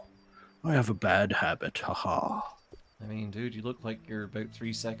to. I have a bad habit, haha. I mean, dude, you look like you're about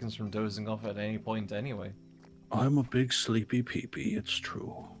 3 seconds from dozing off at any point anyway. I'm a big sleepy peepee, it's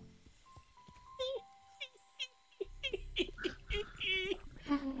true.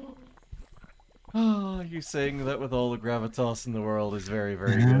 Oh, you saying that with all the gravitas in the world is very,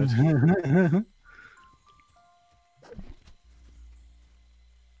 very good.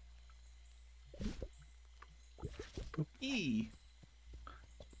 E.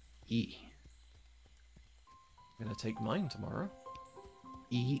 E. I'm gonna take mine tomorrow.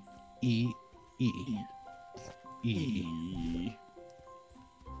 E. E. E. E. E.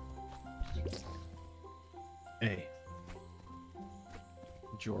 A.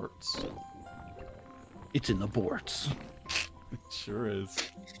 Jorts. It's in the boards. It sure is.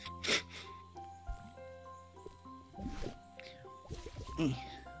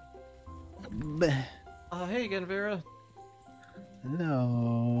 Bleh. Hey again, Vera.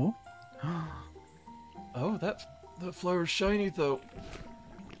 Hello. Oh, that flower's shiny though.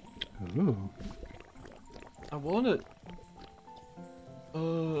 Ooh. I want it.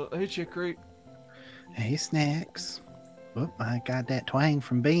 Hey Chicory. Hey, Snacks. Whoop, I got that twang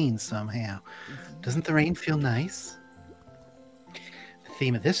from beans somehow. Doesn't the rain feel nice? The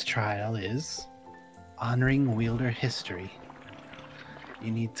theme of this trial is honoring wielder history.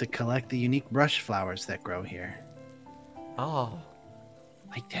 You need to collect the unique brush flowers that grow here. Oh.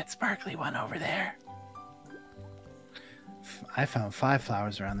 Like that sparkly one over there. I found 5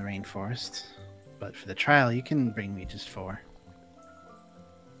 flowers around the rainforest, but for the trial you can bring me just 4.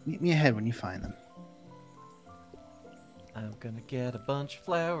 Meet me ahead when you find them. I'm gonna get a bunch of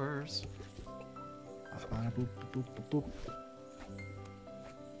flowers. Boop, boop, boop, boop.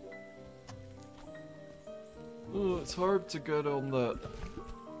 Oh, it's hard to get on that.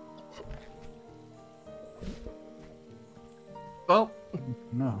 Well,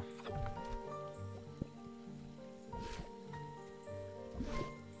 No.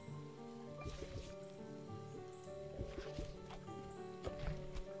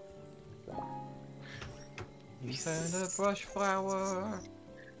 you found a brush flower.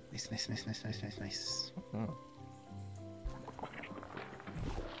 Nice, nice, nice, nice, nice, nice, nice. Hmm.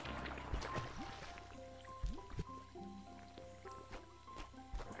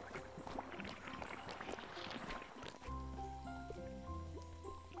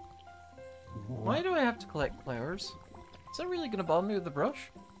 Why do I have to collect flowers? Is that really gonna bother me with the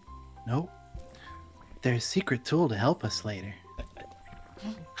brush? Nope. There's a secret tool to help us later.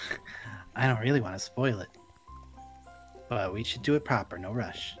 I don't really want to spoil it. But we should do it proper, no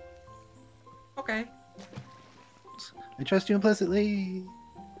rush. Okay. I trust you implicitly.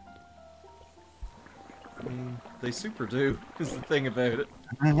 I mean, they super do, is the thing about it.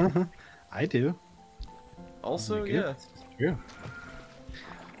 I do. Also, my yeah. goodness, it's true.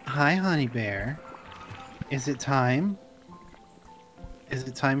 Hi, Honey Bear. Is it time? Is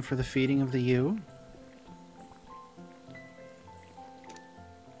it time for the feeding of the ewe?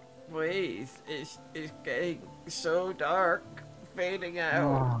 Please, it's getting so dark, fading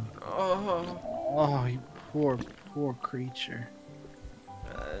out. Oh, Oh, you poor creature.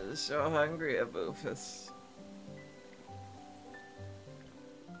 I'm so hungry, Aboofus.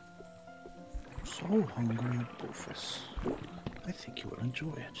 So hungry, Boofus. I think you will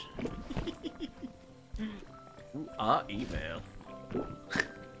enjoy it. Email.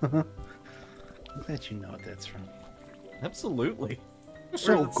 I'm glad you know what that's from. Absolutely.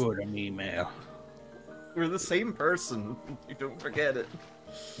 So We're the- good an email. We're the same person. You don't forget it.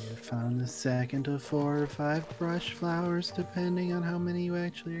 You found a second of 4 or 5 brush flowers, depending on how many you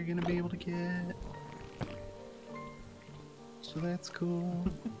actually are going to be able to get. So that's cool.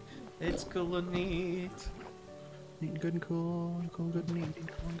 It's cool and neat. Neat and good and cool. Cool, good, neat, and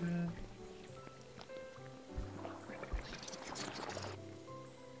cool and good.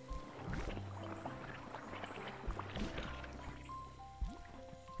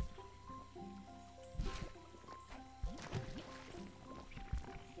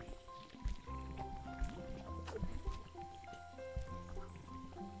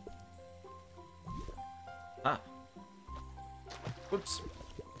 Ah. Whoops.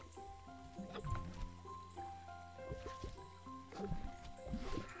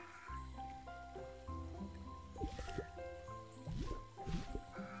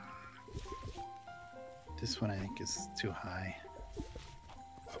 This one I think is too high.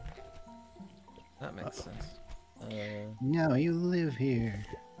 That makes sense. No, you live here.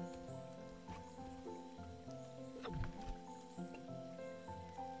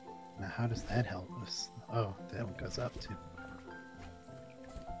 Now, how does that help us? Oh, that one goes up too.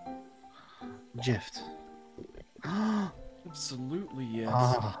 Gift. Absolutely, yes.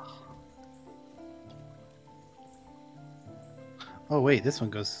 Ah. Oh wait, this one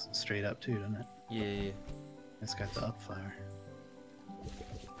goes straight up too, doesn't it? Yeah. It's got the up flower.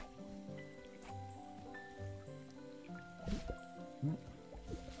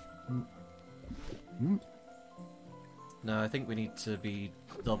 No, I think we need to be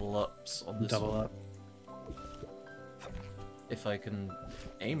double ups on this Double one. up. If I can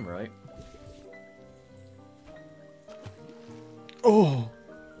aim right. Oh!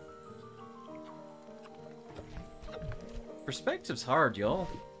 Perspective's hard, y'all.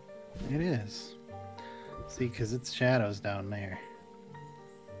 It is. See, because it's shadows down there.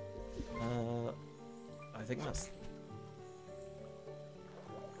 I think that's...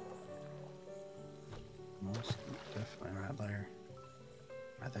 Most definitely right there.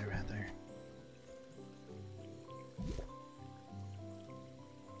 Right there, right there.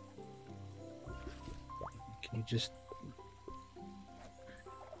 Can you just...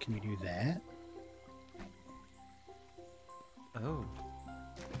 Can you do that? Oh.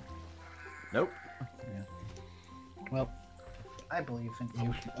 Nope. Yeah. Well, I believe in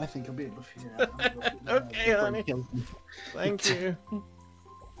you. I think you'll be able to figure it out. Okay, honey. Thank you.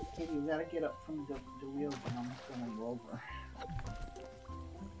 Okay, you gotta get up from the wheel and I'm going over.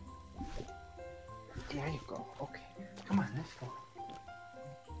 There you go. Okay. Come on, let's go.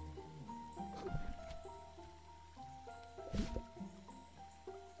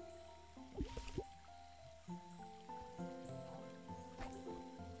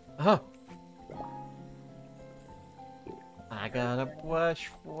 Uh-huh. I got a blush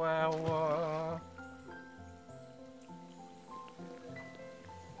flower.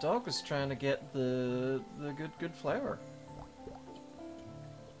 Dog was trying to get the good flower.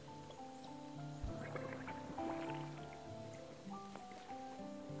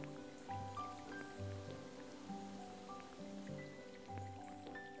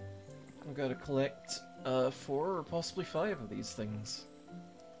 I've got to collect 4 or possibly 5 of these things.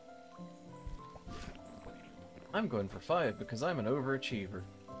 I'm going for 5 because I'm an overachiever.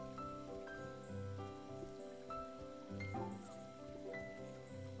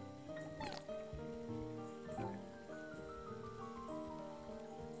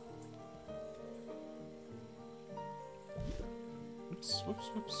 Oops, whoops,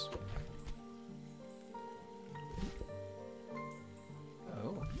 whoops.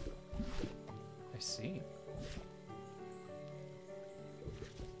 Oh. I see.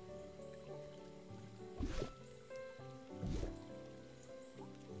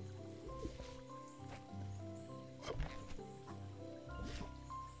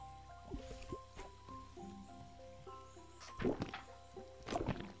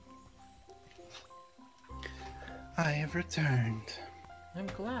 I have returned. I'm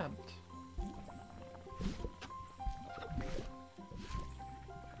glad.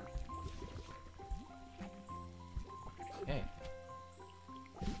 Okay.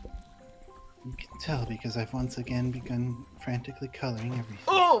 You can tell because I've once again begun frantically coloring everything.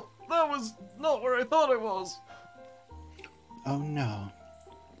 Oh! That was not where I thought I was! Oh no.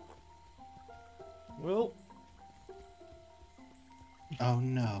 Well, Oh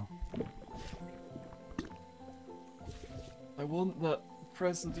no. I want that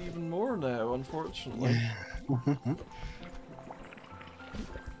present even more now, unfortunately.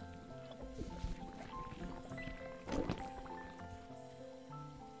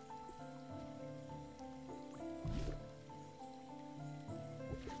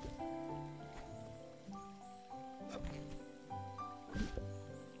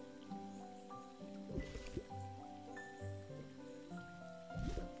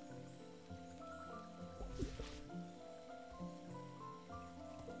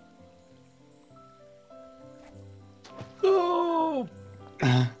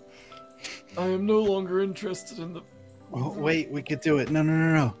 interested in the... Oh, wait, we could do it. No, no,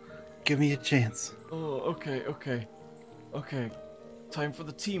 no, no. Give me a chance. Oh, okay, okay. Okay. Time for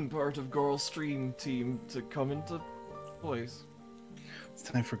the team part of Goral Stream team to come into place. It's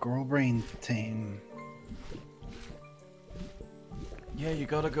time for Girl Brain Tame. Yeah, you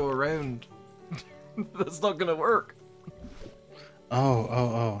gotta go around. That's not gonna work.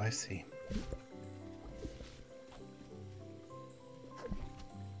 Oh, I see.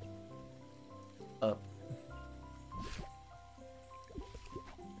 Up.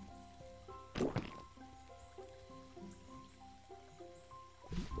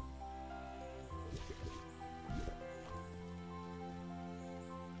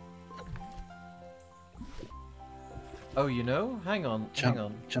 Oh, you know? Hang on, Jump, hang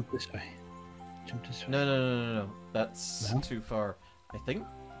on. jump this way. Jump this way. No. That's No? too far. I think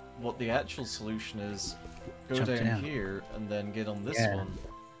what the actual solution is, go Jump down, down. here and then get on this Yeah. one.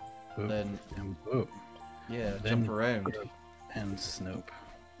 Boop, Then, and boop. yeah, Then jump around. boop, and snoop.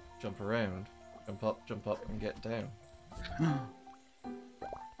 Jump around. Jump up, and get down.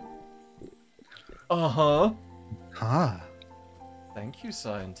 Uh-huh. Ah. Thank you,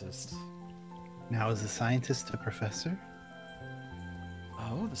 scientist. Now is the scientist a professor?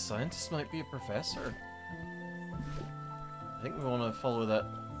 Oh, the scientist might be a professor. I think we want to follow that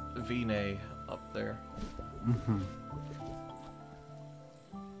Vine up there. Mm-hmm.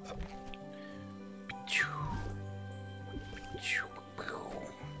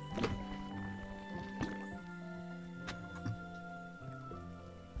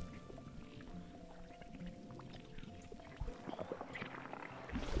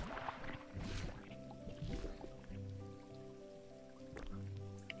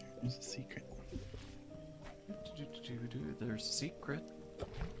 There's a secret. There's a secret.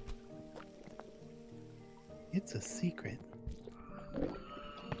 It's a secret.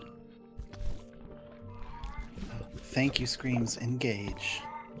 Thank you, screams. Engage.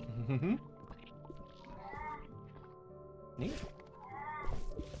 Neat.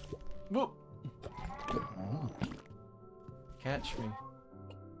 Whoa! Oh. Catch me.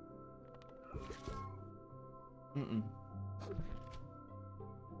 Mm-mm.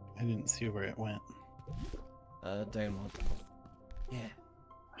 I didn't see where it went. Down one. Yeah.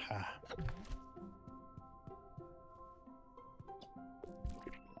 Ha.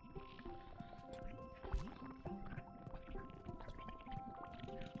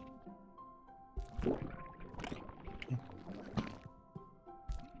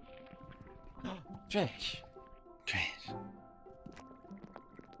 Trash. Trash.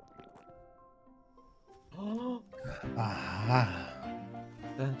 Oh. Ah.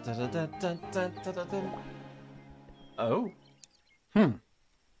 Dun, dun, dun, dun, dun, dun, dun, dun, dun. Oh.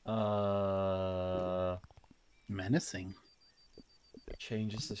 Menacing.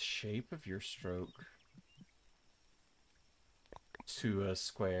 Changes the shape of your stroke to a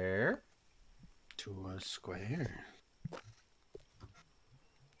square. To a square.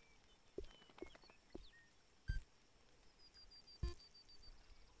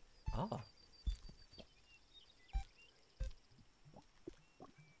 Ah.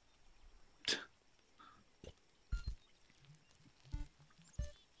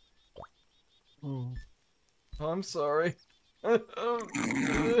 Oh. I'm sorry. I didn't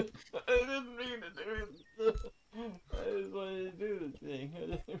mean to do it. I just wanted to do the thing. I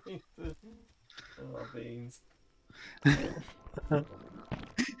didn't mean to. Oh, beans. I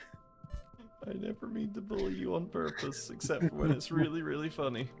never mean to bully you on purpose, except for when it's really, really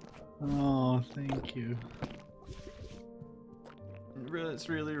funny. Oh, thank you. It's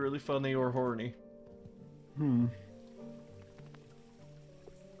really, really funny or horny.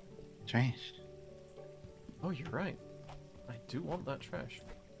 Trash. Oh, you're right. I do want that trash.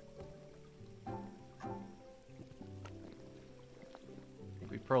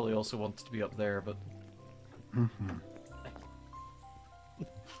 We probably also want it to be up there, but...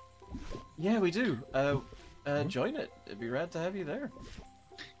 Yeah, we do. Join it. It'd be rad to have you there.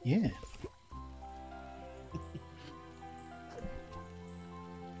 Yeah.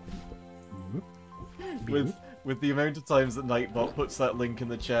 With the amount of times that Nightbot puts that link in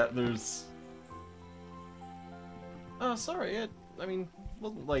the chat, there's... Oh, sorry, I mean,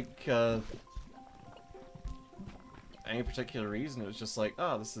 wasn't like, any particular reason, it was just like,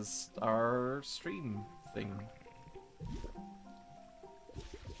 ah, this is our stream thing.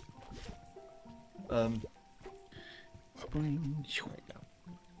 There we go.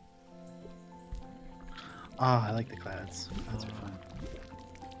 Ah, I like the clouds. Clouds are fun.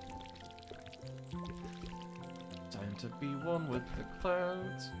 Time to be one with the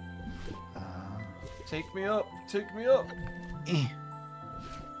clouds. Uh, Take me up! Take me up!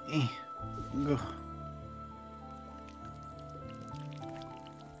 Go.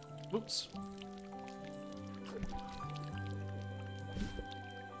 Whoops.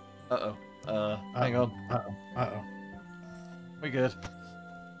 Uh-oh. Hang on. Uh-oh. We good.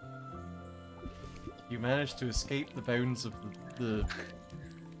 You managed to escape the bounds of the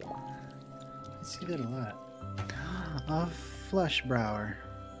I see that a lot. A flesh brower.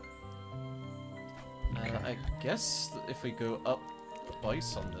 I guess that if we go up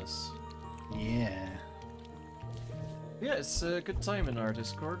twice on this. Yeah. Yeah, it's a good time in our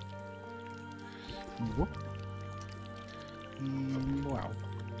Discord. Whoop. Wow.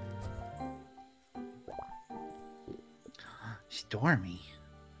 Stormy.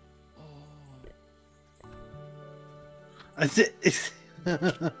 Oh. Is it? Is...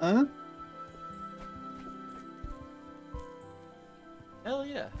 Huh? Hell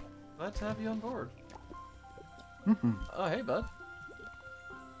yeah. Glad to have you on board. Mhm. Oh, hey, bud.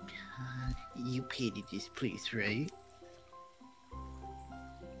 You painted this place, right?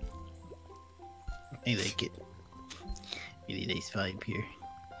 I like it. Really nice vibe here.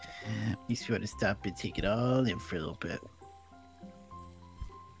 Makes me want to stop and take it all in for a little bit.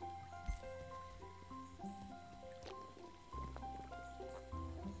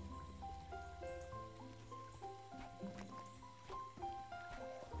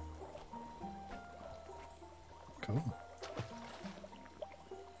 Cool.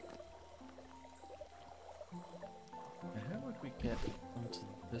 How would we get onto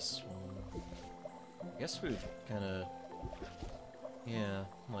this one? I guess we'd kind of... Yeah,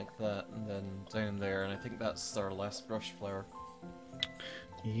 like that, and then down there, and I think that's our last brush flower.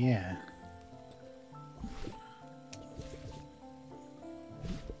 Yeah.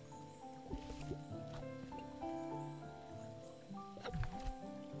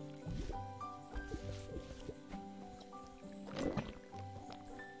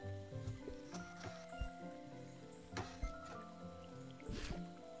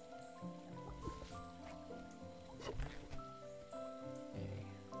 Okay.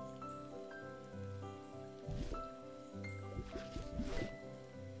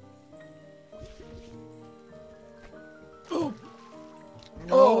 Oh!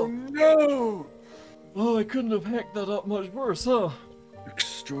 Oh no! Oh, I couldn't have hacked that up much worse, huh?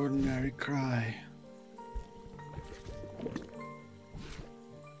 Extraordinary cry.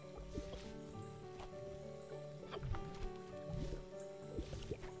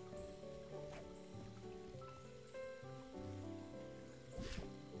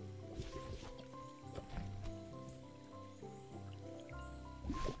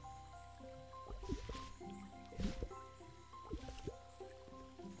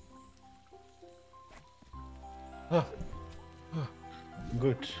 Ah,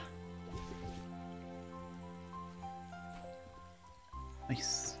 Good.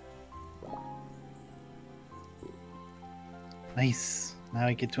 Nice. Nice. Now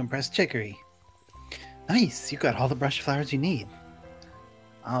I get to impress Chicory. Nice. You got all the brush flowers you need.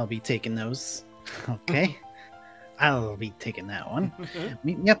 I'll be taking those. Okay. I'll be taking that one.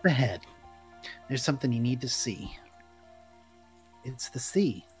 Meet me up ahead. There's something you need to see. It's the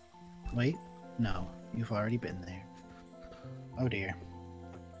sea. Wait. No. You've already been there. Oh dear.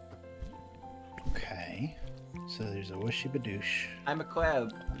 Okay. So there's a whooshy badoosh. I'm a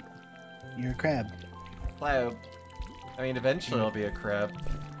crab. You're a crab. Cloud. I mean, eventually I'll be a crab.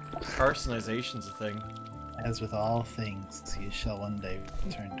 Personalization's a thing. As with all things, you shall one day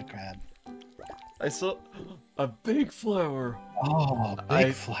return to crab. I saw a big flower. Oh,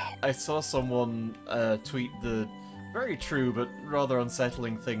 big flower. I saw someone tweet the very true but rather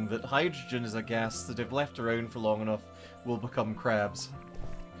unsettling thing that hydrogen is a gas that if left around for long enough will become crabs.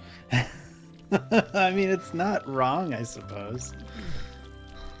 I mean, it's not wrong, I suppose.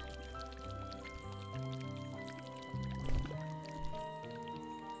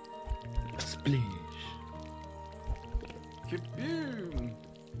 Splish. Kaboom!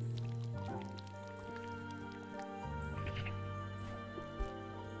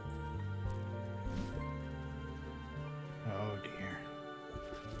 Oh dear.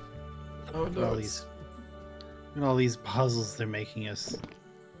 Oh Look at no, all these, look at all these puzzles they're making us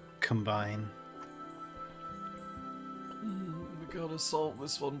combine. we gotta solve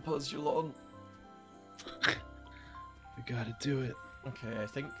this one puzzle on. We gotta do it. Okay, I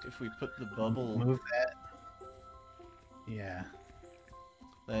think if we put the bubble, Move that. Yeah.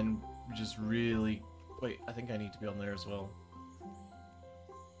 then we just really... Wait, I think I need to be on there as well.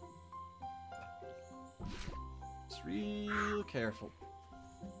 Just real careful.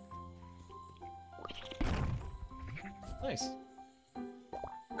 Nice.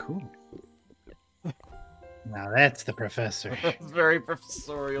 Cool. Now that's the professor. Very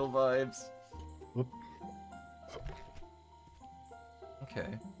professorial vibes. Whoop.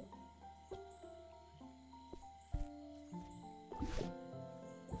 Okay.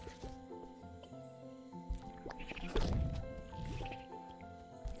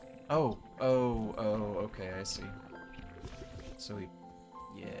 Okay, I see. So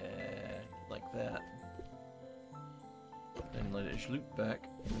yeah, like that. Then let it loop back,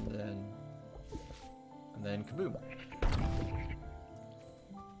 and then kaboom.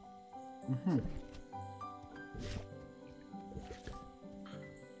 Mm-hmm.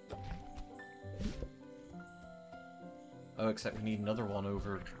 Oh, except we need another one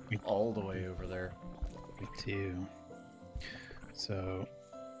over, all the way over there. Me too. So.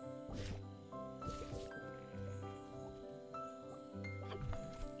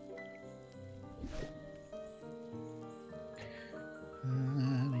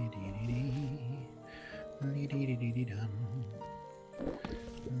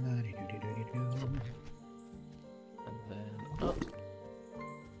 And then up.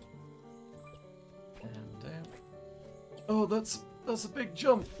 And down. Oh, that's a big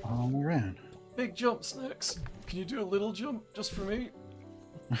jump. All around. Big jump, Snacks. Can you do a little jump just for me?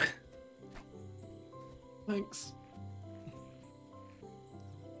 Thanks.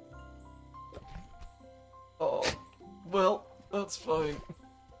 Oh, well, that's fine.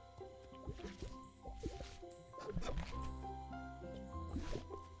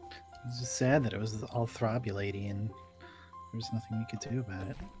 It was just sad that it was all throbulaty and there was nothing we could do about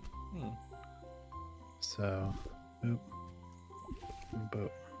it. Hmm. So, boop. Boop.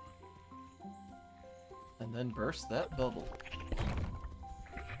 And then burst that bubble.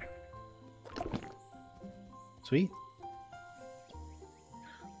 Sweet.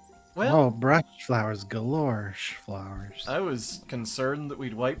 Well, Oh, brush flowers galore. Flowers. I was concerned that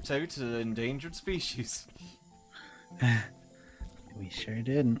we'd wiped out an endangered species. We sure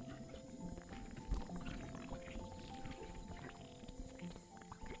didn't.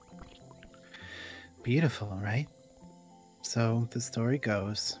 Beautiful, right? So the story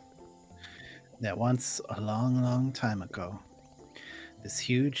goes that once a long, long time ago, this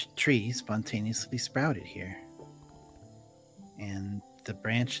huge tree spontaneously sprouted here. And the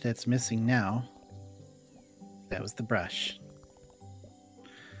branch that's missing now, that was the brush.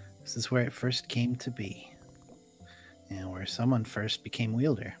 This is where it first came to be, and where someone first became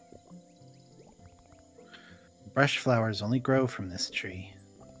wielder. Brush flowers only grow from this tree.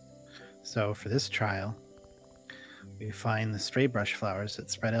 So for this trial, we find the stray brush flowers that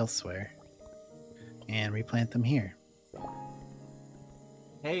spread elsewhere and replant them here.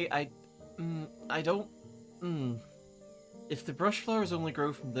 Hey, I don't. If the brush flowers only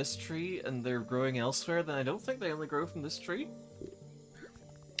grow from this tree and they're growing elsewhere, then I don't think they only grow from this tree.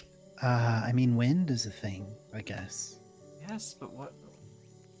 I mean, wind is a thing, I guess. Yes, but what?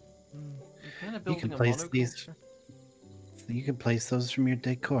 You're kind of You can building a place these. monoculture. You can place those from your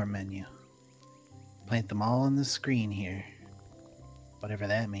decor menu. Plant them all on the screen here. Whatever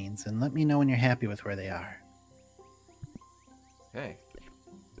that means, and let me know when you're happy with where they are. Okay.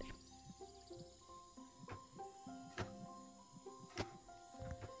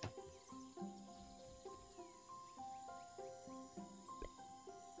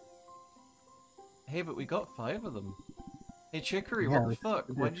 Hey, but we got 5 of them. Hey, Chicory, Yeah, what the let's fuck?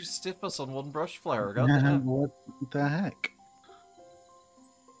 do Why'd it. you stiff us on one brush flower? Goddamn. What the heck?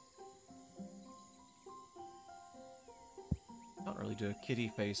 Can't really do a kitty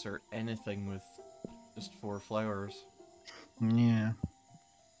face or anything with just 4 flowers. Yeah.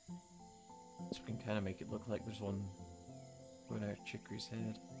 So we can kind of make it look like there's one going out Chicory's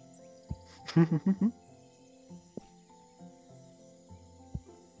head.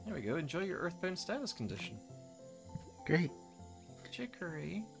 There we go. Enjoy your earthbound status condition. Great.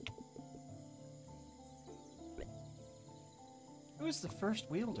 Chicory. Who is the first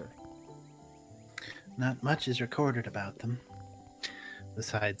wielder? Not much is recorded about them,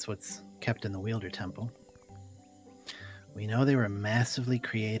 besides what's kept in the Wielder Temple. We know they were a massively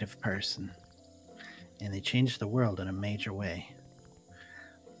creative person, and they changed the world in a major way.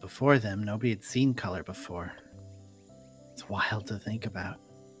 Before them, nobody had seen color before. It's wild to think about.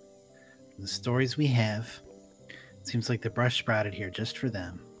 The stories we have, it seems like the brush sprouted here just for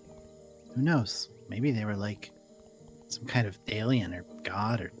them. Who knows? Maybe they were like some kind of alien or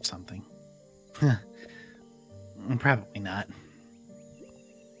god or something. Probably not.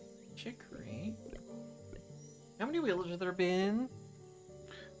 Chicory? How many wielders have there been?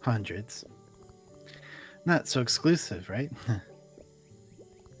 Hundreds. Not so exclusive, right?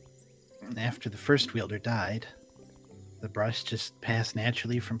 After the first wielder died, the brush just passed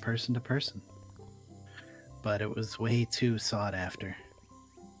naturally from person to person. But it was way too sought after.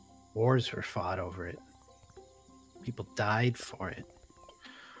 Wars were fought over it. People died for it.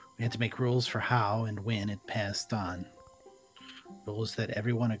 We had to make rules for how and when it passed on. Rules that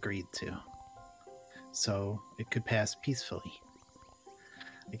everyone agreed to. So it could pass peacefully.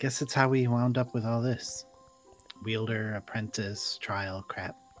 I guess it's how we wound up with all this. Wielder, apprentice, trial,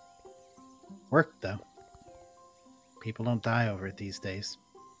 crap. Worked, though. People don't die over it these days.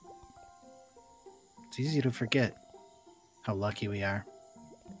 It's easy to forget how lucky we are.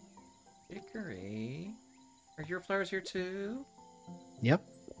 Chicory, are your flowers here too? Yep.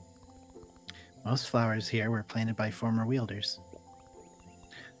 Most flowers here were planted by former wielders.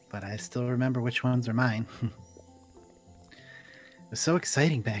 But I still remember which ones are mine. It was so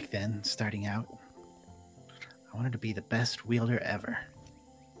exciting back then, starting out. I wanted to be the best wielder ever.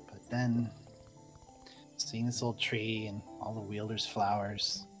 But then, seeing this old tree and all the wielder's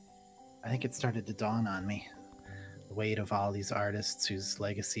flowers, I think it started to dawn on me. The weight of all these artists whose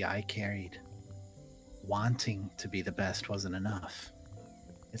legacy I carried. Wanting to be the best wasn't enough.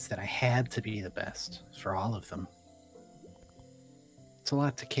 It's that I had to be the best for all of them. It's a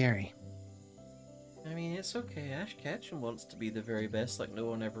lot to carry. I mean, it's okay. Ash Ketchum wants to be the very best like no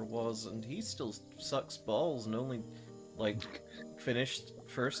one ever was, and he still sucks balls and only, like, finished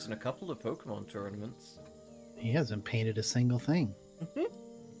first in a couple of Pokemon tournaments. He hasn't painted a single thing.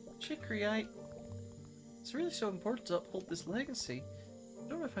 Chicory, it's really so important to uphold this legacy. I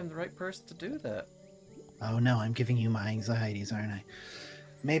don't know if I'm the right person to do that. Oh no, I'm giving you my anxieties, aren't I?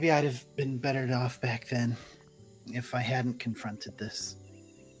 Maybe I'd have been better off back then if I hadn't confronted this.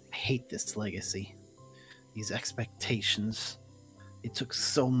 I hate this legacy. These expectations. It took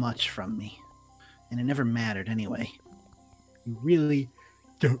so much from me. And it never mattered anyway. You really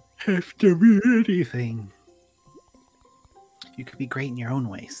don't have to be anything. You could be great in your own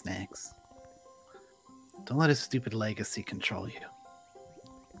way, Snacks. Don't let a stupid legacy control you.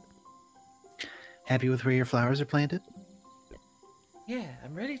 Happy with where your flowers are planted? Yeah,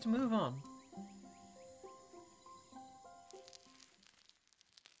 I'm ready to move on.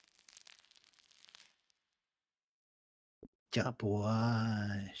 Job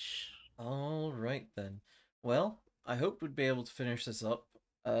wash. All right then. Well, I hope we'd be able to finish this up.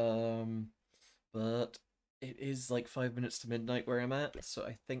 But it is like 5 minutes to midnight where I'm at, so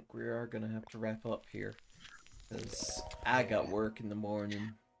I think we are gonna have to wrap up here. Because I got work in the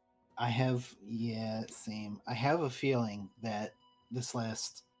morning. Same. I have a feeling that this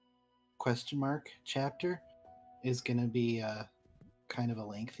last question mark chapter is going to be kind of a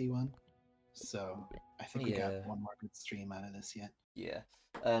lengthy one. So I think we got Yeah. one more good stream out of this yet. Yeah.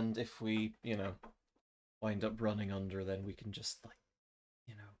 And if we, wind up running under, then we can just,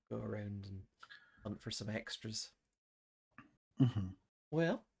 go around and hunt for some extras. Mm-hmm.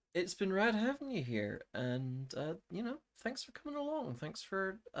 Well, it's been rad having you here, and thanks for coming along. Thanks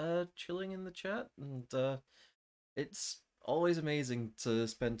for chilling in the chat, and it's always amazing to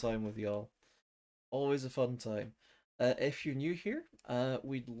spend time with y'all. Always a fun time. If you're new here,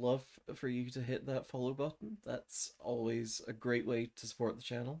 we'd love for you to hit that follow button. That's always a great way to support the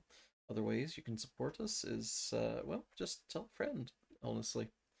channel. Other ways you can support us is, just tell a friend, honestly.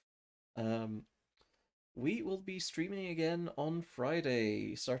 We will be streaming again on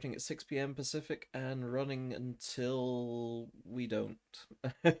Friday, starting at 6 p.m. Pacific and running until we don't.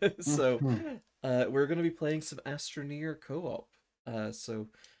 So, we're going to be playing some Astroneer co-op. So,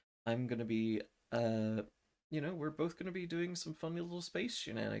 I'm going to be, we're both going to be doing some funny little space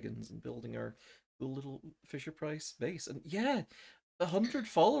shenanigans and building our cool little Fisher Price base. And yeah, 100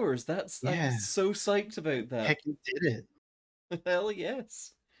 followers. I'm so psyched about that. Heck, you did it. Hell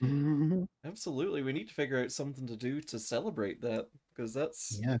yes. Mm-hmm. Absolutely, we need to figure out something to do to celebrate that, because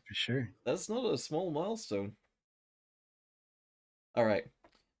that's for sure. That's not a small milestone. All right,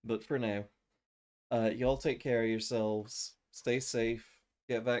 but for now, y'all take care of yourselves. Stay safe.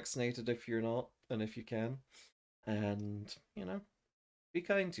 Get vaccinated if you're not, and if you can, and be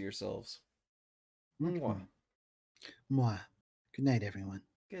kind to yourselves. Mm-hmm. Mwah. Mwah. Good night, everyone.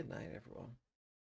 Good night, everyone.